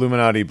these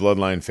Illuminati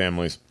bloodline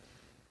families.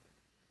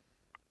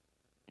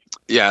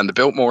 Yeah, and the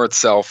Biltmore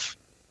itself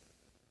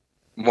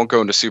won't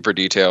go into super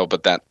detail,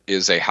 but that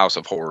is a house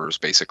of horrors,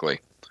 basically.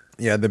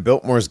 Yeah, the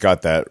Biltmore's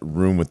got that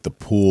room with the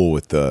pool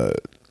with the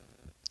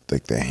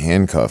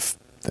handcuff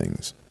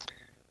things.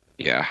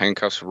 Yeah,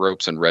 handcuffs,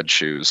 ropes, and red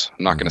shoes.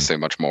 I'm not going to say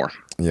much more.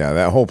 Yeah,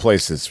 that whole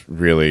place is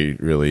really,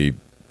 really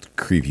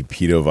creepy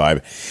pedo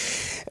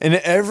vibe. And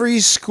every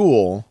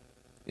school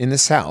in the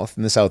South,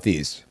 in the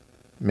Southeast,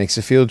 makes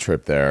a field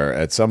trip there.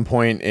 At some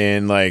point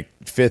in like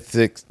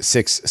 5th,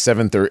 6th,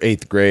 7th, or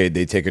 8th grade,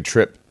 they take a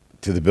trip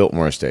to the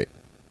Biltmore estate.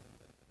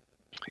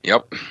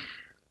 Yep.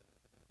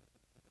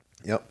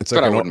 Yep.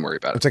 But I wouldn't worry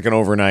about it. It's like an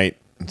overnight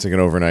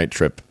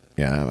trip.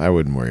 Yeah, I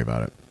wouldn't worry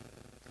about it.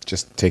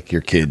 Just take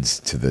your kids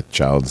to the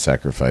child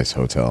sacrifice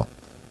hotel.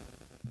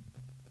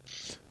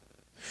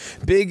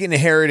 Big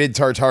inherited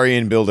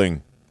Tartarian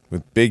building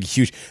with big,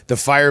 huge. The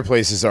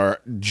fireplaces are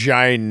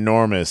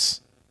ginormous.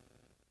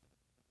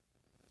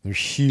 They're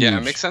huge. Yeah,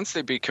 it makes sense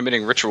they'd be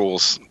committing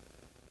rituals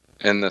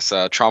in this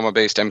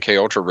trauma-based MK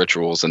Ultra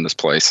rituals in this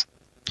place.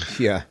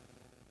 Yeah.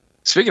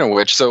 Speaking of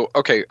which, so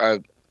okay,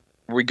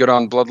 we good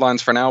on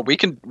bloodlines for now. We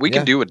can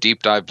do a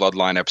deep dive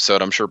bloodline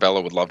episode. I'm sure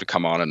Bella would love to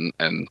come on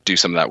and do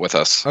some of that with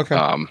us. Okay.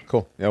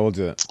 Cool. Yeah, we'll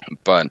do that.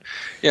 But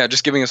yeah,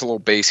 just giving us a little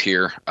base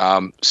here.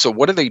 So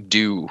what do they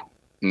do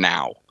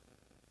now?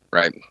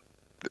 Right?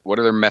 What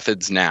are their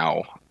methods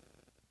now?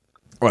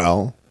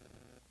 Well,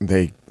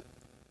 they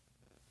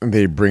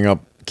bring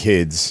up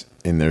kids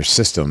in their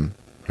system,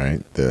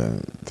 right?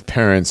 The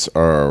parents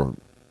are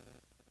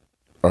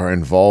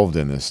involved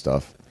in this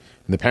stuff.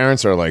 And the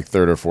parents are like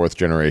 3rd or 4th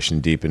generation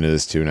deep into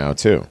this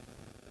too.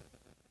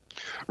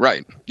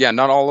 Right. Yeah,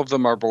 not all of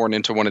them are born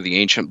into one of the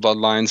ancient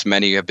bloodlines.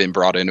 Many have been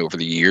brought in over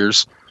the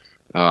years.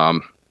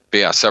 But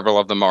yeah, several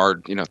of them are,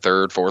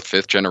 3rd, 4th,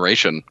 5th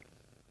generation.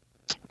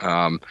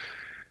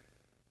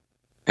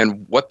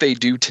 And what they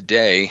do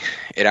today,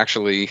 it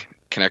actually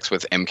connects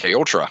with MK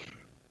Ultra.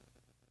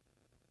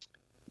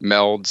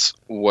 Melds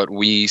what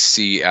we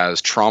see as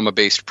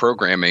trauma-based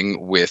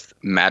programming with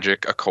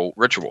magic occult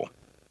ritual.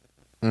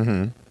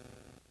 Mm-hmm.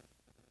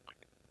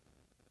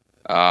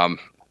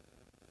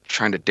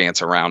 Trying to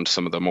dance around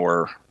some of the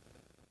more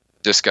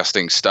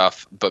disgusting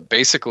stuff, but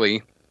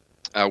basically,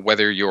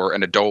 whether you're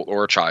an adult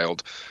or a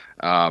child,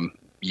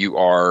 you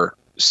are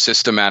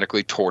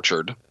systematically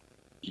tortured.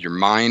 Your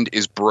mind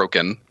is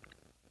broken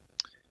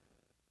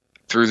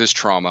through this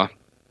trauma,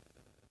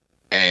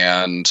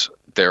 and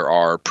there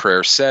are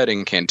prayers said,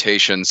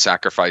 incantations,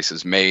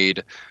 sacrifices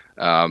made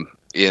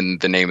in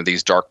the name of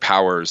these dark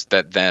powers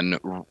that then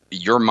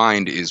your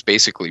mind is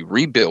basically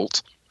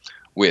rebuilt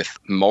with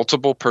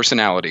multiple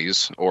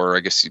personalities, or I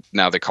guess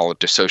now they call it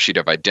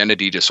dissociative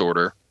identity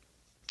disorder.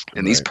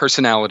 And these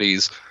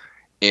personalities,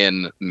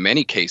 in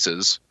many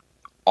cases,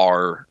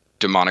 are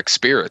demonic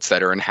spirits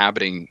that are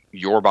inhabiting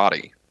your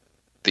body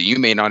that you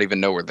may not even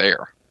know are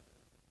there.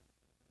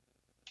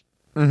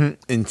 Mm-hmm.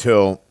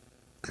 Until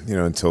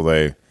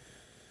they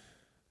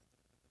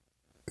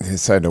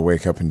decide to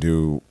wake up and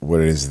do what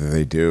it is that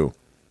they do.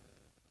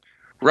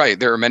 Right.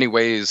 There are many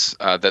ways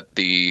that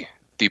the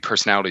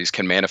personalities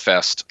can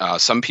manifest.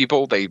 Some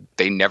people, they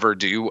never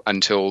do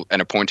until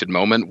an appointed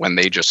moment when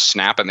they just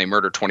snap and they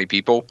murder 20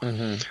 people.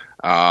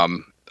 Mm-hmm.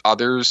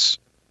 Others,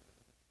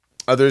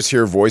 Others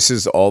hear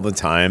voices all the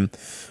time.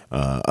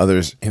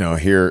 Others,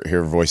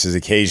 hear voices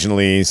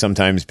occasionally.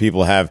 Sometimes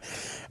people have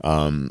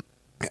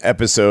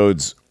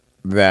episodes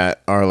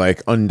that are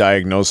like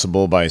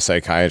undiagnosable by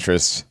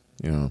psychiatrists.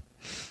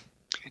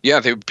 Yeah,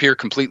 they appear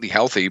completely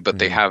healthy, but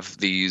they have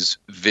these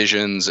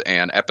visions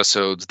and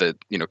episodes that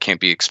can't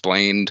be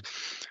explained.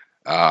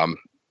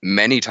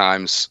 Many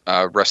times,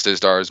 Rest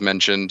Isdar has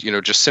mentioned,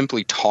 just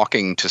simply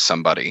talking to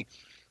somebody,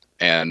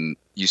 and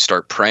you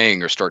start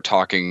praying or start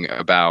talking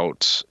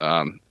about,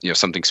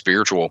 something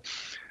spiritual,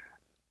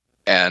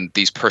 and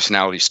these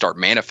personalities start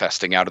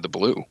manifesting out of the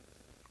blue.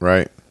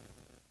 Right.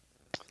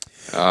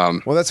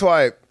 Well, that's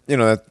why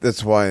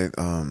that's why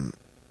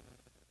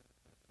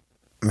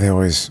they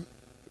always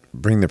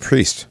bring the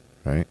priest,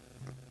 right?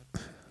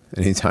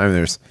 Anytime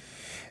there's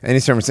any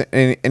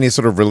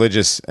sort of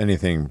religious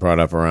anything brought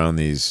up around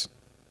these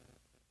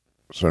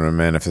sort of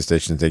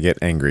manifestations, they get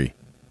angry.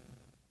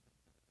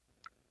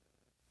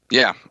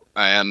 Yeah,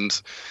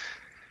 and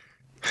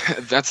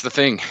that's the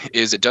thing,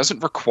 is it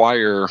doesn't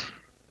require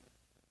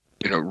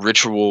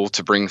ritual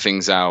to bring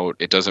things out.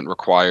 It doesn't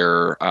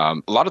require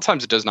a lot of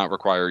times it does not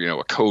require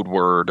a code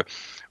word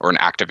or an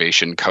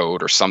activation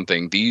code or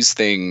something. These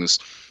things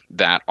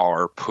that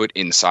are put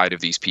inside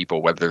of these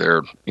people, whether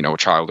they're a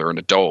child or an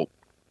adult,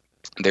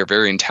 they're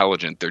very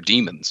intelligent. They're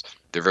demons.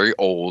 They're very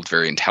old,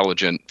 very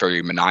intelligent,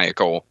 very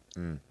maniacal,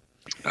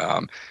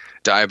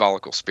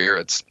 diabolical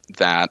spirits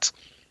that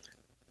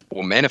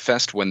will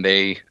manifest when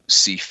they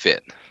see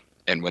fit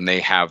and when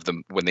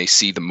they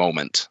see the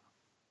moment.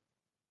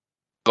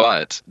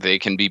 But they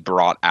can be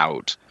brought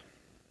out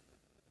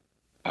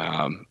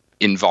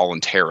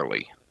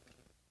involuntarily.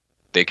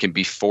 They can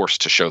be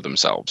forced to show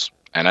themselves.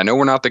 And I know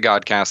we're not the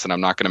Godcast, and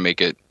I'm not going to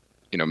make it,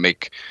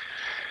 make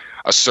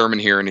a sermon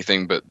here or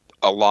anything, but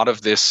a lot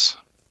of this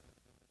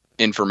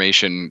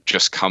information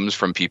just comes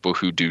from people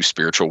who do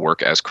spiritual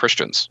work as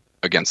Christians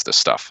against this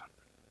stuff.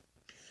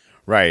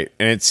 Right.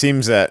 And it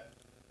seems that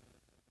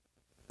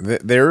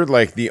they're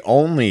like the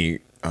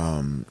only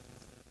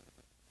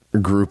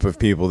group of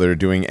people that are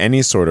doing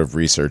any sort of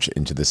research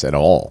into this at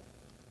all,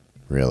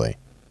 really.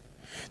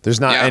 There's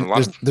not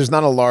there's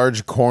not a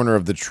large corner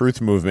of the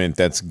truth movement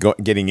that's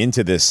getting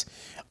into this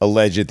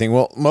alleged thing.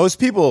 Well, most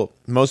people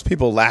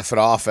laugh it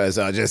off as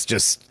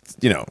just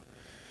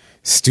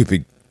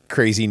stupid,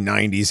 crazy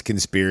 90s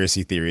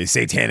conspiracy theories,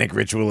 satanic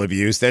ritual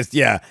abuse. That's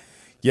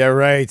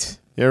right.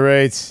 You're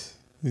right.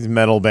 These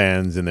metal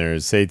bands and their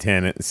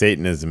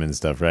Satanism and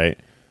stuff, right?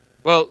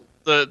 Well,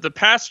 the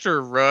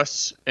Pastor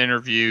Russ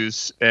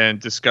interviews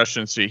and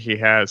discussions that he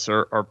has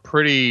are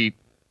pretty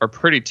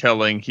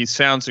telling. He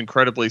sounds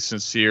incredibly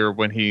sincere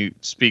when he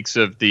speaks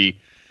of the,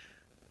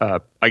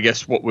 I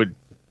guess what would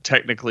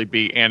technically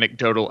be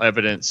anecdotal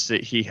evidence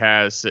that he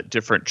has that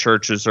different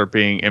churches are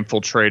being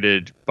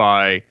infiltrated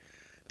by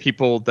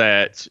people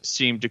that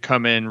seem to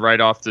come in right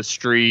off the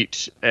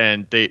street,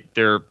 and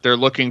they're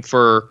looking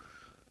for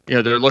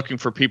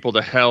people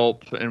to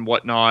help and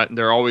whatnot, and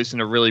they're always in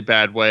a really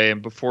bad way,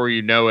 and before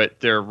you know it,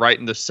 they're right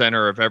in the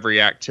center of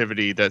every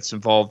activity that's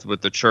involved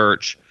with the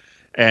church.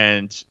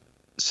 And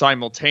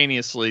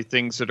simultaneously,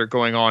 things that are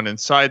going on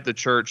inside the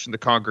church and the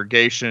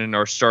congregation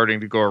are starting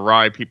to go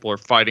awry. People are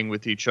fighting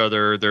with each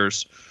other.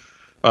 There's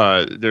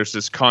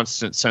this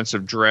constant sense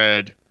of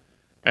dread,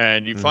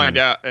 and you find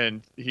out.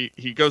 And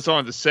he goes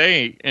on to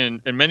say,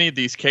 in many of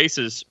these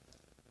cases,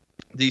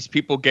 these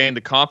people gain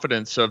the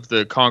confidence of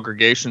the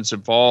congregations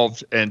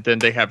involved, and then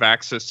they have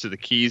access to the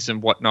keys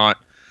and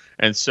whatnot.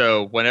 And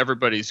so when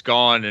everybody's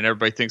gone and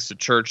everybody thinks the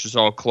church is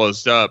all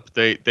closed up,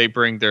 they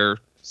bring their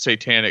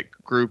satanic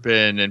group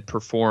in and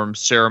perform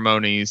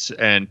ceremonies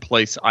and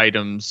place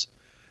items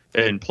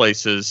in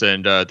places,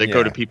 and they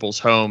go to people's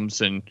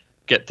homes and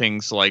get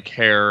things like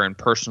hair and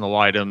personal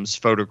items,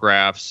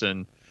 photographs,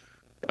 and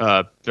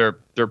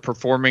they're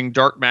performing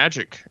dark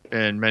magic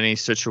in many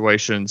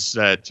situations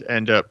that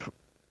end up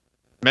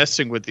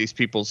messing with these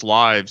people's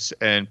lives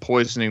and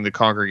poisoning the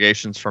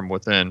congregations from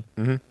within.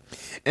 Mm-hmm.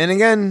 And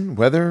again,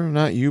 whether or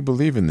not you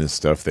believe in this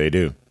stuff, they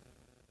do.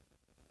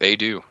 They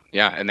do,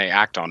 yeah, and they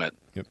act on it.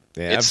 Yep,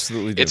 they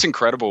absolutely do. It's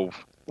incredible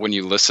when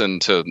you listen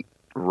to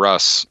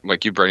Russ,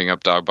 like you bringing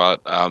up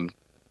Dogbot,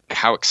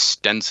 how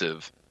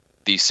extensive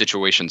these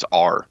situations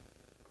are.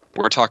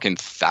 We're talking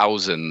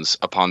thousands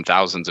upon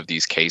thousands of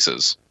these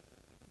cases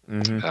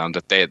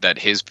that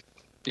his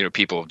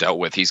people have dealt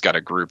with. He's got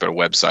a group at a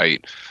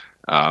website,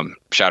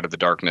 Shout of the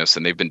Darkness,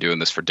 and they've been doing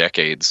this for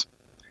decades.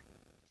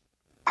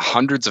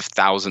 Hundreds of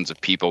thousands of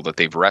people that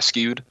they've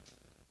rescued,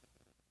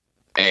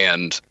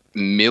 and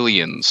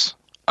millions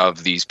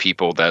of these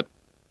people that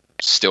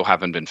still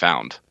haven't been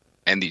found.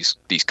 And these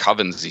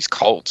covens, these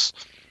cults,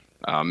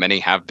 many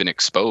have been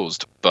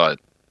exposed, but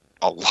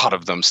a lot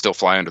of them still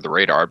fly under the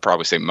radar. I'd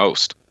probably say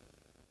most.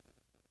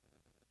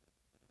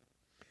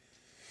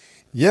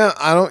 Yeah,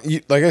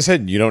 like I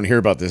said, you don't hear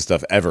about this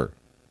stuff ever.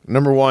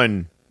 Number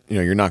one,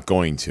 you're not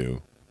going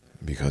to,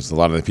 because a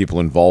lot of the people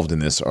involved in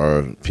this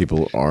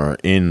are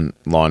in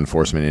law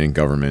enforcement and in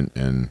government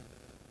and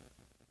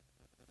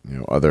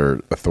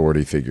other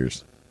authority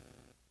figures.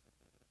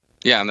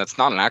 Yeah, and that's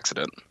not an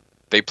accident.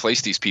 They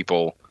place these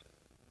people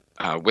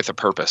with a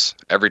purpose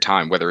every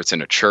time, whether it's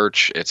in a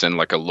church, it's in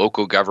like a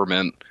local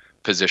government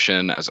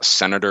position as a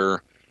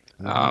senator,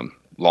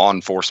 law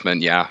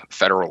enforcement,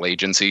 federal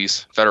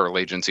agencies. Federal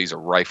agencies are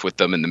rife with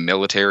them in the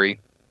military.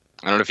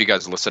 I don't know if you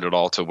guys listened at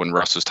all to when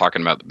Russ was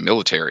talking about the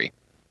military,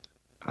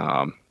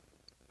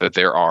 that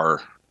there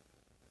are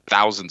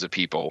thousands of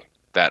people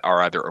that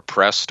are either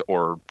oppressed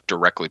or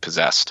directly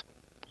possessed,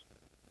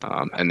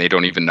 and they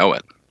don't even know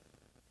it.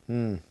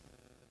 And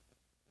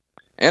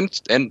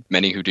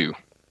many who do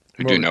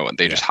know it.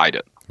 They just hide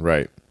it.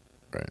 Right.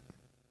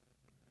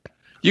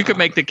 You could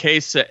make the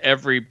case that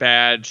every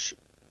badge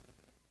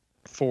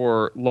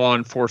for law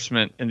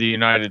enforcement in the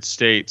United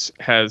States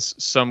has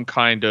some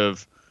kind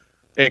of,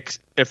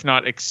 if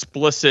not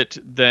explicit,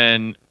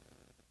 then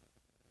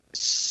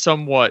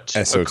somewhat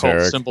esoteric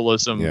occult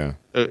symbolism.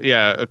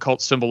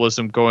 Occult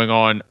symbolism going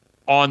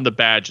on the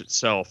badge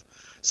itself.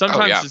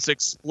 Sometimes it's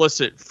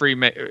explicitly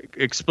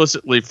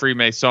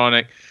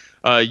Freemasonic.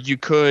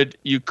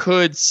 You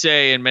could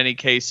say in many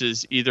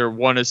cases either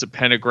one is a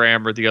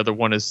pentagram or the other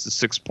one is the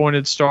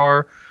six-pointed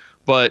star.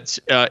 But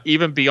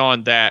even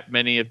beyond that,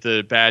 many of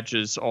the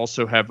badges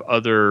also have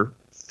other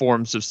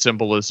forms of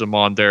symbolism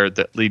on there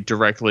that lead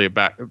directly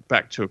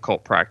back to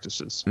occult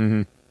practices.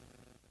 Mm-hmm.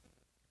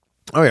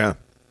 Oh yeah.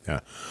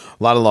 A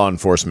lot of law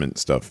enforcement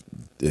stuff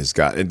is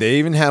got. They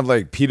even have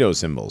like pedo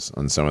symbols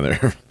on some of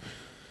their.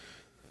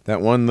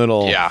 That one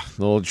little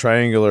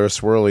triangular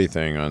swirly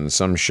thing on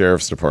some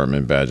sheriff's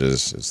department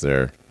badges is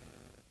there.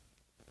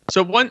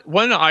 So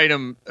one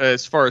item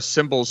as far as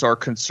symbols are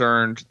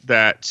concerned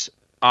that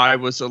I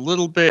was a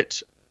little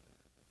bit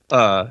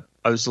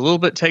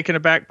taken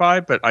aback by,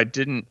 but it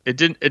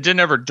didn't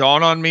ever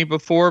dawn on me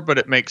before, but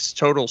it makes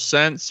total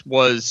sense,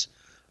 was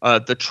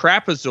the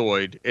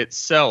trapezoid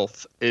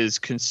itself is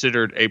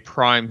considered a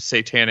prime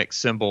satanic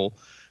symbol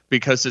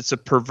because it's a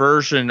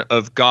perversion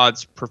of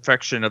God's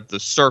perfection of the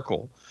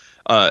circle.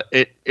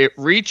 It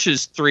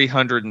reaches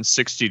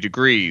 360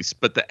 degrees,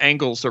 but the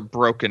angles are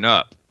broken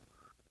up.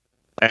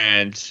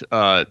 And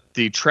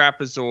the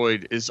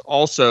trapezoid is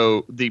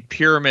also the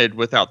pyramid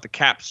without the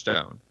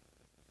capstone.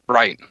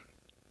 Right.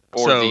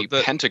 Or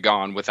the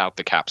pentagon without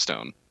the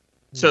capstone.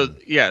 So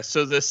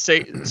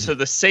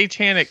the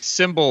satanic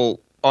symbol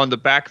on the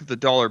back of the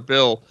dollar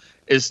bill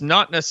is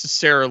not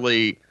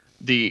necessarily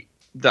the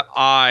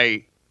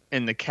eye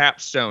in the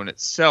capstone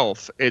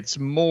itself. It's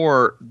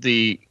more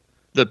the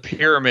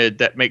pyramid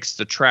that makes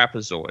the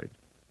trapezoid.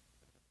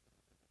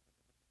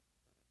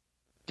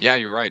 Yeah,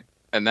 you're right.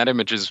 And that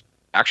image is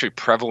actually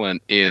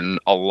prevalent in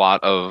a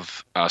lot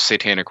of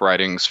satanic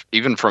writings,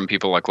 even from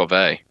people like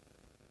LaVey,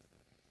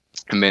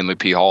 and mainly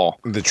P. Hall.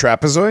 The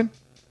trapezoid?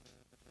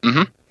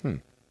 Mm-hmm.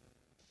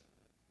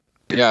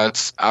 Yeah,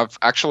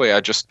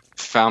 I just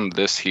found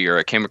this here.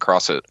 I came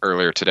across it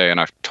earlier today, and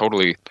I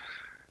totally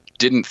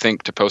didn't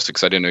think to post it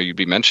because I didn't know you'd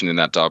be mentioning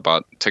that,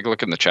 Dogbot. Take a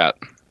look in the chat.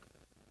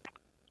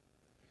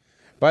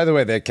 By the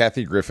way, that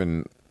Kathy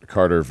Griffin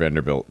Carter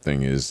Vanderbilt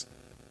thing is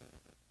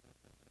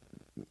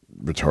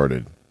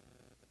retarded.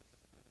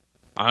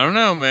 I don't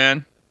know,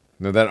 man.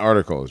 No, that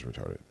article is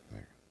retarded.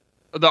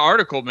 The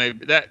article,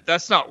 maybe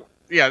that's not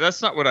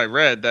what I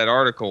read. That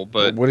article,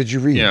 but what did you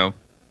read?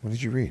 What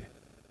did you read?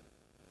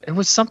 It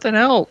was something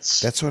else.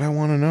 That's what I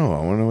want to know. I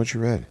want to know what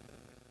you read.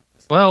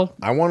 Well,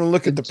 I want to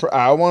look at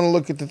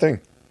the thing.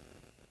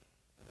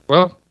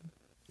 Well,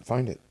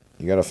 find it.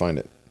 You got to find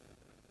it.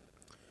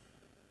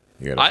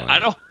 I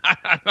don't.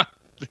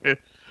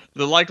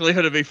 The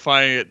likelihood of me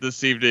finding it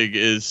this evening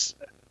is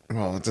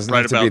it doesn't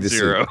right have to about be this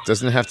zero. It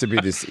doesn't have to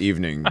be this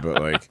evening,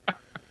 but like,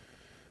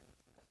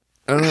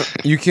 I don't know.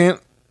 You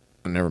can't.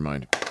 Never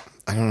mind.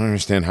 I don't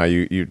understand how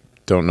you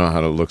don't know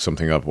how to look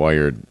something up while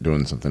you're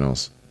doing something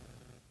else.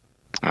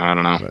 I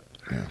don't know. But,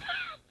 yeah.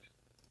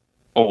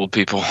 Old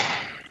people.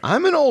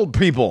 I'm an old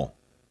people.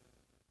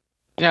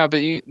 Yeah, but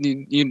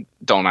you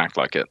don't act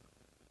like it.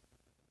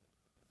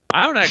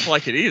 I don't act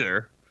like it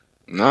either.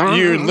 No,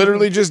 you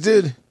literally just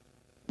did.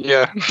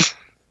 Yeah.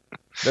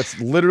 That's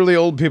literally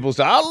old people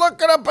stuff. I'll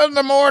look it up in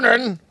the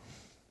morning.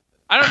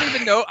 I don't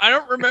even know. I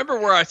don't remember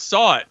where I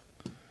saw it.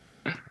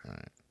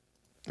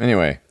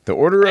 Anyway, the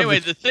order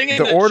of the thing in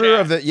the order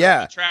of the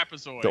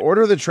trapezoid. The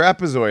order of the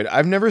trapezoid.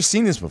 I've never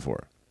seen this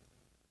before.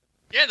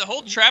 Yeah, the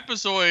whole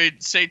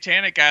trapezoid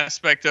satanic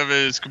aspect of it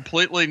is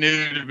completely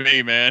new to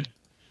me, man.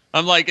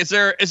 I'm like, is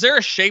there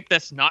a shape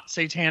that's not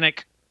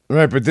satanic?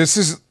 Right, but this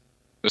is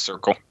the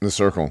circle. The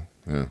circle.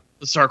 Yeah.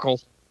 The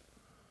circle.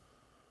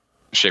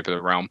 Shape of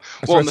the realm.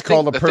 That's what it's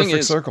called, a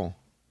perfect circle.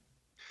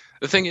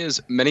 The thing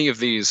is, many of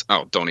these.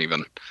 Oh, don't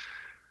even.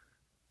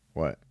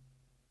 What?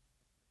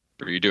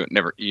 Are you doing?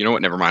 Never. You know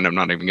what? Never mind. I'm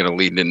not even going to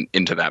lead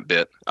into that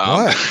bit.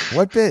 What?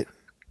 What bit?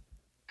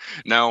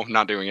 No,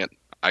 not doing it.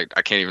 I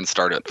can't even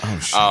start it. Oh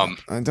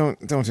shit! Don't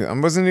do it. I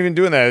wasn't even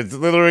doing that. It's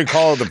literally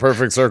called the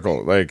perfect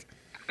circle. Like,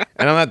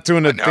 and I'm not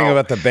doing the thing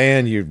about the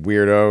band, you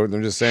weirdo.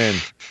 I'm just saying.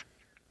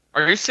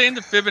 Are you saying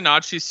the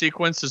Fibonacci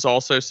sequence is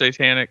also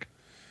satanic?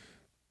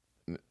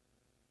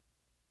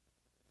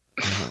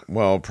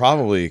 Well,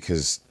 probably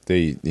because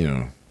they,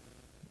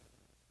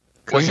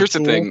 Well, here's the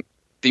thing: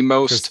 the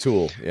most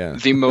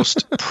the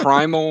most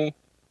primal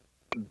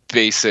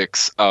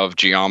basics of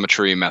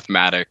geometry,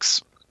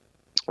 mathematics,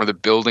 are the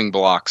building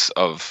blocks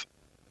of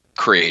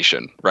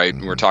creation, right?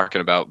 Mm-hmm. We're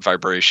talking about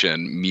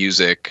vibration,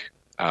 music,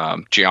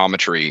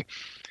 geometry.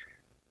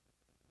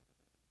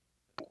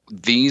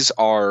 These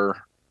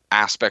are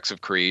aspects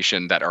of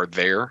creation that are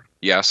there,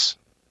 yes.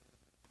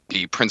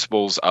 The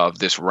principles of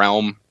this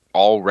realm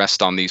all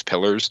rest on these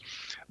pillars,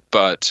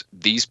 but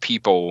these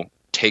people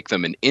take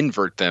them and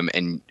invert them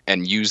and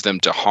use them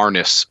to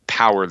harness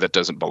power that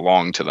doesn't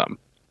belong to them.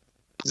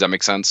 Does that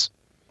make sense?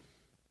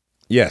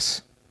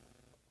 Yes.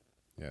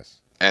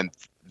 And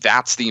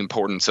that's the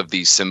importance of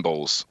these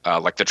symbols,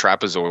 like the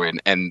trapezoid,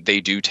 and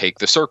they do take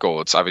the circle.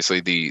 It's obviously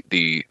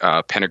the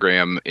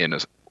pentagram in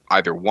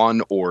either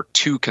one or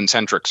two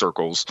concentric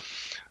circles,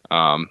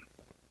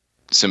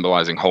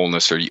 symbolizing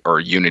wholeness or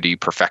unity,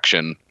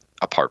 perfection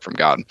apart from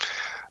God.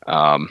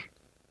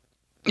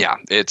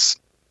 It's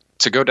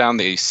to go down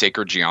the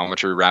sacred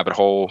geometry rabbit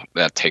hole,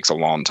 that takes a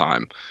long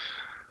time.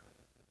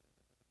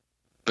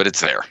 But it's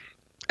there.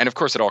 And of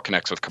course it all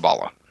connects with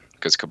Kabbalah,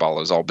 because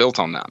Kabbalah is all built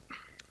on that.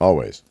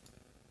 Always.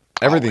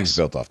 Everything's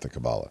built off the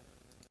Kabbalah.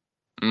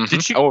 Mm-hmm.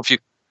 If you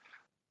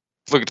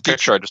look at the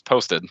picture I just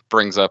posted,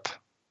 brings up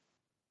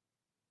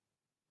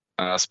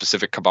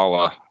specific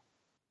Kabbalah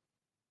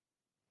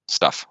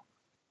stuff.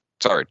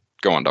 Sorry,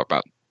 go on, Doc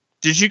Matt.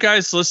 Did you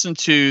guys listen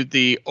to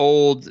the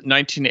old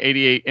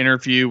 1988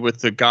 interview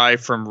with the guy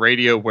from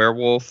Radio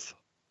Werewolf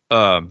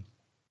that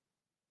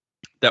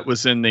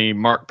was in the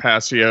Mark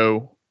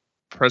Passio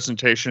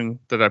presentation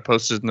that I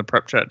posted in the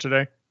prep chat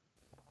today?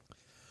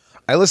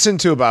 I listened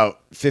to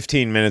about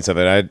 15 minutes of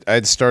it.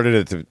 I'd started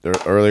at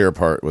the earlier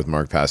part with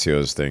Mark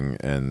Passio's thing,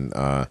 and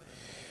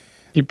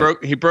he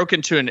broke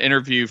into an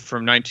interview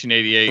from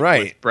 1988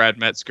 with Brad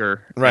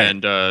Metzger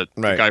and the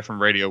guy from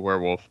Radio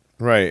Werewolf.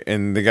 Right,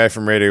 and the guy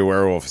from Radio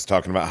Werewolf is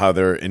talking about how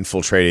they're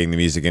infiltrating the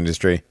music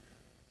industry.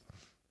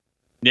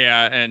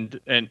 Yeah,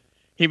 and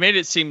he made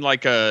it seem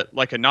like a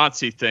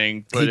Nazi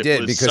thing, but he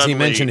did, because he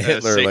mentioned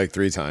Hitler like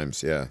 3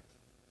 times. Yeah.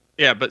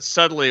 Yeah, but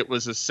subtly it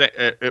was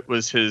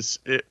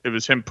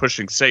him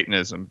pushing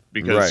Satanism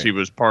because he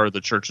was part of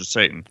the Church of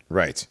Satan.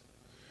 Right.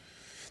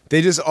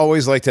 They just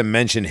always like to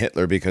mention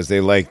Hitler because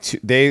they like to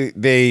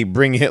they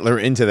bring Hitler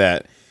into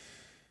that,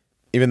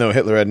 even though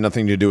Hitler had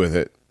nothing to do with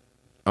it.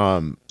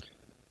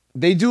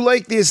 They do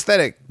like the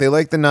aesthetic. They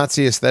like the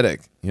Nazi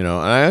aesthetic, and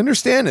I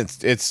understand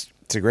it's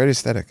a great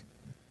aesthetic,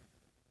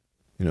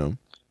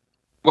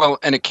 Well,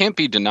 and it can't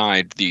be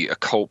denied the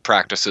occult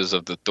practices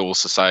of the Thule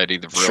Society,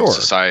 the Vril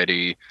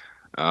Society.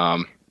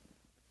 I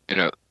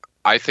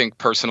think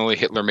personally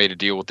Hitler made a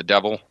deal with the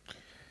devil.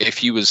 If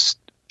he was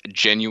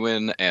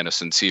genuine and a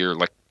sincere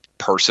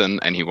person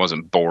and he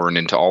wasn't born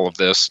into all of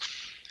this,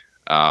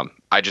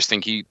 I just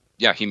think he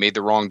made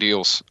the wrong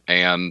deals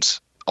and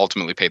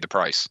ultimately paid the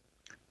price.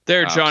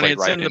 There, Johnny,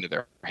 it's right into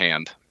their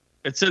hand.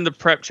 It's in the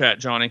prep chat,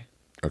 Johnny.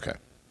 Okay,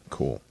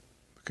 cool.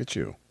 Look at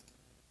you.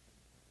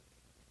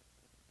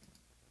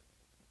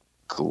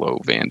 Glow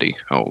Vandy.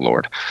 Oh,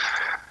 Lord.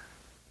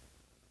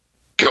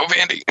 Go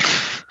Vandy.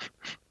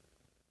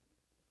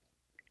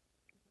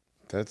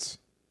 That's...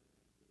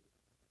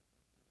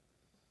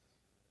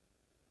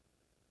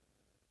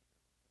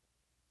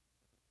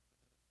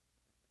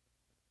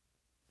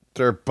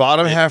 Their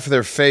bottom half of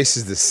their face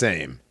is the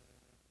same.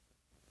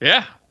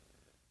 Yeah.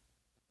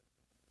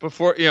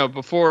 Before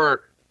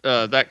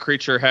that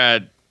creature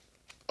had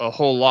a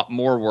whole lot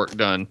more work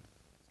done.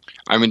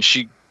 I mean,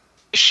 she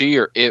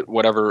or it,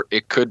 whatever,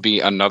 it could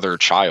be another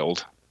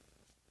child.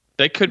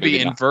 They could be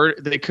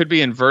inverted. They could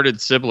be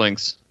inverted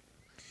siblings.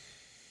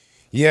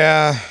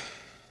 Yeah.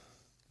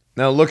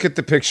 Now look at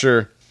the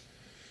picture.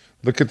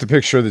 Look at the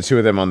picture of the two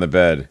of them on the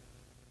bed.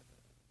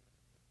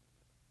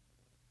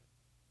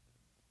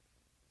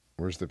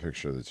 Where's the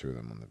picture of the two of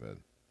them on the bed?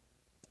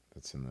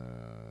 That's in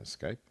the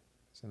Skype?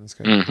 Is that in the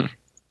Skype? Mm-hmm.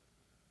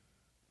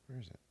 Where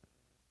is it?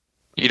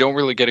 You don't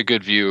really get a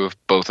good view of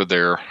both of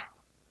their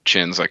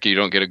chins. You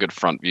don't get a good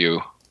front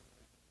view.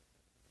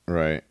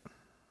 Right.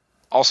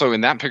 Also,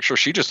 in that picture,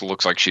 she just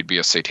looks like she'd be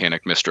a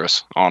satanic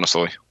mistress,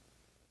 honestly.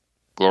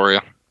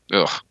 Gloria.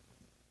 Ugh.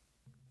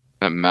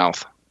 That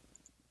mouth.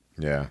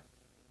 Yeah.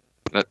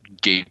 That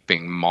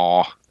gaping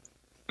maw.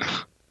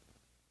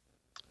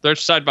 They're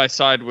side by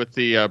side with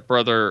the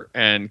brother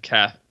and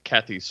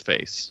Kathy's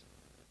face.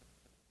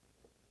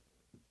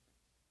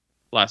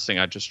 Last thing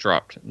I just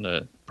dropped in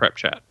the prep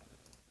chat.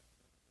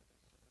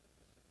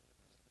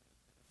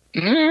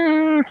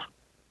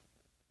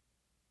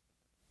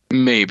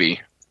 Maybe.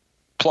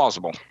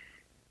 Plausible.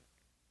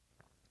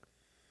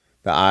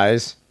 The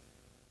eyes?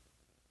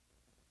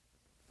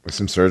 With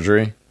some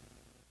surgery?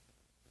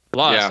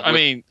 Lots. Yeah, I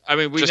mean,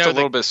 we just know a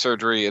little bit of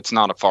surgery. It's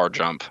not a far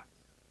jump.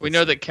 We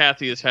know that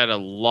Kathy has had a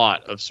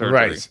lot of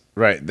surgery.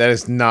 Right. That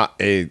is not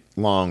a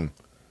long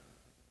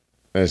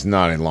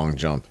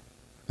jump,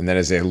 and that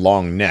is a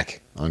long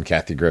neck on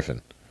Kathy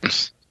Griffin.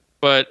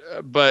 But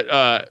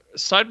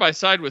side by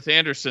side with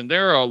Anderson,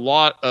 there are a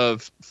lot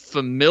of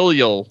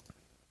familial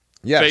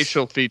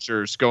facial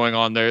features going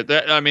on there.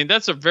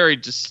 That's a very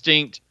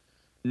distinct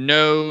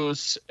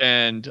nose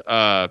and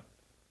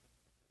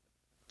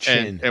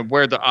Chin. and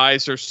where the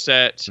eyes are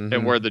set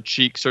and where the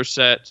cheeks are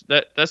set.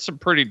 That's some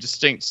pretty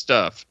distinct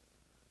stuff.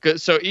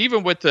 So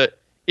even with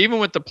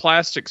the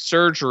plastic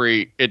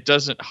surgery, it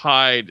doesn't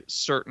hide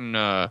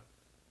certain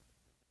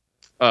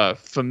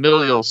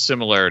familial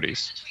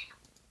similarities.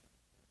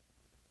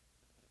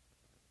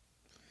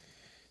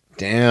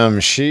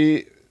 Damn, so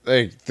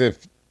the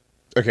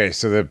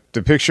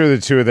picture of the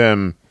two of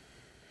them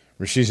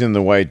where she's in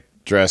the white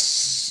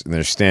dress and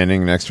they're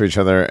standing next to each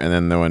other, and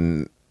then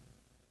when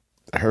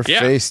her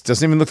face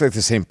doesn't even look like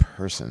the same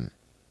person.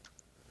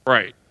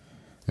 Right.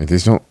 Like,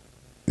 these don't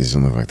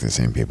look like the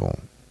same people.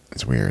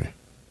 It's weird.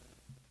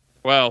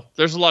 Well,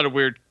 there's a lot of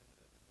weird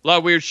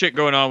shit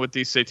going on with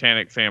these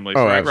satanic families,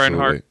 right, absolutely.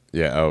 Reinhardt?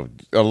 Yeah,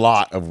 a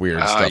lot of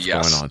weird stuff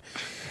going on.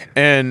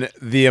 And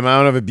the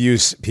amount of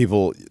abuse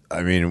people,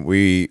 I mean,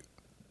 we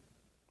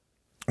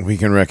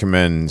can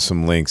recommend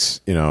some links,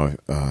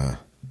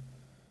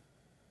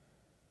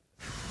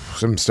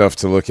 some stuff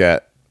to look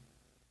at,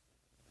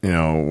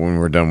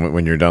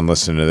 when you're done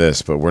listening to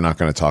this, but we're not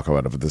going to talk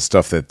about it. But the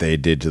stuff that they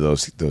did to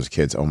those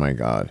kids, oh my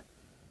God.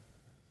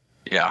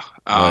 Yeah.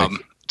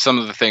 Some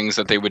of the things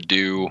that they would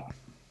do,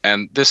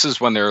 and this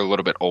is when they're a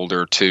little bit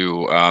older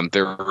too.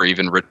 There were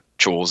even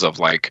rituals of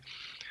like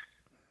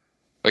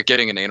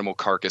getting an animal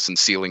carcass and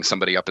sealing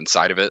somebody up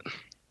inside of it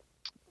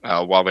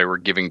while they were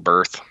giving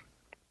birth,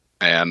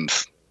 and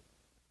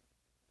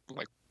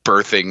like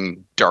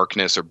birthing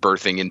darkness or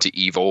birthing into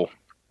evil,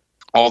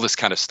 all this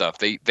kind of stuff.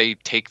 They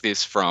take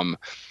this from,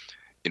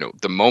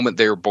 the moment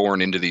they're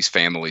born into these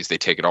families, they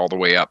take it all the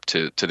way up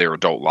to their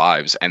adult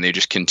lives, and they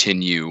just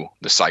continue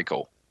the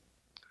cycle.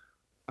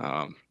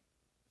 And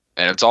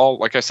it's all,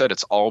 like I said,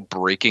 it's all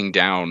breaking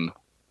down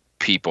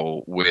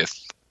people with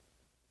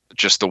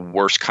just the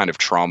worst kind of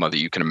trauma that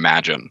you can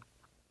imagine.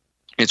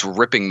 It's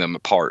ripping them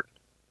apart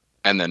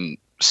and then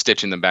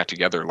stitching them back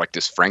together like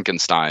this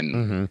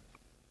Frankenstein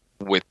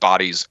with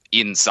bodies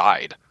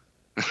inside.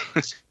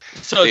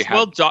 So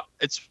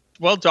it's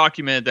well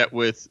documented that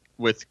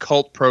with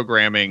cult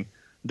programming,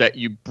 that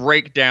you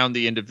break down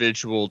the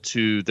individual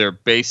to their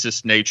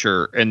basest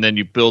nature and then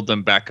you build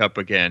them back up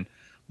again.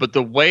 But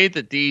the way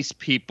that these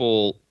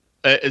people,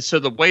 so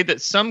the way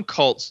that some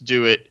cults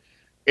do it,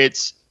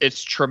 it's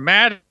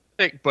traumatic,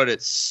 but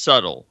it's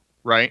subtle,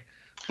 right?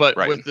 But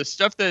with the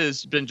stuff that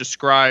has been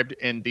described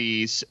in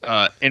these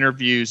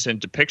interviews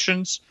and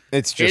depictions,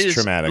 it's just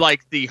traumatic.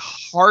 Like the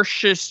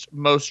harshest,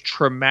 most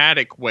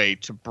traumatic way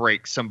to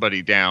break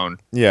somebody down.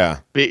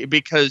 Yeah,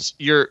 because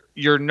you're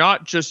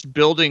not just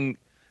building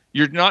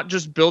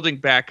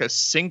back a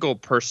single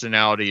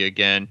personality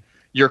again.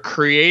 You're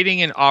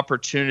creating an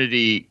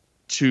opportunity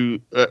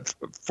to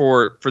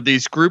for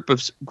these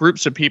groups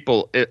of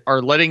people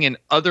are letting in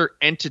other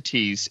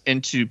entities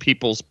into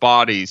people's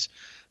bodies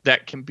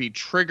that can be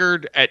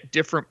triggered at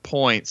different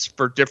points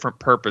for different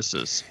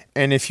purposes.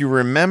 And if you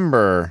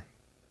remember,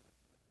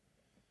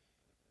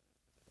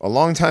 a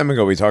long time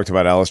ago, we talked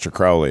about Aleister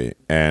Crowley,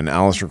 and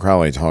Aleister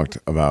Crowley talked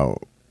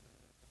about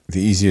the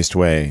easiest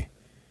way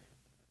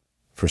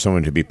for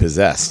someone to be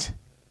possessed.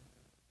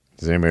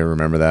 Does anybody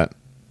remember that?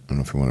 I don't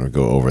know if you want to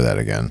go over that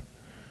again.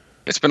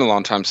 It's been a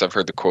long time since I've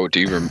heard the quote.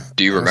 Do you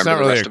remember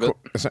the rest of it?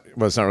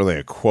 It's not really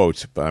a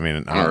quote, but I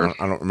mean, I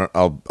don't remember.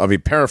 I'll be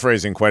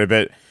paraphrasing quite a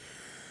bit.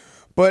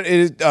 But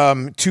it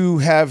to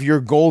have your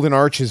golden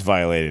arches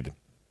violated.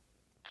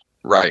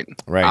 Right.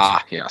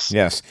 Ah, yes.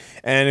 Yes.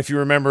 And if you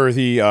remember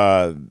the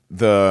I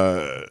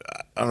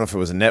don't know if it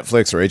was a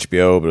Netflix or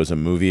HBO, but it was a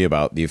movie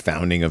about the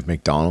founding of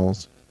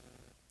McDonald's.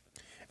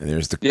 And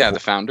there's the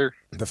founder.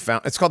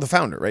 It's called The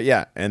Founder, right?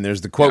 Yeah. And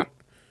there's the quote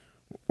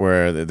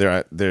where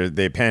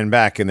they pan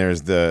back, and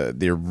there's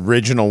the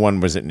original one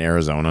was in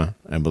Arizona,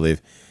 I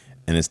believe,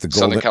 and it's the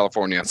Southern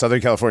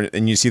California,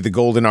 and you see the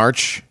golden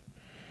arch,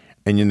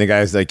 and the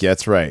guy's like, "Yeah,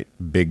 that's right,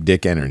 big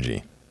dick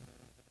energy."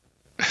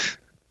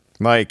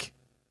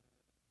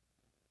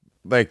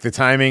 like the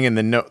timing and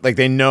they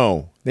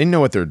know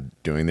what they're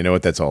doing, they know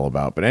what that's all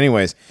about. But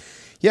anyways,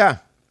 yeah,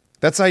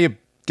 that's how you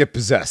get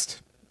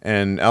possessed.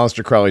 And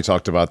Aleister Crowley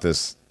talked about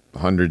this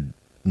 100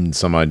 and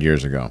some odd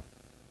years ago.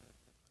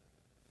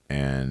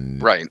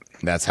 And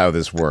that's how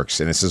this works.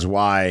 And this is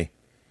why,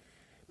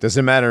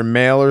 doesn't matter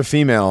male or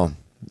female,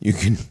 you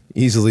can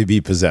easily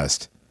be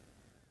possessed.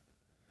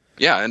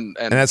 Yeah, and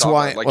that's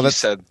why, like you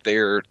said,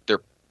 they're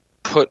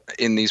put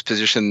in these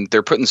positions.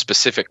 They're put in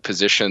specific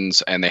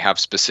positions, and they have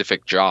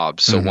specific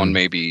jobs. So one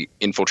may be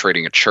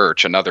infiltrating a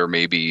church, another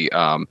may be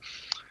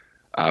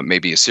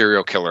maybe a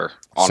serial killer.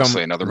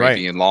 Honestly, another may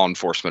be in law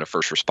enforcement, a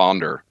first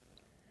responder.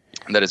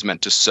 That is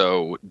meant to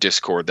sow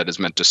discord. That is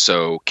meant to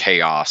sow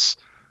chaos.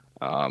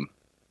 A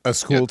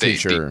school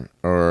teacher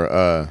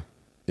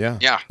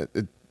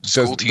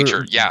school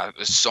teacher. Yeah,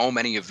 there's so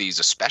many of these,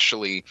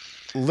 especially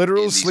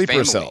literal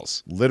sleeper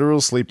cells.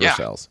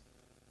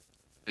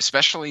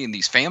 Especially in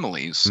these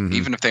families,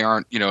 even if they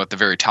aren't, at the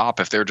very top,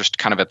 if they're just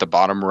kind of at the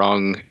bottom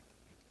rung,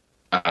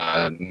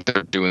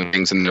 They're doing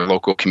things in their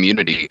local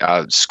community.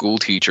 School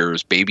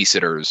teachers,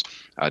 babysitters,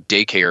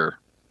 daycare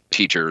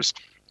teachers,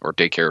 or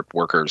daycare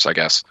workers, I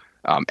guess.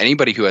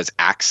 Anybody who has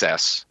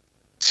access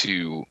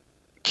to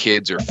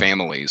kids or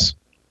families,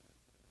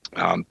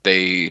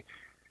 they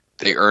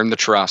earn the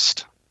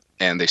trust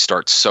and they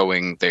start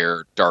sowing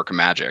their dark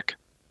magic.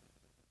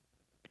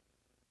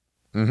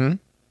 Mm-hmm.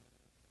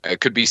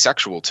 It could be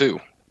sexual too.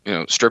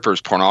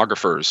 Strippers,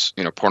 pornographers.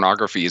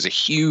 Pornography is a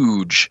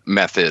huge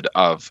method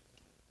of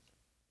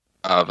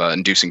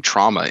inducing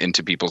trauma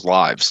into people's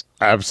lives.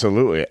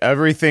 Absolutely.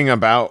 Everything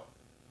about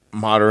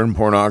modern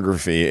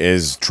pornography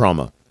is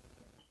trauma.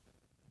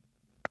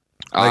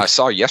 I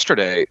saw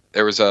yesterday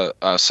there was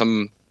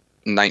some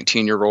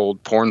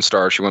 19-year-old porn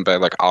star. She went by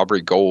like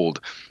Aubrey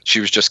Gold.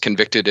 She was just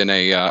convicted in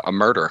a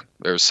murder.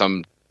 There was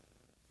some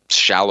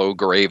shallow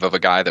grave of a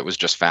guy that was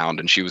just found,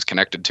 and she was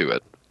connected to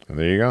it.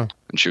 There you go.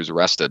 And she was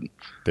arrested.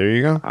 There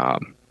you go.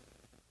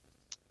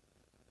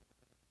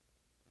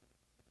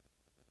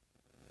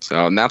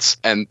 And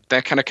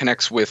that kind of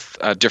connects with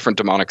different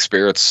demonic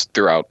spirits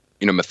throughout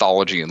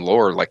mythology and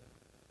lore, like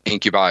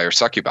incubi or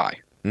succubi.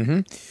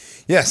 Mm-hmm.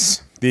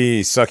 Yes,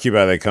 the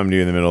succubi that come to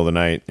you in the middle of the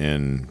night,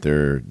 and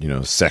they're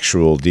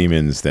sexual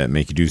demons that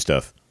make you do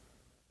stuff.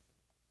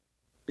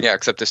 Yeah,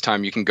 except this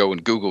time you can go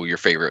and Google your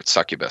favorite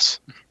succubus.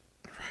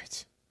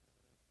 Right.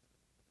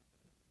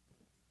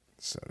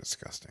 So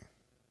disgusting.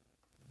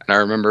 And I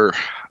remember,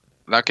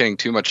 not getting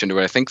too much into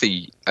it, I think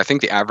the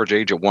average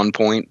age at one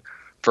point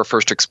for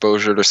first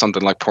exposure to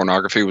something like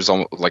pornography was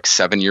almost like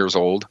 7 years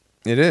old.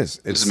 It is.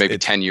 This is maybe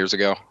 10 years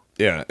ago.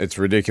 Yeah, it's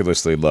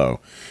ridiculously low.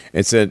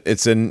 It's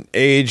an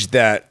age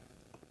that,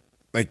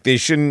 like, they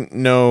shouldn't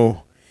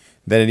know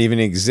that it even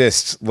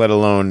exists, let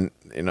alone,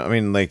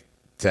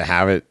 to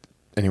have it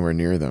anywhere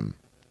near them.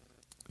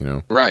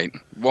 Right.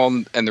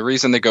 Well, and the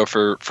reason they go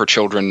for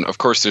children, of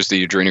course, there's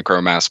the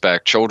adrenochrome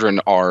aspect.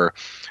 Children are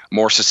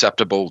more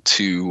susceptible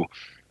to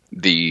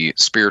the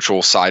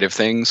spiritual side of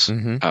things.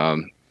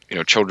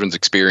 Mm-hmm. Children's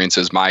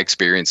experiences, my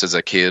experience as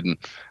a kid,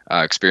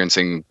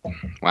 experiencing,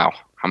 wow,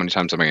 how many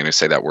times am I going to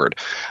say that word?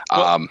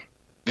 Well,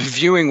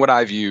 viewing what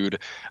I viewed,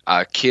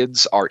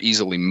 kids are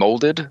easily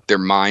molded. Their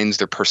minds,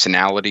 their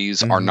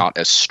personalities are not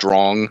as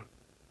strong.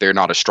 They're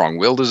not as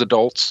strong-willed as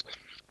adults.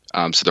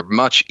 So they're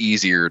much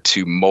easier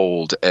to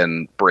mold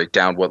and break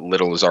down what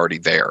little is already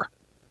there.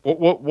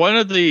 One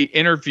of the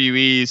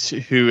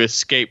interviewees who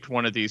escaped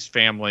one of these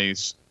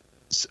families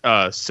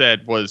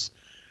said was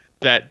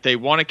that they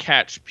want to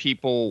catch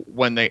people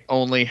when they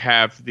only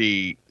have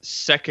the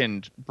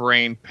second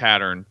brain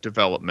pattern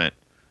development.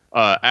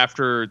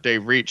 After they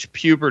reach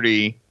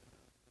puberty,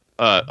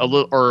 a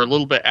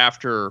little bit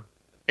after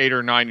 8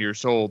 or 9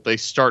 years old, they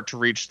start to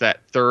reach that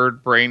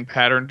third brain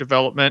pattern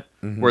development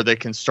where they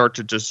can start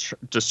to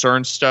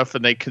discern stuff,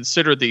 and they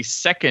consider the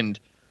second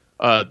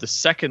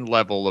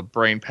level of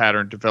brain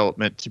pattern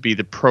development to be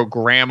the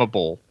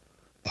programmable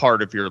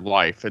part of your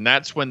life, and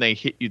that's when they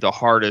hit you the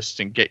hardest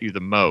and get you the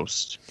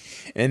most.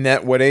 And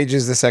what age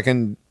is the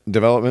second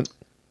development?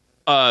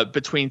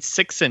 Between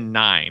 6 and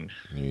 9.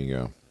 There you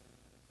go.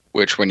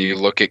 Which, when you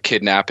look at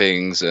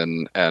kidnappings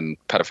and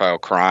pedophile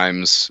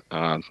crimes,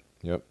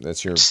 yep,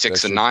 that's your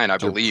 6 and 9, I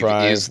believe,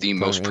 is the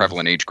most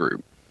prevalent age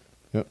group.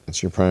 Yep,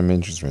 that's your prime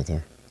interest right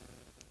there.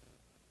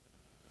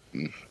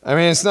 I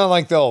mean, it's not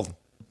like they're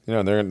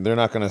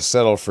not going to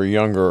settle for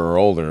younger or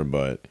older,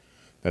 but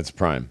that's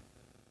prime.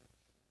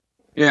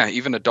 Yeah,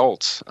 even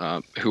adults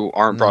who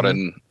aren't brought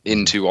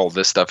into all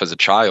this stuff as a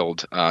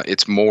child,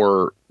 it's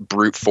more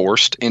brute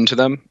forced into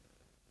them.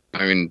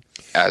 I mean,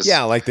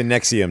 like the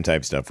Nexium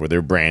type stuff where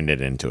they're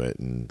branded into it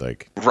and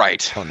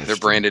right, they're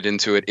branded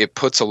into it. It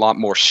puts a lot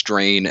more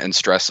strain and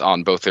stress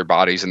on both their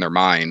bodies and their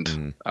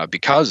mind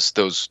because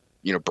those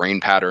brain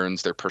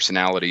patterns, their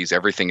personalities,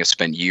 everything has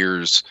spent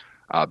years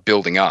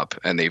building up,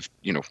 and they've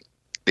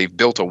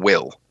built a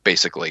will,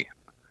 basically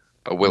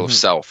a will of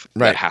self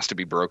that has to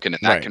be broken,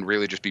 and that can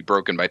really just be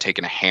broken by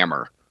taking a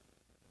hammer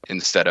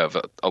instead of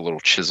a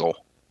little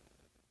chisel.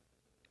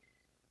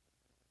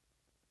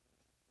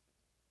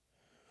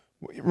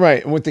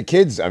 Right. With the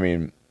kids, I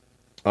mean,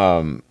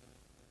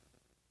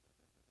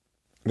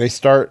 they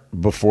start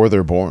before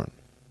they're born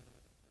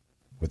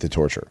with the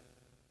torture.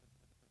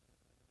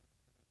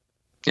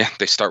 Yeah,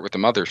 they start with the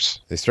mothers.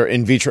 They start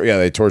in vitro. Yeah,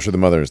 they torture the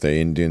mothers.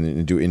 They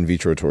do in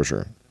vitro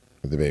torture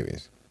with the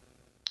babies.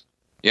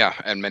 Yeah,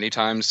 and many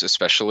times,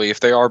 especially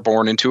if they are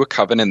born into a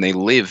coven and they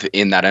live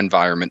in that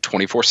environment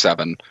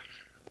 24/7,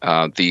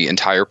 the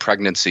entire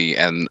pregnancy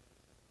and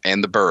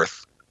the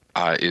birth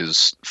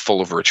is full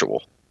of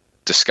ritual.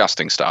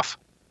 Disgusting stuff.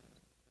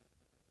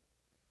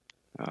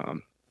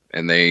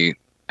 And they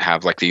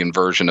have like the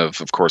inversion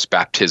of course,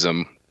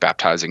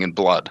 baptizing in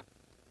blood.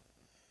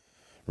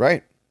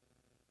 Right.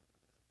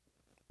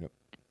 Yep.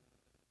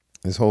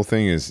 This whole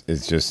thing is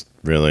just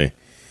really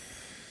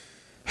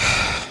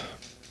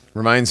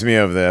reminds me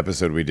of the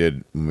episode we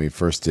did when we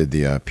first did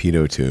the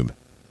pedo tube.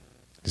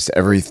 Just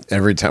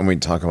every time we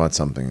talk about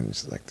something,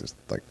 it's like this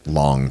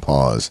long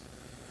pause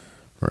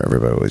where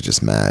everybody was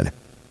just mad.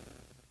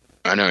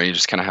 I know, you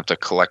just kind of have to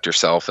collect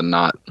yourself and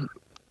not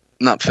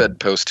fed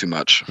post too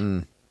much.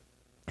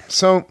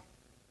 So,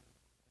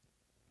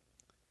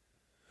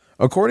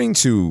 according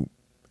to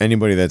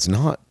anybody that's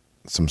not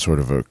some sort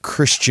of a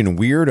Christian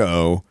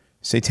weirdo,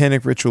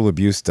 satanic ritual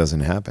abuse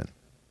doesn't happen.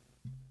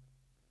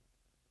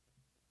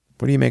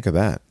 What do you make of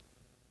that?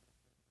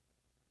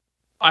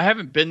 I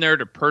haven't been there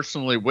to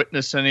personally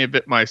witness any of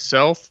it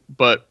myself,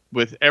 but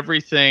with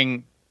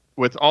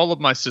all of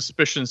my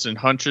suspicions and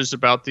hunches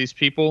about these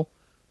people,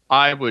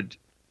 I would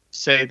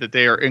say that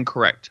they are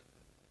incorrect.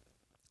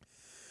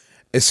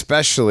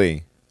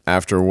 Especially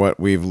after what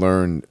we've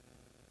learned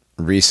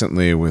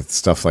recently with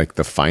stuff like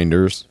the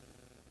Finders.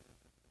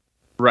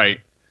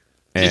 Right.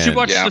 Did you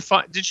watch Yeah.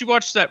 Did you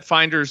watch that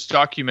Finders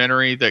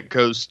documentary that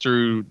goes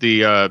through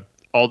the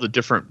all the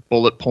different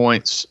bullet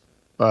points?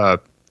 I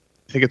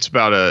think it's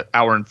about an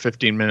hour and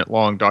 15-minute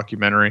long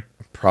documentary.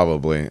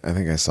 Probably. I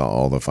think I saw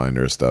all the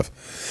Finders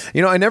stuff.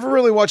 I never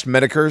really watched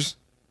Medicur's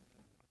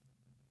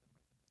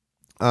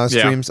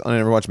streams. I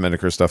never watched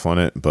Medicur stuff on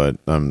it, but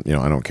I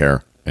don't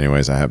care.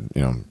 Anyways, I have,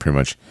 pretty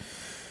much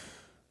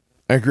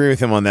I agree with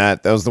him on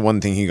that. That was the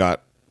one thing he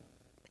got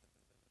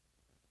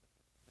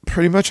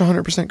pretty much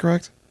 100%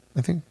 correct.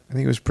 I think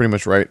he was pretty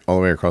much right all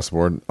the way across the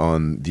board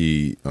on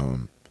the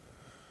on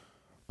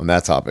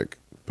that topic.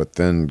 But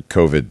then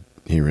COVID,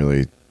 he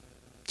really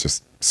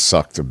just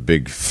sucked a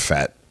big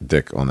fat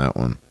dick on that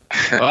one.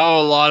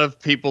 Oh, a lot of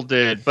people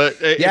did, but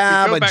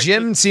yeah, but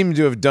Jim seemed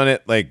to have done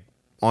it like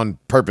on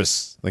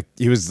purpose. Like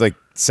he was like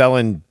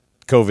selling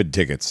COVID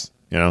tickets,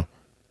 Yeah,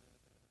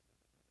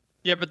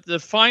 but the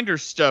Finder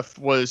stuff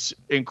was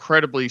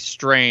incredibly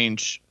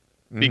strange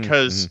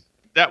because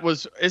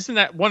isn't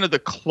that one of the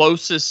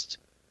closest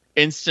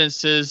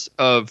instances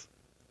of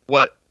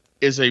what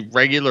is a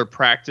regular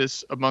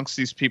practice amongst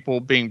these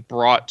people being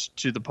brought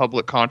to the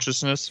public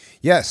consciousness?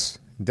 Yes,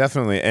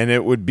 definitely. And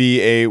it would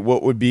be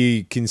what would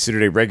be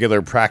considered a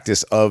regular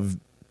practice of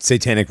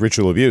satanic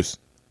ritual abuse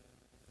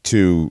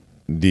to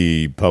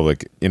the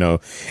public.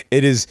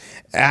 It is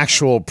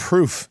actual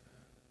proof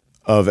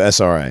of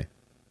SRA.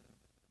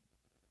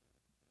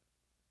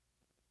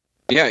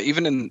 Yeah,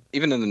 even in the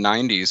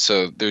 90s.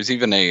 So there's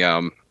even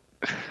on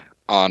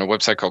a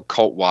website called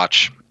Cult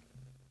Watch.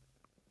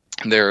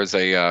 There is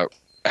a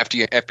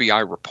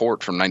FBI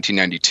report from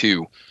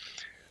 1992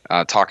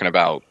 talking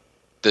about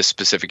this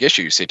specific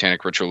issue,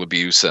 satanic ritual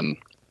abuse,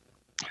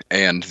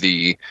 and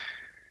the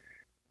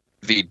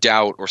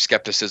doubt or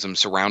skepticism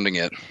surrounding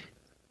it.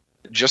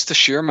 Just the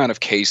sheer amount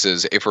of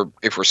cases, if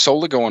we're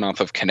solely going off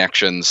of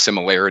connections,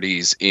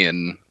 similarities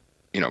in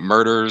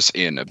murders,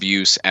 in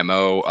abuse,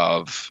 MO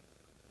of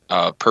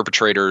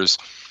perpetrators,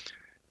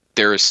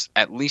 there's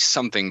at least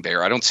something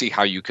there. I don't see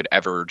how you could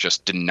ever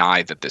just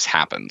deny that this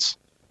happens.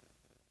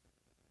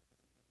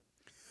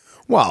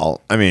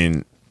 Well, I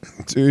mean,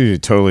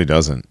 it totally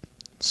doesn't.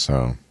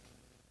 So,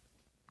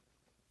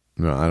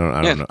 no, I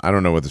don't know. I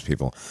don't know what those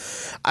people.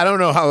 I don't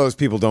know how those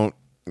people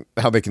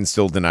how they can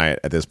still deny it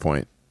at this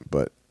point.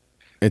 But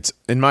it's,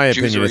 in my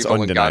opinion, it's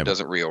undeniable. God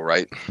doesn't real,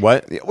 right?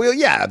 What? Well,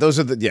 yeah, those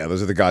are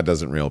the God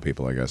doesn't real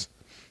people, I guess.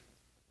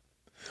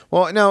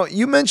 Well, now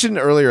you mentioned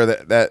earlier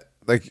that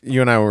like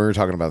you and I were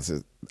talking about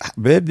this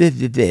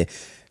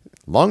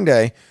long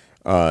day.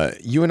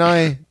 You and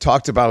I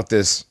talked about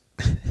this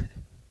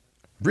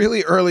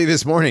really early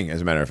this morning,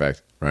 as a matter of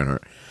fact,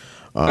 Reinhardt.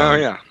 Oh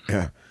yeah,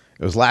 yeah.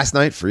 It was last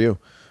night for you.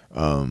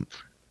 How?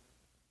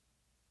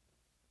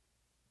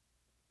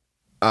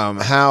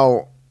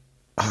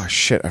 Oh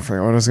shit! I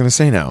forgot what I was going to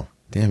say now.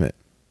 Damn it!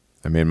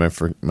 I made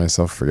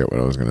myself forget what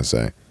I was going to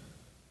say.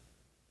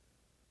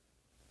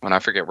 And I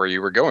forget where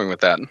you were going with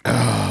that.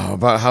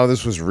 About how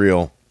this was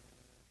real.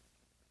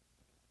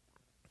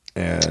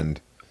 And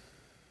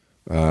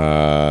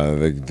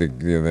the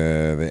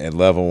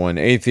level 1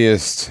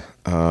 atheist.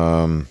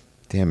 Damn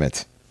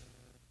it.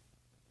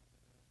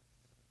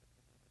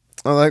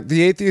 Like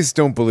the atheists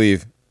don't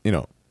believe,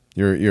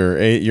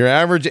 your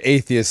average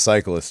atheist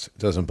cyclist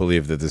doesn't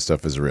believe that this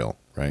stuff is real,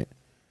 right?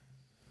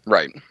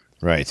 Right.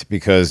 Right,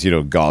 because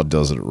God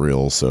doesn't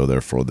real, so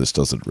therefore this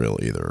doesn't real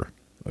either.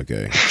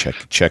 Okay,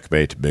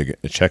 checkmate, big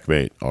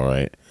checkmate. All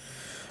right,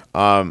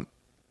 but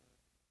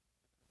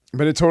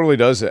it totally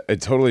does.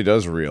 It totally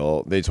does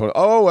real. What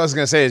I was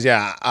gonna say is, we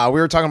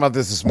were talking about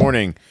this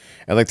morning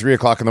at like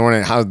 3:00 in the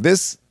morning. How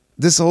this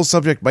whole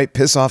subject might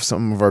piss off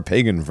some of our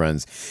pagan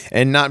friends,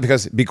 and not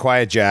because be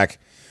quiet, Jack,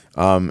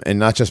 and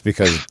not just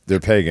because they're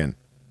pagan.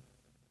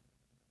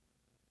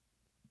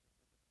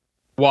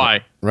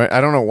 Why? Right?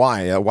 I don't know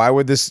why. Why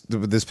would this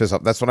piss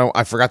off? That's what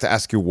I forgot to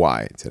ask you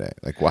why today.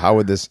 Like, well, how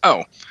would this?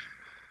 Oh.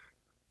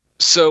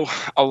 So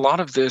a lot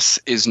of this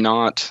is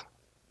not,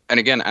 and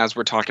again, as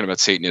we're talking about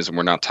Satanism,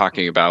 we're not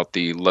talking about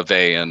the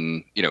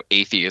LaVeyan,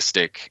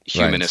 atheistic,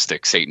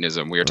 humanistic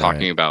Satanism. We are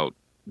talking about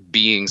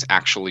beings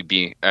actually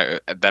being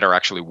that are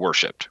actually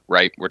worshipped,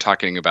 right? We're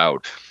talking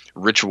about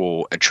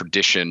ritual, a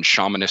tradition,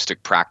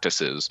 shamanistic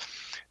practices.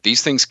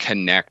 These things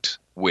connect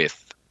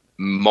with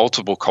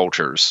multiple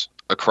cultures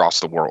across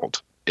the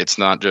world. It's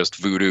not just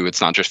voodoo. It's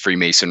not just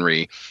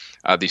Freemasonry.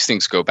 These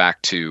things go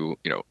back to,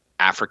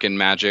 African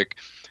magic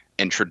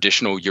and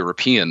traditional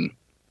European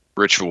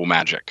ritual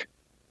magic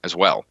as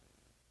well.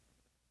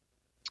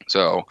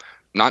 So,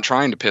 not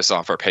trying to piss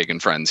off our pagan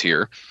friends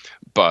here,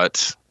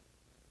 but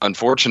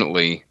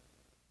unfortunately,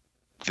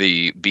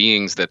 the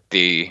beings that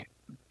the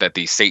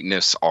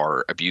Satanists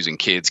are abusing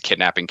kids,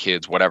 kidnapping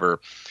kids, whatever,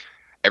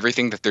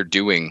 everything that they're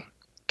doing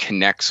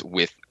connects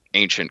with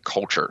ancient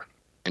culture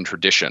and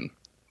tradition.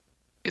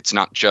 It's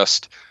not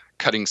just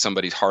cutting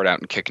somebody's heart out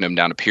and kicking them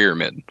down a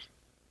pyramid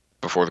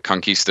before the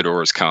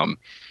conquistadors come.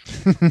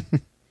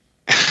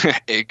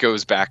 It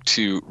goes back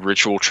to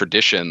ritual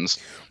traditions.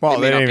 Well,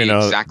 it may they not don't be even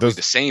know exactly those...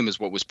 the same as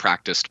what was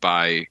practiced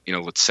by,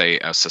 let's say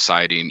a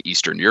society in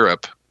Eastern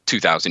Europe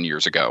 2,000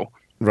 years ago.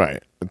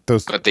 Right.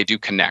 But they do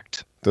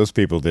connect. Those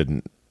people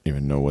didn't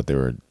even know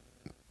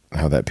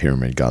how that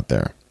pyramid got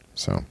there.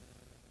 So.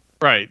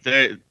 Right.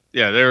 They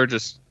were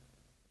just,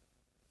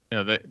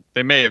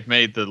 they may have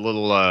made the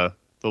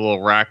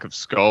little rack of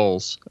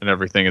skulls and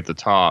everything at the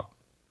top.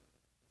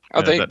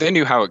 Oh, they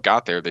knew how it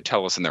got there. They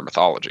tell us in their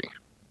mythology.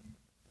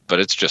 But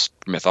it's just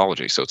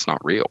mythology, so it's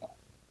not real.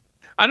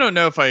 I don't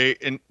know if I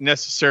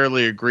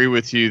necessarily agree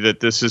with you that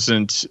this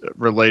isn't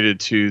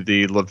related to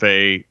the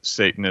LaVey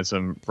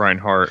Satanism,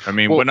 Reinhardt. I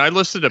mean, when I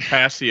listen to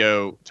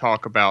Passio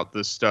talk about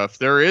this stuff,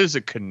 there is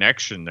a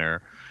connection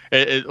there.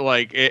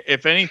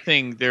 If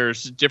anything,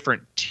 there's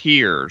different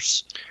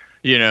tiers,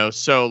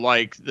 So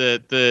like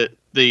the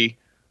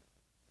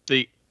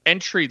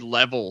entry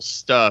level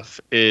stuff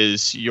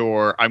is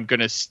I'm going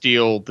to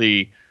steal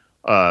the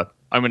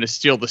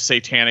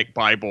Satanic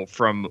Bible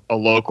from a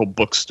local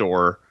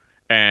bookstore.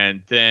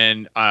 And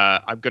then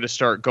I'm going to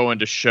start going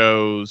to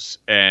shows,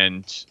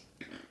 and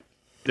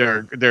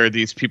there are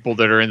these people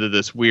that are into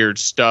this weird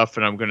stuff,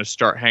 and I'm going to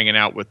start hanging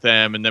out with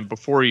them. And then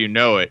before you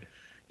know it,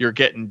 you're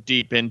getting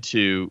deeper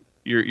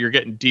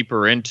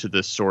into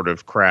this sort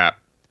of crap.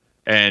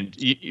 And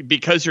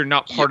because you're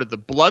not part of the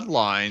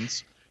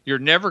bloodlines, you're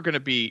never going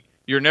to be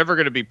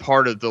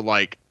part of the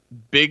like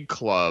big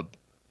club.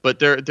 But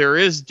there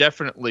is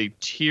definitely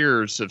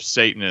tiers of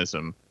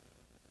Satanism.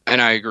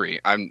 And I agree.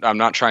 I'm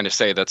not trying to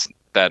say that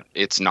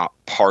it's not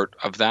part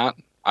of that.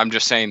 I'm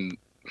just saying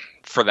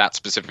for that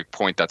specific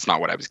point, that's not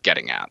what I was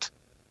getting at.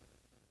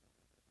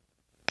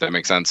 Does that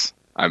make sense?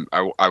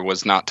 I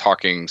was not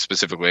talking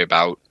specifically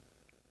about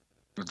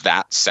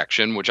that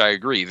section, which I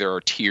agree. There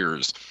are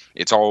tiers.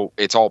 It's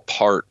all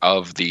part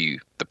of the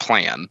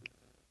plan,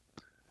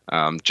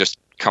 just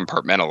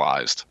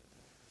compartmentalized.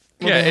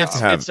 Yeah,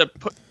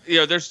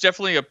 there's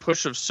definitely a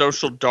push of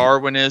social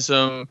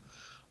Darwinism.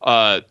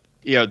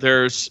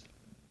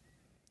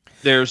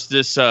 There's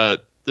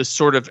this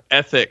sort of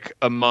ethic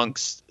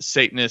amongst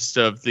Satanists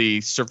of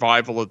the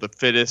survival of the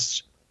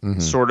fittest,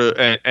 sort of,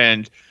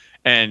 and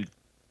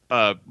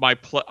I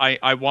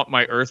want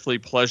my earthly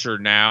pleasure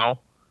now,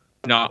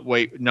 not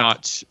wait,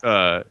 not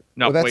well,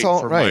 that's wait all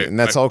for right, and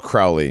that's all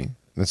Crowley.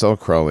 That's all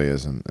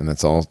Crowleyism, and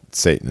that's all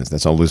Satanist.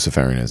 That's all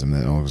Luciferianism.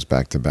 That all goes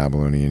back to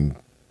Babylonian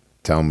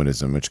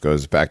Talmudism, which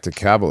goes back to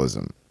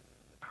Kabbalism.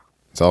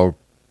 It's all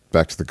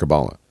back to the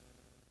Kabbalah.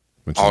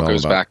 Which all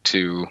goes back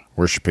to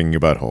worshiping your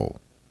butthole.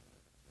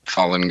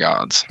 Fallen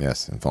gods.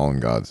 Yes, and fallen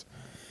gods.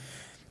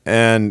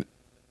 And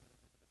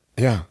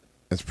yeah,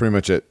 that's pretty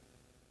much it.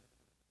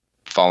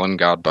 Fallen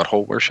god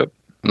butthole worship?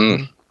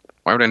 Why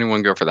would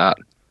anyone go for that?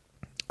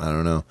 I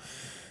don't know.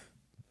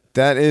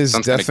 That is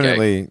Sounds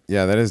definitely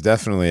that is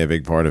definitely a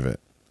big part of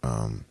it.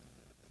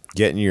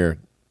 Getting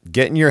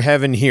your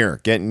heaven here,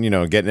 getting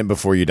it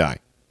before you die.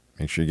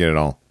 Make sure you get it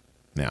all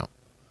now.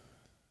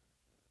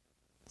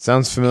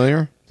 Sounds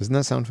familiar? Doesn't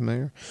that sound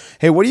familiar?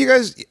 Hey, what do you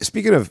guys,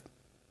 speaking of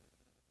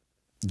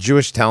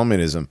Jewish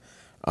Talmudism,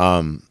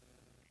 you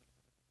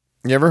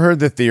ever heard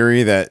the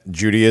theory that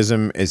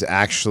Judaism is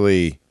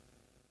actually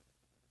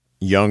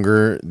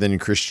younger than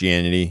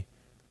Christianity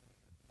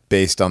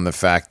based on the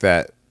fact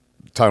that,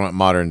 talking about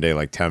modern day,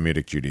 like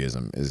Talmudic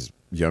Judaism is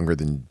younger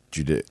than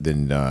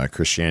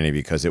Christianity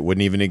because it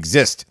wouldn't even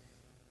exist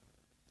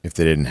if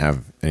they didn't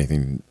have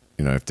anything,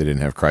 if they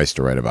didn't have Christ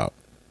to write about.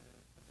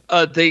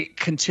 They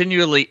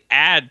continually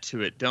add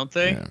to it, don't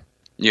they? Yeah.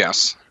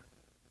 Yes.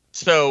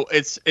 So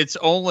it's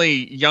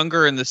only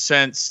younger in the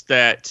sense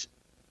that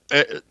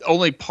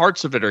only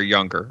parts of it are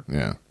younger.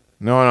 Yeah.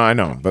 No, I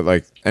know.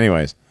 But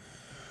anyways.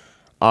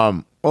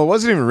 Well, it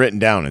wasn't even written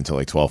down until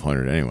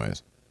 1200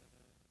 anyways.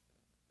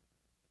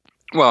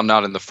 Well,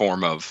 not in the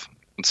form of,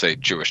 let's say,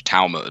 Jewish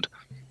Talmud.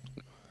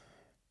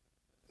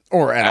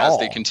 Or at all. As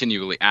they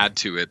continually add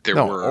to it,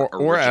 were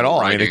or at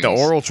all. Writings. I mean,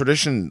 the oral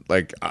tradition,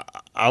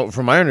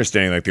 from my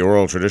understanding, the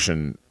oral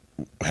tradition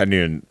hadn't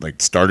even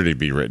started to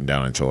be written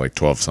down until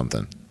 12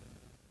 something.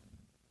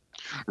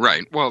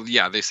 Right. Well,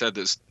 yeah, they said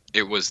this.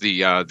 It was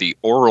the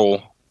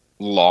oral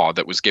law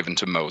that was given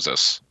to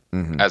Moses,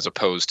 as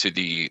opposed to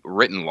the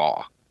written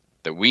law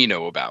that we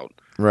know about.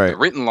 Right. The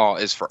written law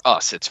is for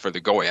us; it's for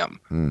the goyim.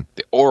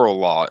 The oral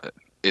law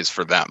is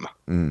for them.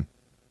 And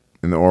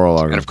the oral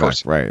law goes of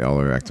course, back, right, all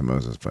the way back to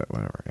Moses, but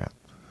whatever. Yeah.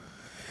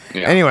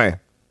 Anyway.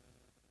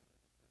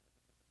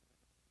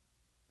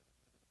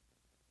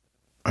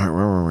 All right,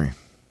 where were we?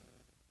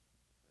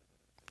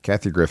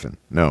 Kathy Griffin.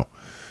 No,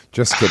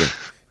 just kidding.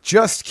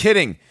 Just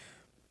kidding.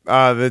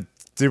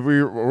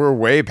 We're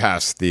way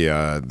past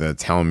the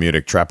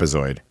Talmudic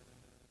trapezoid.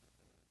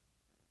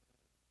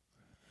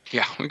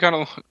 Yeah, we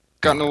gotten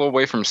a little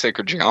away from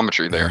sacred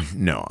geometry there.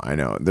 No, I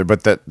know.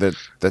 But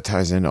that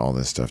ties into all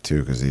this stuff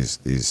too, because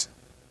there's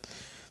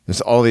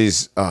all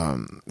these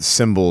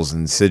symbols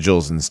and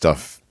sigils and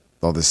stuff,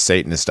 all this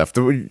Satanist stuff.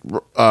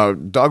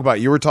 Dogbot,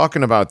 you were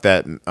talking about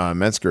that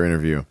Metzger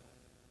interview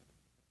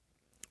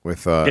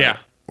with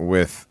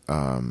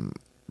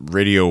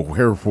Radio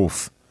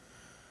Werewolf.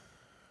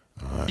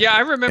 Yeah, I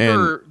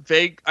remember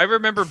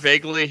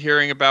vaguely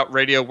hearing about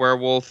Radio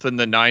Werewolf in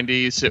the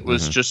 90s. It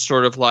was just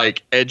sort of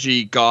like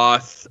edgy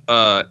goth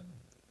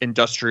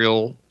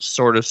industrial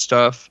sort of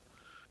stuff.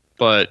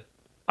 But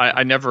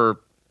I never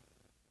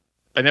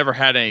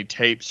had any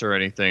tapes or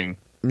anything.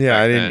 Yeah,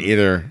 I didn't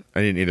either.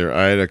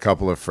 I had a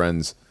couple of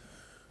friends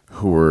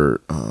who were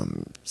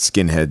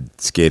skinhead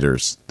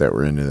skaters that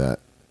were into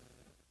that.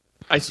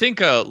 I think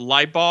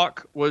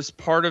Leibach was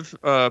part of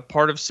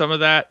some of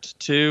that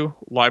too.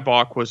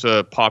 Leibach was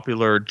a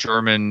popular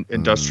German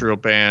industrial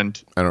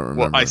band. I don't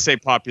remember. Well, I say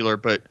popular,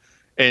 but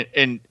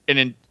in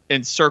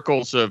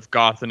circles of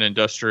goth and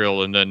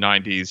industrial in the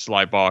 90s,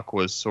 Leibach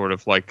was sort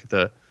of like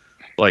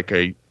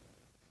a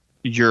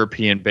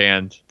European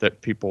band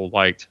that people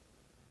liked.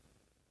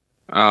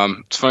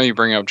 It's funny you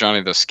bring up,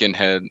 Johnny, the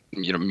skinhead,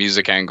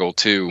 music angle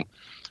too.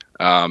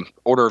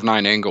 Order of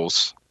Nine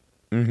Angles.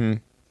 Mm-hmm.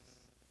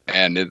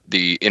 And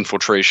the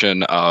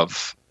infiltration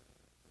of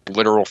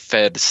literal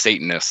fed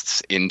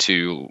Satanists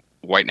into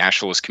white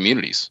nationalist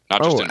communities,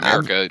 not just in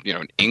America,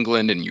 in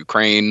England and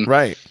Ukraine.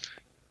 Right.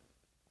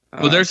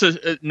 Well, there's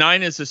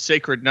nine is a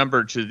sacred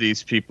number to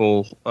these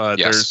people.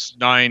 Yes.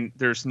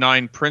 There's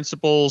nine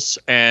principles,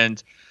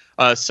 and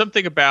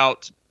something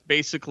about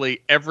basically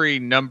every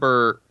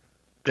number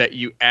that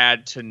you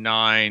add to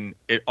 9,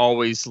 it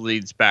always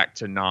leads back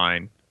to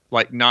 9.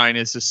 Like 9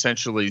 is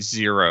essentially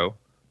 0.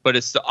 But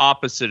it's the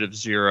opposite of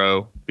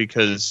 0,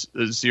 because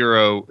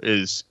 0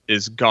 is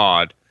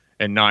God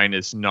and 9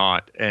 is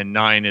not, and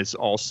 9 is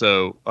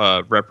also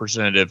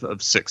representative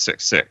of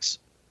 666.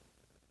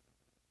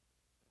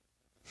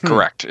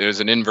 Correct. It is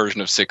an inversion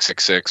of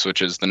 666,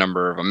 which is the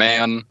number of a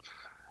man.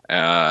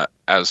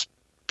 As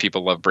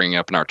people love bringing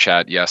up in our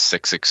chat, yes,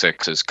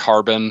 666 is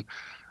carbon,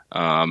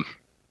 and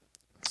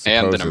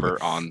the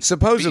number on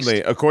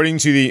supposedly beast. according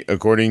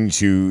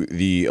to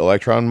the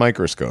electron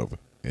microscope,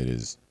 it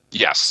is.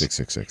 Yes.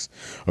 666.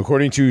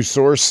 According to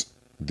Source,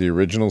 the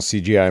original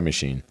CGI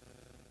machine.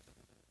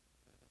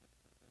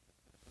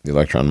 The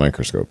electron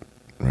microscope,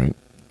 right?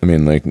 I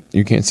mean, like,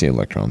 you can't see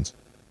electrons.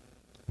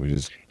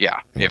 Yeah.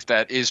 If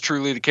that is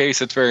truly the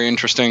case, it's very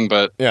interesting,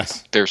 but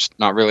yes, there's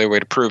not really a way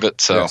to prove it,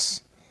 so.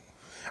 Yes.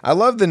 I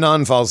love the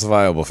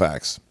non-falsifiable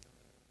facts.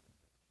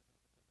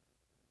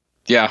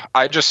 Yeah,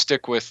 I just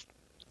stick with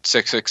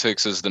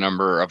 666 is the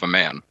number of a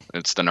man.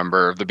 It's the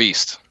number of the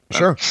beast.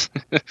 Sure.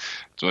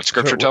 So what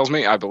Scripture tells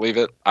me, I believe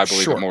it. I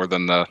believe it more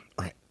than the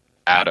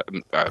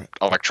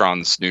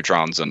electrons,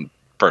 neutrons, and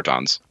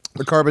protons.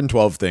 The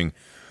carbon-12 thing.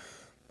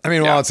 I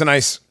mean, while it's a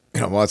nice,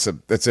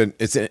 it's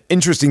an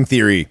interesting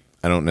theory.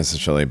 I don't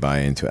necessarily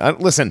buy into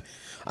it. Listen,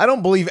 I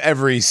don't believe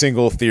every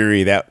single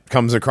theory that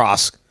comes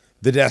across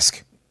the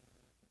desk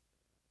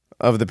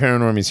of the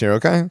paranormies here.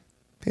 Okay,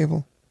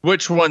 people.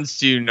 Which ones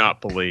do you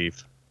not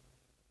believe?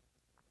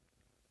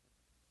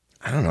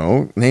 I don't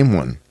know. Name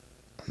one.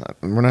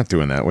 We're not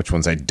doing that. Which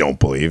ones I don't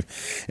believe.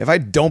 If I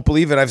don't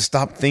believe it, I've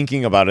stopped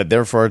thinking about it.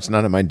 Therefore, it's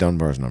not at my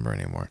Dunbar's number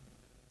anymore.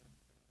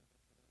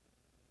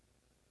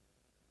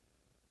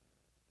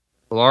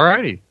 Well,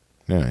 alrighty.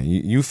 Yeah,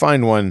 you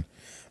find one.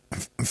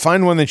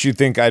 Find one that you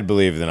think I'd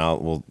believe. Then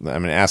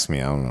ask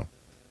me. I don't know.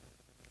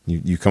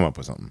 You come up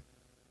with something.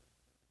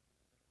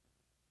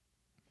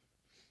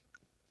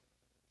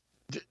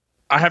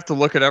 I have to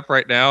look it up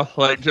right now.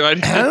 Like, I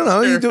don't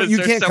know. You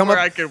can't come up.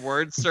 I could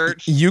word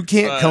search. You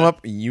can't come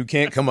up. You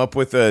can't come up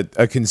with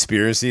a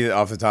conspiracy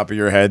off the top of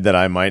your head that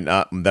I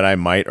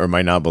might or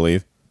might not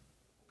believe.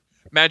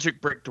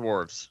 Magic brick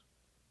dwarves.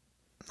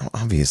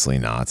 Obviously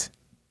not.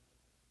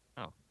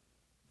 Oh.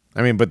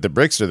 I mean, but the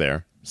bricks are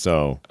there.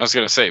 So I was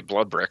gonna say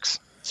blood bricks.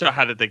 So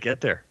how did they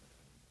get there?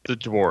 The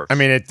dwarves. I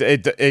mean, it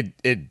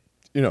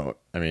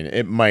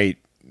it might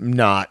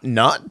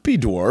not be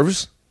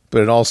dwarves,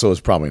 but it also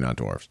is probably not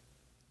dwarves.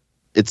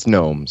 It's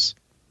gnomes.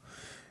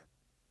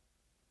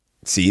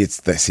 It's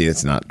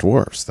not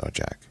dwarves though,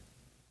 Jack.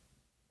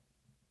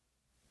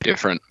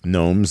 Different.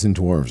 Gnomes and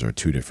dwarves are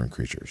two different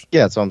creatures.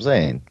 Yeah, that's what I'm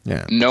saying.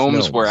 Yeah.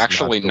 Gnomes were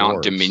actually not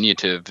not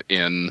diminutive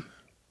in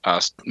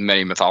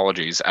many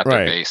mythologies at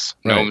their base.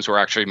 Gnomes were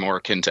actually more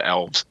akin to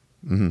elves.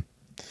 Mm-hmm.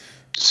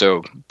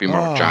 So be more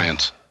of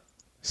giants.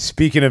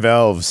 Speaking of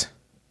elves,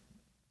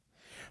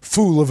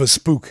 fool of a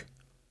spook.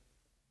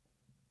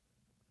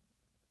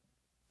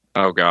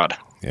 Oh God.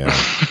 Yeah.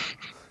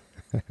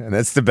 And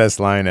that's the best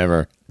line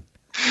ever.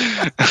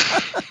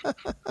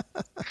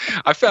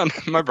 I found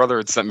my brother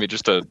had sent me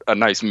just a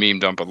nice meme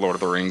dump of Lord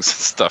of the Rings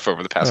stuff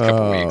over the past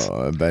couple weeks.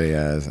 Oh, I bet he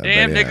has.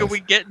 Damn, nigga, we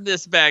getting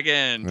this back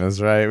in. That's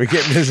right. We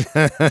getting this.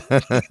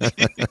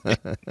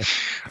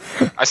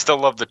 I still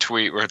love the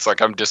tweet where it's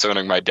like, I'm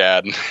disowning my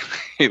dad. And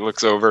he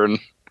looks over and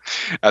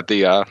at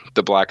the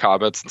Black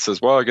Hobbits and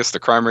says, well, I guess the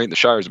crime rate in the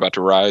Shire is about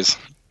to rise.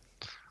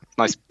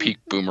 Nice peak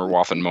boomer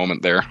waffin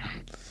moment there.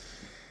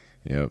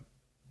 Yep.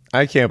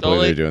 I can't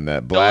believe they're doing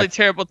that. The only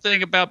terrible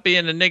thing about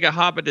being a nigga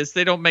hobbit is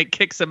they don't make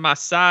kicks in my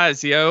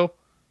size, yo.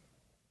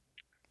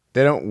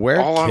 They don't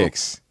wear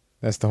kicks.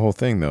 That's the whole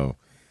thing, though.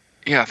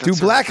 Yeah. Do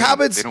black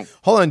hobbits...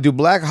 Hold on. Do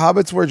black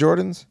hobbits wear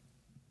Jordans?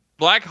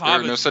 Black hobbits...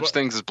 There are no such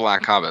things as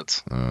black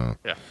hobbits.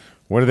 Yeah.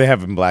 What do they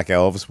have in black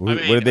elves? What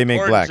did they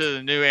make black? To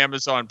the new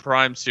Amazon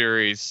Prime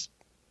series,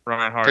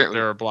 Reinhardt,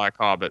 there are black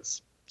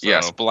hobbits. So.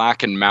 Yes,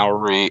 black and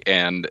Maori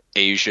and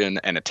Asian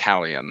and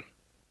Italian.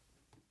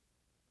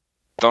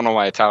 Don't know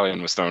why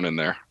Italian was thrown in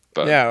there,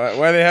 but yeah,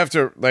 why they have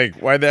to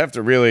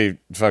really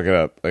fuck it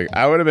up? Like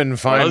I would have been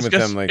fine with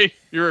them. Like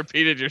you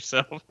repeated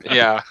yourself.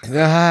 Yeah.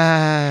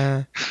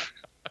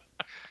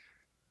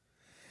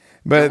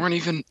 But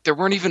there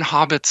weren't even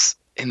hobbits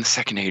in the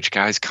Second Age,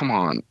 guys. Come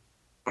on.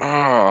 Oh,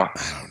 I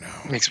don't know.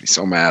 It makes me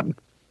so mad.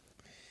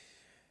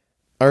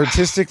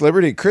 Artistic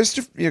liberty. Chris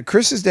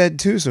is dead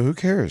too, so who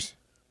cares?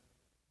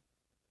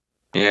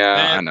 Yeah,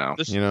 Man, I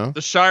know.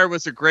 The Shire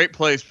was a great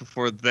place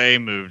before they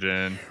moved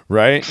in.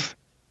 Right.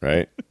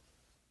 The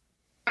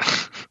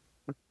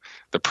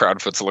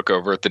Proudfoots look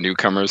over at the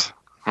newcomers.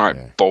 All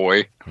right,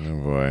 boy. Oh,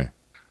 boy.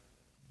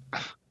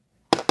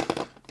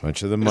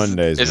 Bunch of the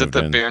Mondays. Is it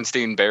the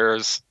Berenstain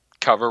Bears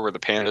cover where the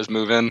pandas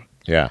move in?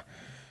 Yeah.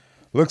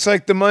 Looks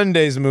like the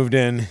Mondays moved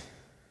in.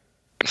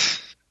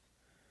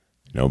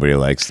 Nobody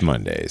likes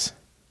Mondays.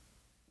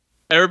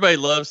 Everybody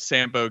loves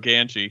Sambo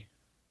Ganji.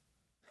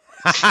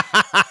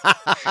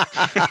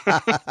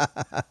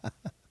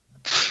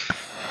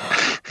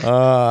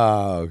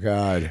 Oh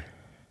God!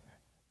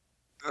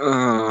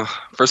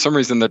 For some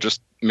reason, that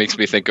just makes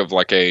me think of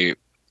like a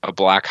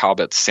Black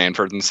Hobbit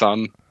Sanford and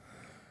Son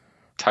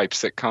type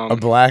sitcom. A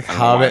Black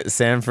Hobbit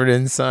Sanford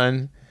and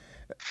Son.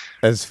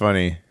 That's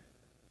funny.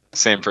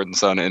 Sanford and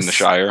Son in the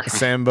Shire.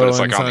 Sambo but it's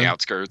like and on Son? the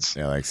outskirts.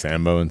 Yeah, like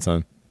Sambo and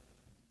Son.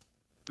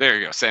 There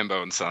you go,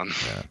 Sambo and Son.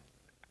 Yeah.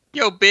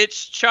 Yo,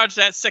 bitch, charge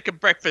that second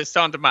breakfast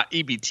onto my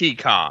EBT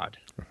card.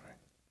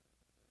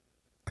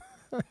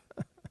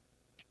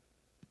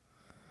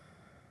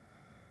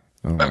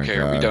 Oh okay, God.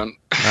 are we done?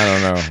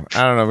 I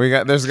don't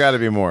know. There's got to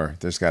be more.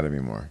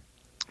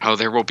 Oh,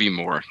 there will be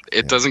more.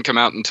 It doesn't come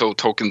out until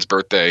Tolkien's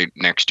birthday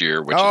next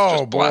year, which is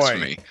just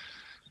blasphemy.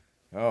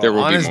 Oh, there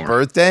will on be his more.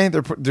 birthday?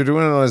 They're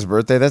doing it on his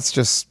birthday? That's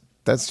just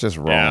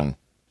wrong. Yeah.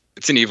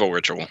 It's an evil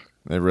ritual.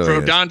 It really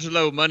is.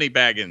 Frodangelo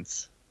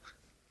Moneybaggins.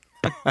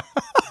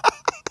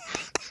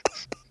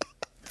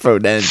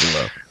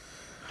 Frodangelo.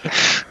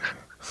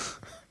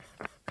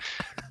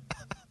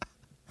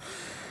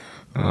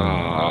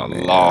 Oh,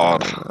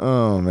 Lord.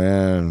 Oh,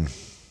 man.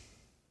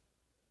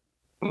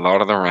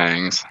 Lord of the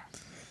Rings.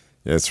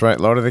 Yeah, that's right.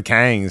 Lord of the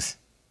Kangs.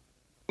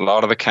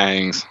 Lord of the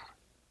Kangs.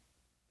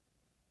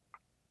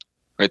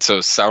 Wait, so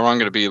Sauron going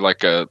to be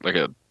like a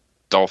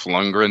Dolph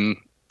Lundgren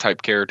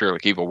type character,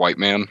 like evil white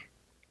man?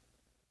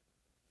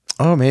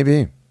 Oh,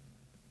 maybe.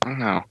 I don't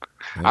know.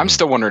 I'm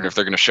still wondering if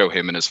they're going to show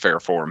him in his fair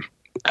form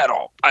at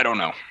all. I don't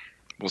know.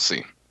 We'll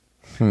see.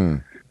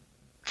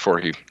 Before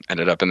he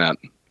ended up in that,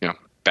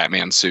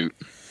 Batman suit.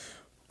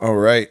 Oh,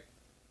 right.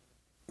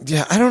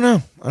 Yeah, I don't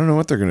know. I don't know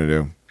what they're going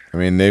to do. I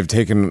mean, they've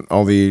taken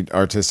all the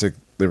artistic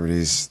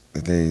liberties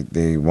that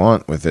they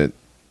want with it.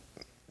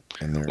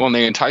 And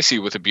they entice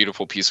you with a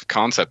beautiful piece of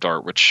concept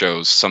art, which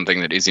shows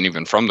something that isn't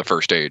even from the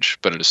First Age,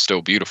 but it is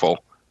still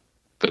beautiful.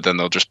 But then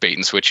they'll just bait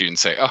and switch you and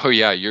say, "Oh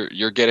yeah,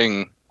 you're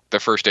getting the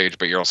First Age,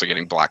 but you're also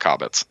getting black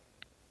hobbits."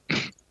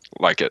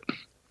 Like it.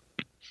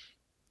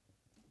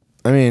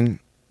 I mean,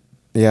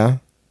 yeah,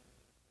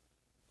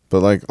 but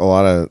like a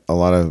lot of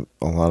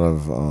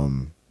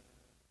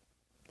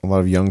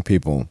young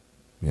people,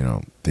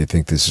 they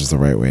think this is the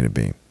right way to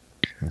be.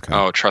 Okay.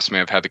 Oh, trust me,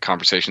 I've had the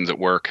conversations at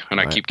work,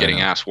 and I keep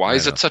getting asked, "Why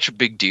is it such a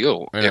big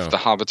deal if the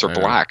hobbits are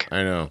black?"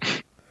 I know,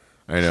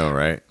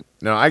 right?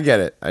 No, I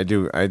get it. I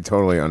do. I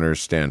totally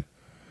understand.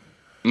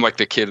 I'm like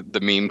the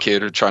meme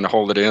kid who's trying to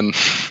hold it in.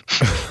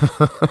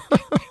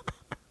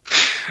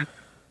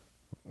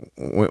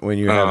 when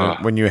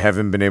you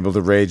haven't been able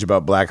to rage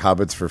about black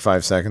hobbits for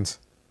 5 seconds.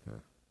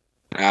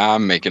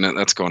 I'm making it.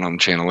 That's going on the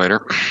channel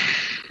later.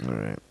 All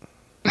right.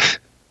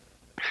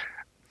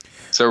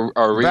 So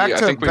are we? Back I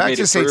think we made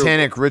to it through.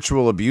 satanic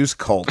ritual abuse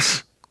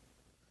cults.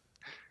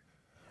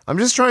 I'm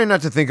just trying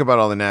not to think about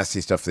all the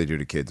nasty stuff they do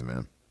to kids,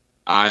 man.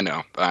 I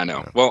know.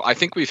 Well, I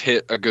think we've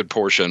hit a good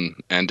portion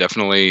and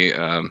definitely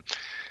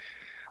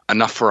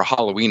enough for a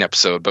Halloween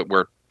episode, but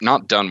we're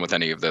not done with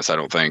any of this, I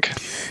don't think.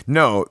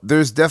 No,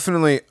 there's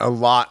definitely a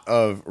lot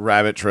of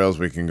rabbit trails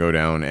we can go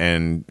down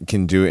and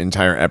can do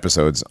entire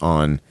episodes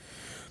on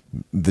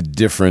the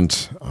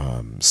different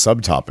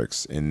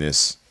subtopics in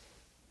this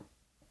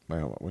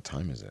what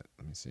time is it?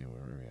 Let me see.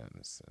 Where are we at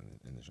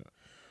in the show?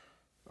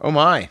 Oh,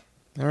 my.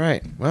 All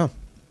right. Well,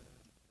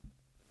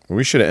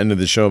 we should have ended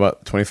the show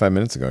about 25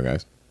 minutes ago,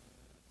 guys.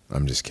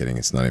 I'm just kidding.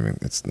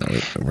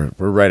 We're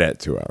right at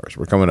 2 hours.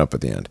 We're coming up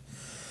at the end.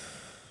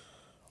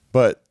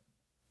 But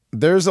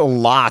there's a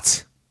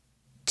lot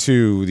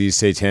to these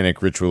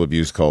satanic ritual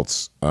abuse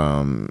cults.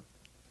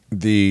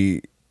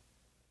 The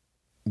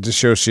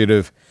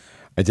dissociative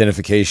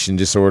identification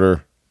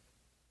disorder.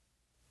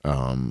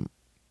 And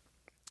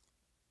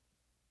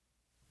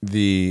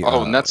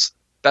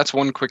that's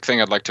one quick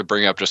thing I'd like to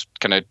bring up. Just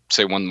can I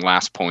say one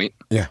last point?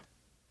 Yeah.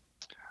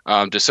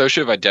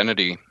 Dissociative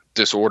identity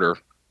disorder.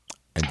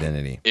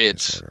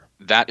 Disorder.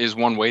 That is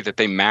one way that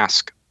they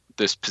mask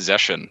this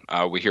possession.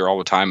 We hear all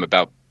the time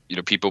about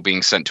people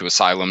being sent to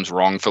asylums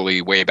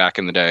wrongfully way back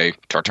in the day,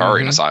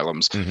 Tartarian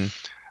asylums,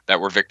 that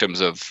were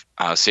victims of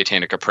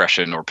satanic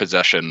oppression or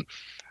possession.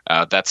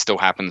 That still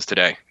happens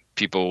today.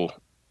 People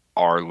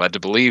are led to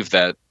believe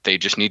that they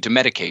just need to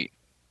medicate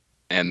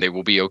and they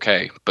will be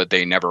okay, but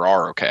they never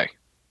are okay.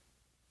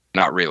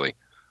 Not really.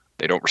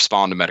 They don't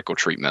respond to medical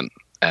treatment.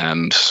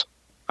 And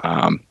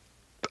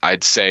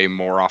I'd say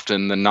more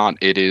often than not,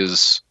 it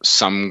is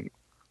some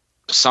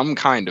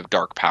kind of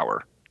dark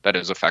power that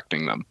is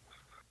affecting them.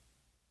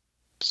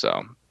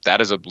 So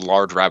that is a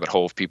large rabbit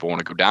hole. If people want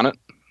to go down it,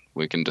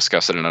 we can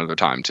discuss it another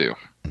time too.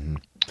 Mm-hmm.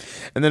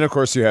 And then, of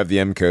course, you have the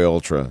MK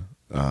Ultra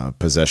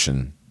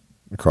possession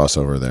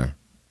crossover there.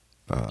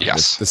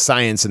 Yes. The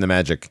science and the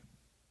magic.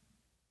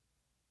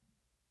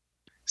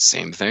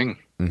 Same thing.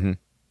 Mm-hmm.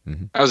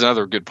 Mm-hmm. That was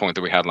another good point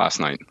that we had last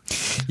night.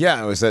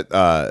 Yeah, it was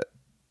that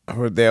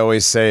what they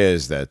always say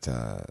is that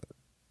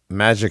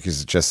magic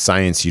is just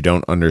science you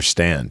don't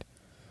understand.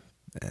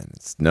 And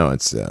it's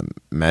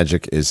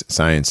magic is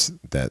science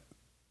that...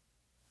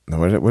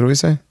 What do we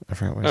say? I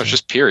forgot what it's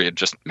just period.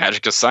 Just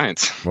magic is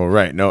science. Well,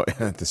 right. No,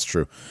 that's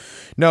true.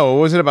 No,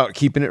 what was it about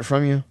keeping it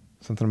from you?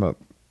 Something about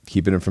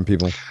keeping it from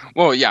people?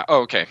 Well, yeah.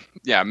 Oh, okay.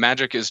 Yeah,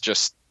 magic is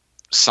just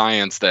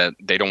science that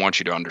they don't want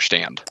you to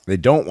understand. They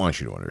don't want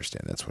you to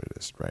understand. That's what it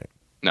is, right?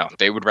 No,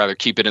 they would rather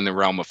keep it in the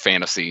realm of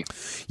fantasy.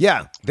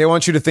 Yeah, they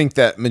want you to think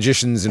that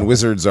magicians and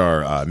wizards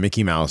are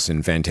Mickey Mouse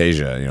and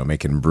Fantasia,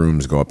 making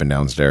brooms go up and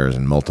down stairs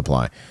and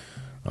multiply.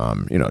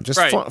 Just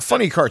right.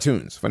 Funny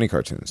cartoons.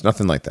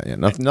 Nothing like that. Yeah,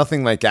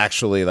 nothing like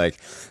actually like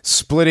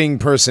splitting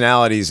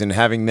personalities and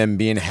having them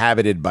be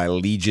inhabited by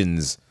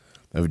legions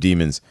of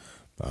demons.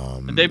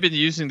 They've been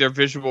using their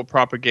visual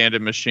propaganda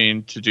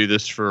machine to do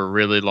this for a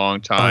really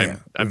long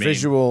time.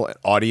 Visual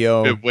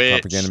audio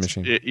Bewitched, propaganda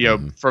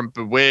machine. From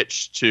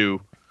Bewitched to,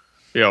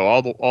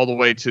 all the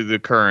way to the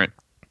current.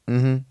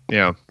 To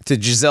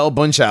Giselle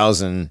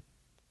Bunchausen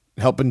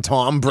helping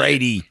Tom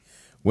Brady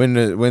win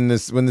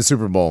the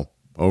Super Bowl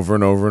over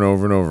and over and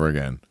over and over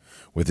again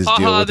with his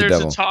deal with the devil.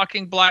 There's a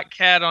talking black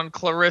cat on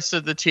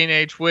Clarissa the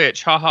Teenage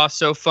Witch. Haha,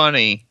 so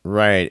funny.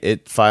 Right.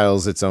 It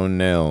files its own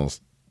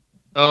nails.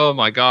 Oh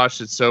my gosh,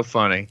 it's so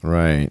funny.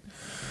 Right.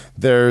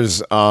 There's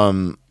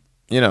the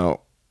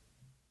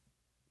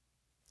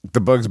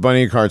Bugs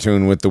Bunny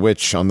cartoon with the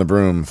witch on the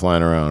broom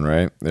flying around,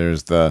 right?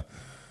 There's the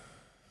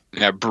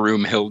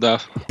Broomhilda.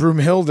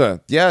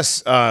 Broomhilda.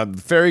 Yes,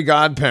 fairy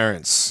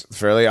godparents,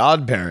 Fairly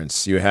Odd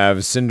Parents. You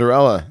have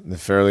Cinderella, the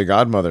fairy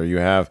godmother. You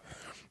have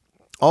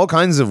all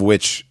kinds of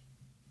witch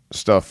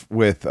stuff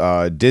with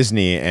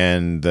Disney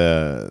and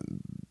the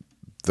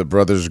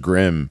Brothers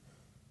Grimm.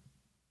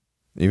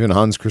 Even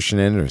Hans Christian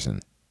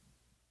Andersen.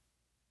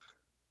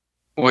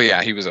 Well,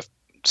 yeah, he was a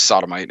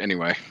sodomite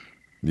anyway.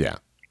 Yeah.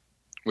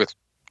 With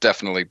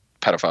definitely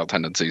pedophile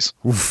tendencies.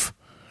 Oof.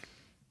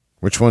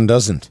 Which one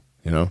doesn't?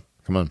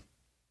 Come on.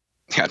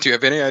 Yeah, do you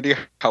have any idea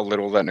how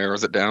little that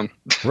narrows it down?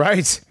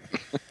 Right.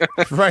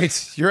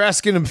 Right. You're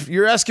asking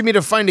me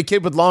to find a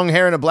kid with long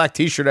hair and a black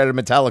t-shirt at a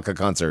Metallica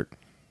concert.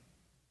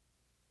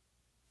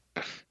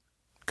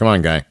 Come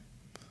on, guy.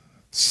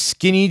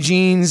 Skinny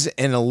jeans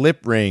and a lip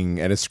ring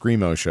at a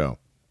Screamo show.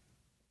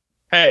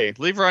 Hey,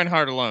 leave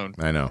Reinhardt alone.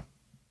 I know.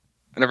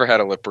 I never had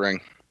a lip ring.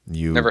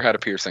 You never had a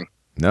piercing.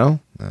 No?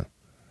 No.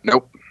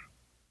 Nope.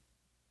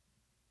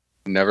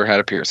 Never had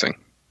a piercing.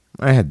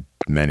 I had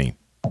many.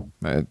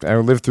 I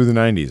lived through the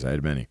 90s. I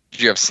had many.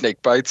 Did you have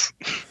snake bites?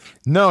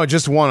 No,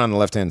 just one on the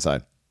left-hand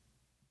side.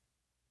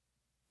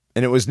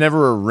 And it was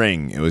never a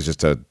ring. It was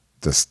just a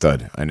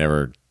stud. I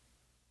never...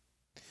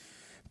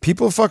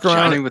 People fuck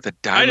around... Johnny with a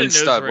diamond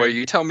stud. Wait,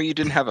 you tell me you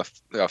didn't have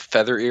a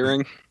feather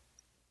earring?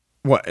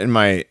 What, in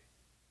my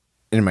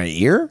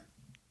ear?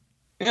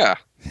 Yeah.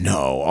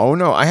 No. Oh,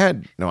 no. I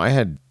had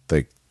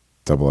like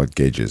double-edged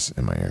gauges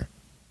in my ear.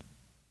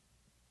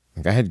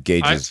 Like I had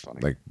gauges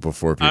like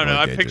before people. I don't know.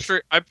 Had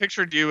gauges. I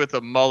pictured you with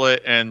a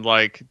mullet and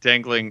like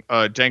dangling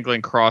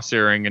cross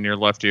earring in your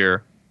left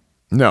ear.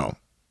 No.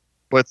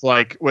 With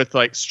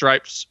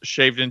stripes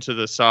shaved into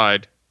the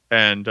side,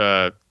 and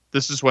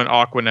this is when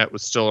Aquanet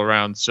was still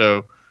around,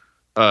 so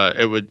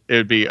it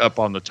would be up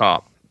on the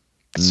top.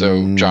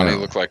 So Johnny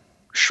looked like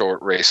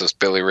short racist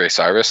Billy Ray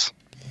Cyrus.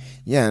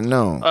 Yeah.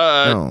 No.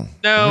 No.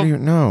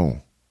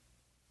 No.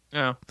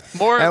 Yeah.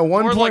 More At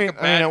one more point- like a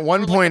I mean, bad, at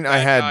one more point like a I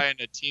bad had- guy in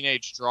a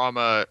teenage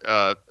drama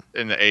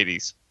in the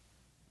 80s.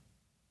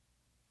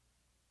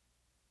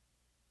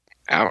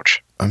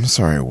 Ouch. I'm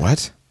sorry,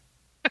 what?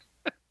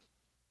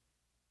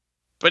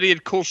 But he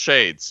had cool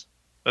shades.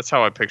 That's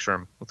how I picture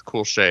him, with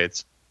cool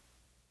shades.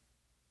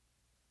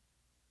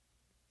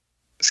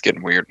 It's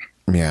getting weird.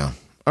 Yeah.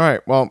 All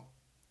right, well,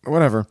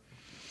 whatever.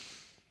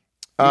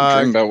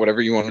 Dream about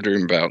whatever you want to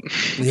dream about.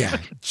 Yeah.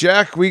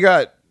 Jack, we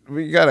got a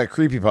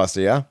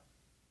creepypasta, yeah?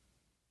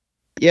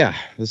 Yeah,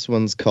 this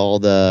one's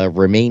called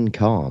Remain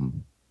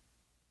Calm.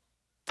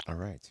 All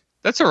right.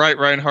 That's all right,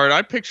 Reinhardt.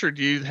 I pictured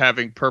you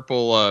having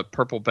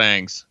purple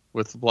bangs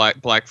with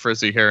black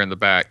frizzy hair in the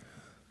back.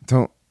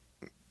 Don't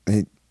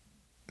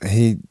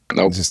he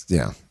Nope. just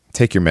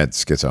take your meds,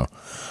 schizo.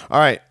 All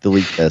right,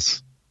 Delete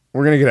this.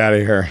 we're gonna get out of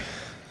here.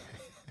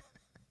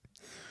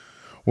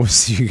 We'll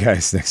see you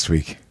guys next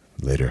week.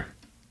 Later.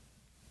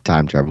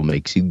 Time travel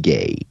makes you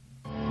gay.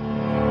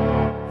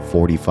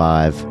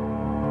 45.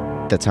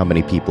 That's how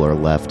many people are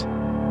left.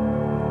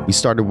 We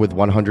started with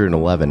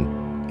 111,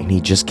 and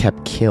he just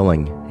kept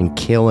killing and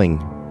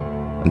killing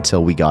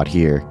until we got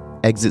here.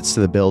 Exits to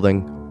the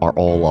building are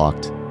all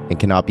locked and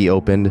cannot be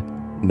opened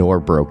nor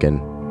broken.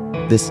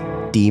 This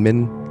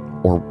demon,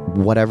 or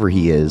whatever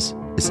he is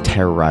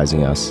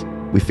terrorizing us.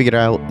 We figured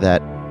out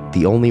that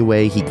the only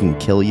way he can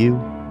kill you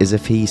is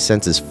if he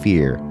senses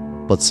fear,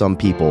 but some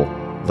people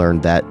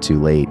learned that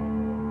too late.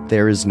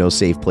 There is no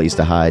safe place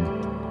to hide,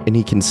 and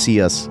he can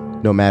see us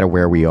no matter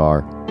where we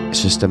are.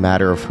 It's just a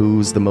matter of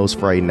who's the most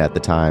frightened at the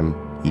time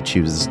he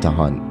chooses to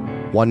hunt.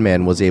 One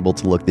man was able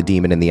to look the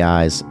demon in the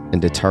eyes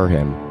and deter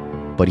him,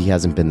 but he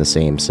hasn't been the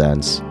same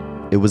since.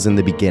 It was in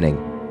the beginning.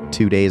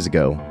 2 days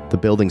ago, the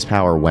building's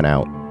power went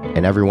out,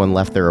 and everyone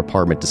left their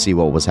apartment to see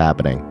what was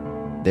happening.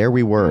 There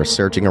we were,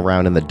 searching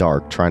around in the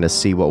dark, trying to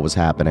see what was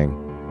happening,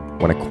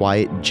 when a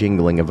quiet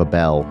jingling of a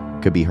bell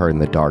could be heard in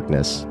the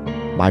darkness.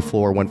 My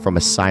floor went from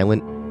a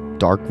silent,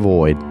 dark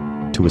void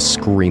to a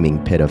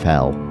screaming pit of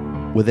hell.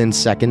 Within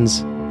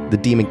seconds, the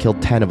demon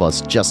killed 10 of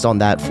us just on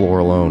that floor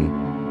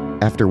alone.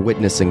 After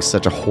witnessing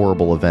such a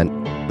horrible event,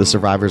 the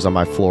survivors on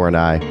my floor and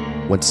I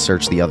went to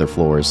search the other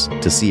floors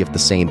to see if the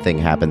same thing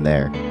happened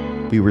there.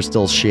 We were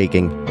still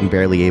shaking and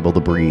barely able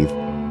to breathe,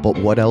 but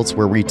what else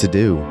were we to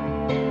do?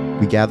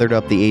 We gathered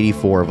up the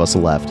 84 of us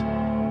left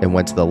and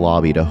went to the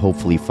lobby to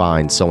hopefully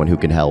find someone who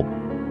could help.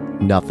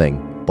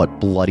 Nothing but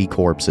bloody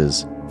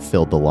corpses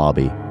filled the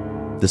lobby.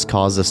 This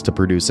caused us to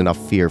produce enough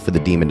fear for the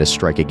demon to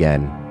strike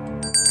again.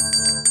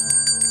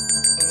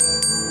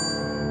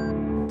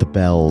 The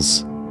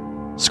bells.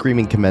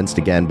 Screaming commenced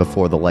again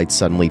before the lights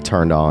suddenly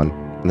turned on,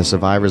 and the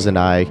survivors and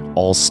I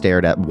all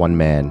stared at one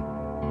man.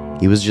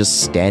 He was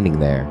just standing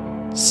there,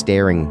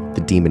 staring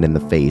the demon in the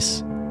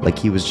face, like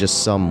he was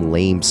just some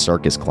lame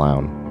circus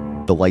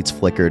clown. The lights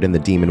flickered and the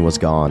demon was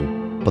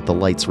gone, but the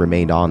lights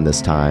remained on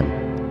this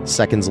time.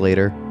 Seconds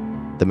later,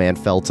 the man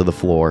fell to the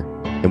floor,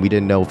 and we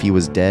didn't know if he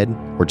was dead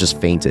or just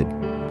fainted.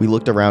 We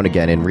looked around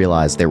again and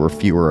realized there were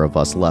fewer of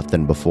us left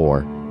than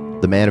before.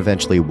 The man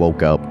eventually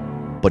woke up,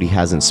 but he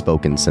hasn't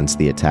spoken since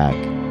the attack.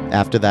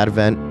 After that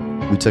event,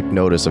 we took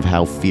notice of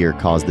how fear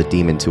caused the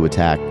demon to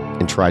attack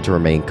and tried to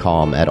remain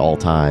calm at all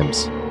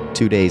times.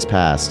 2 days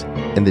passed,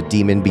 and the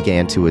demon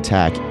began to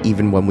attack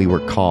even when we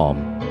were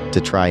calm, to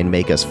try and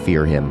make us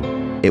fear him.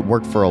 It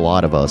worked for a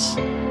lot of us,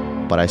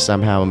 but I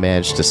somehow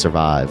managed to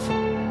survive.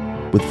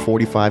 With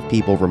 45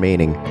 people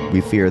remaining,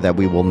 we fear that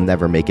we will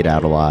never make it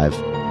out alive.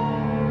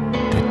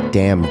 That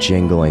damn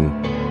jingling.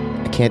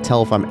 I can't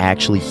tell if I'm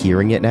actually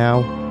hearing it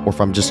now, or if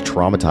I'm just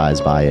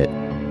traumatized by it.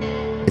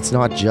 It's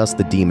not just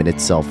the demon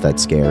itself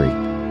that's scary.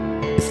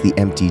 It's the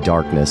empty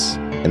darkness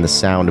and the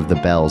sound of the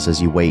bells as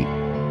you wait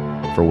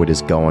for what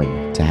is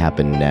going to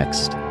happen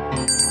next.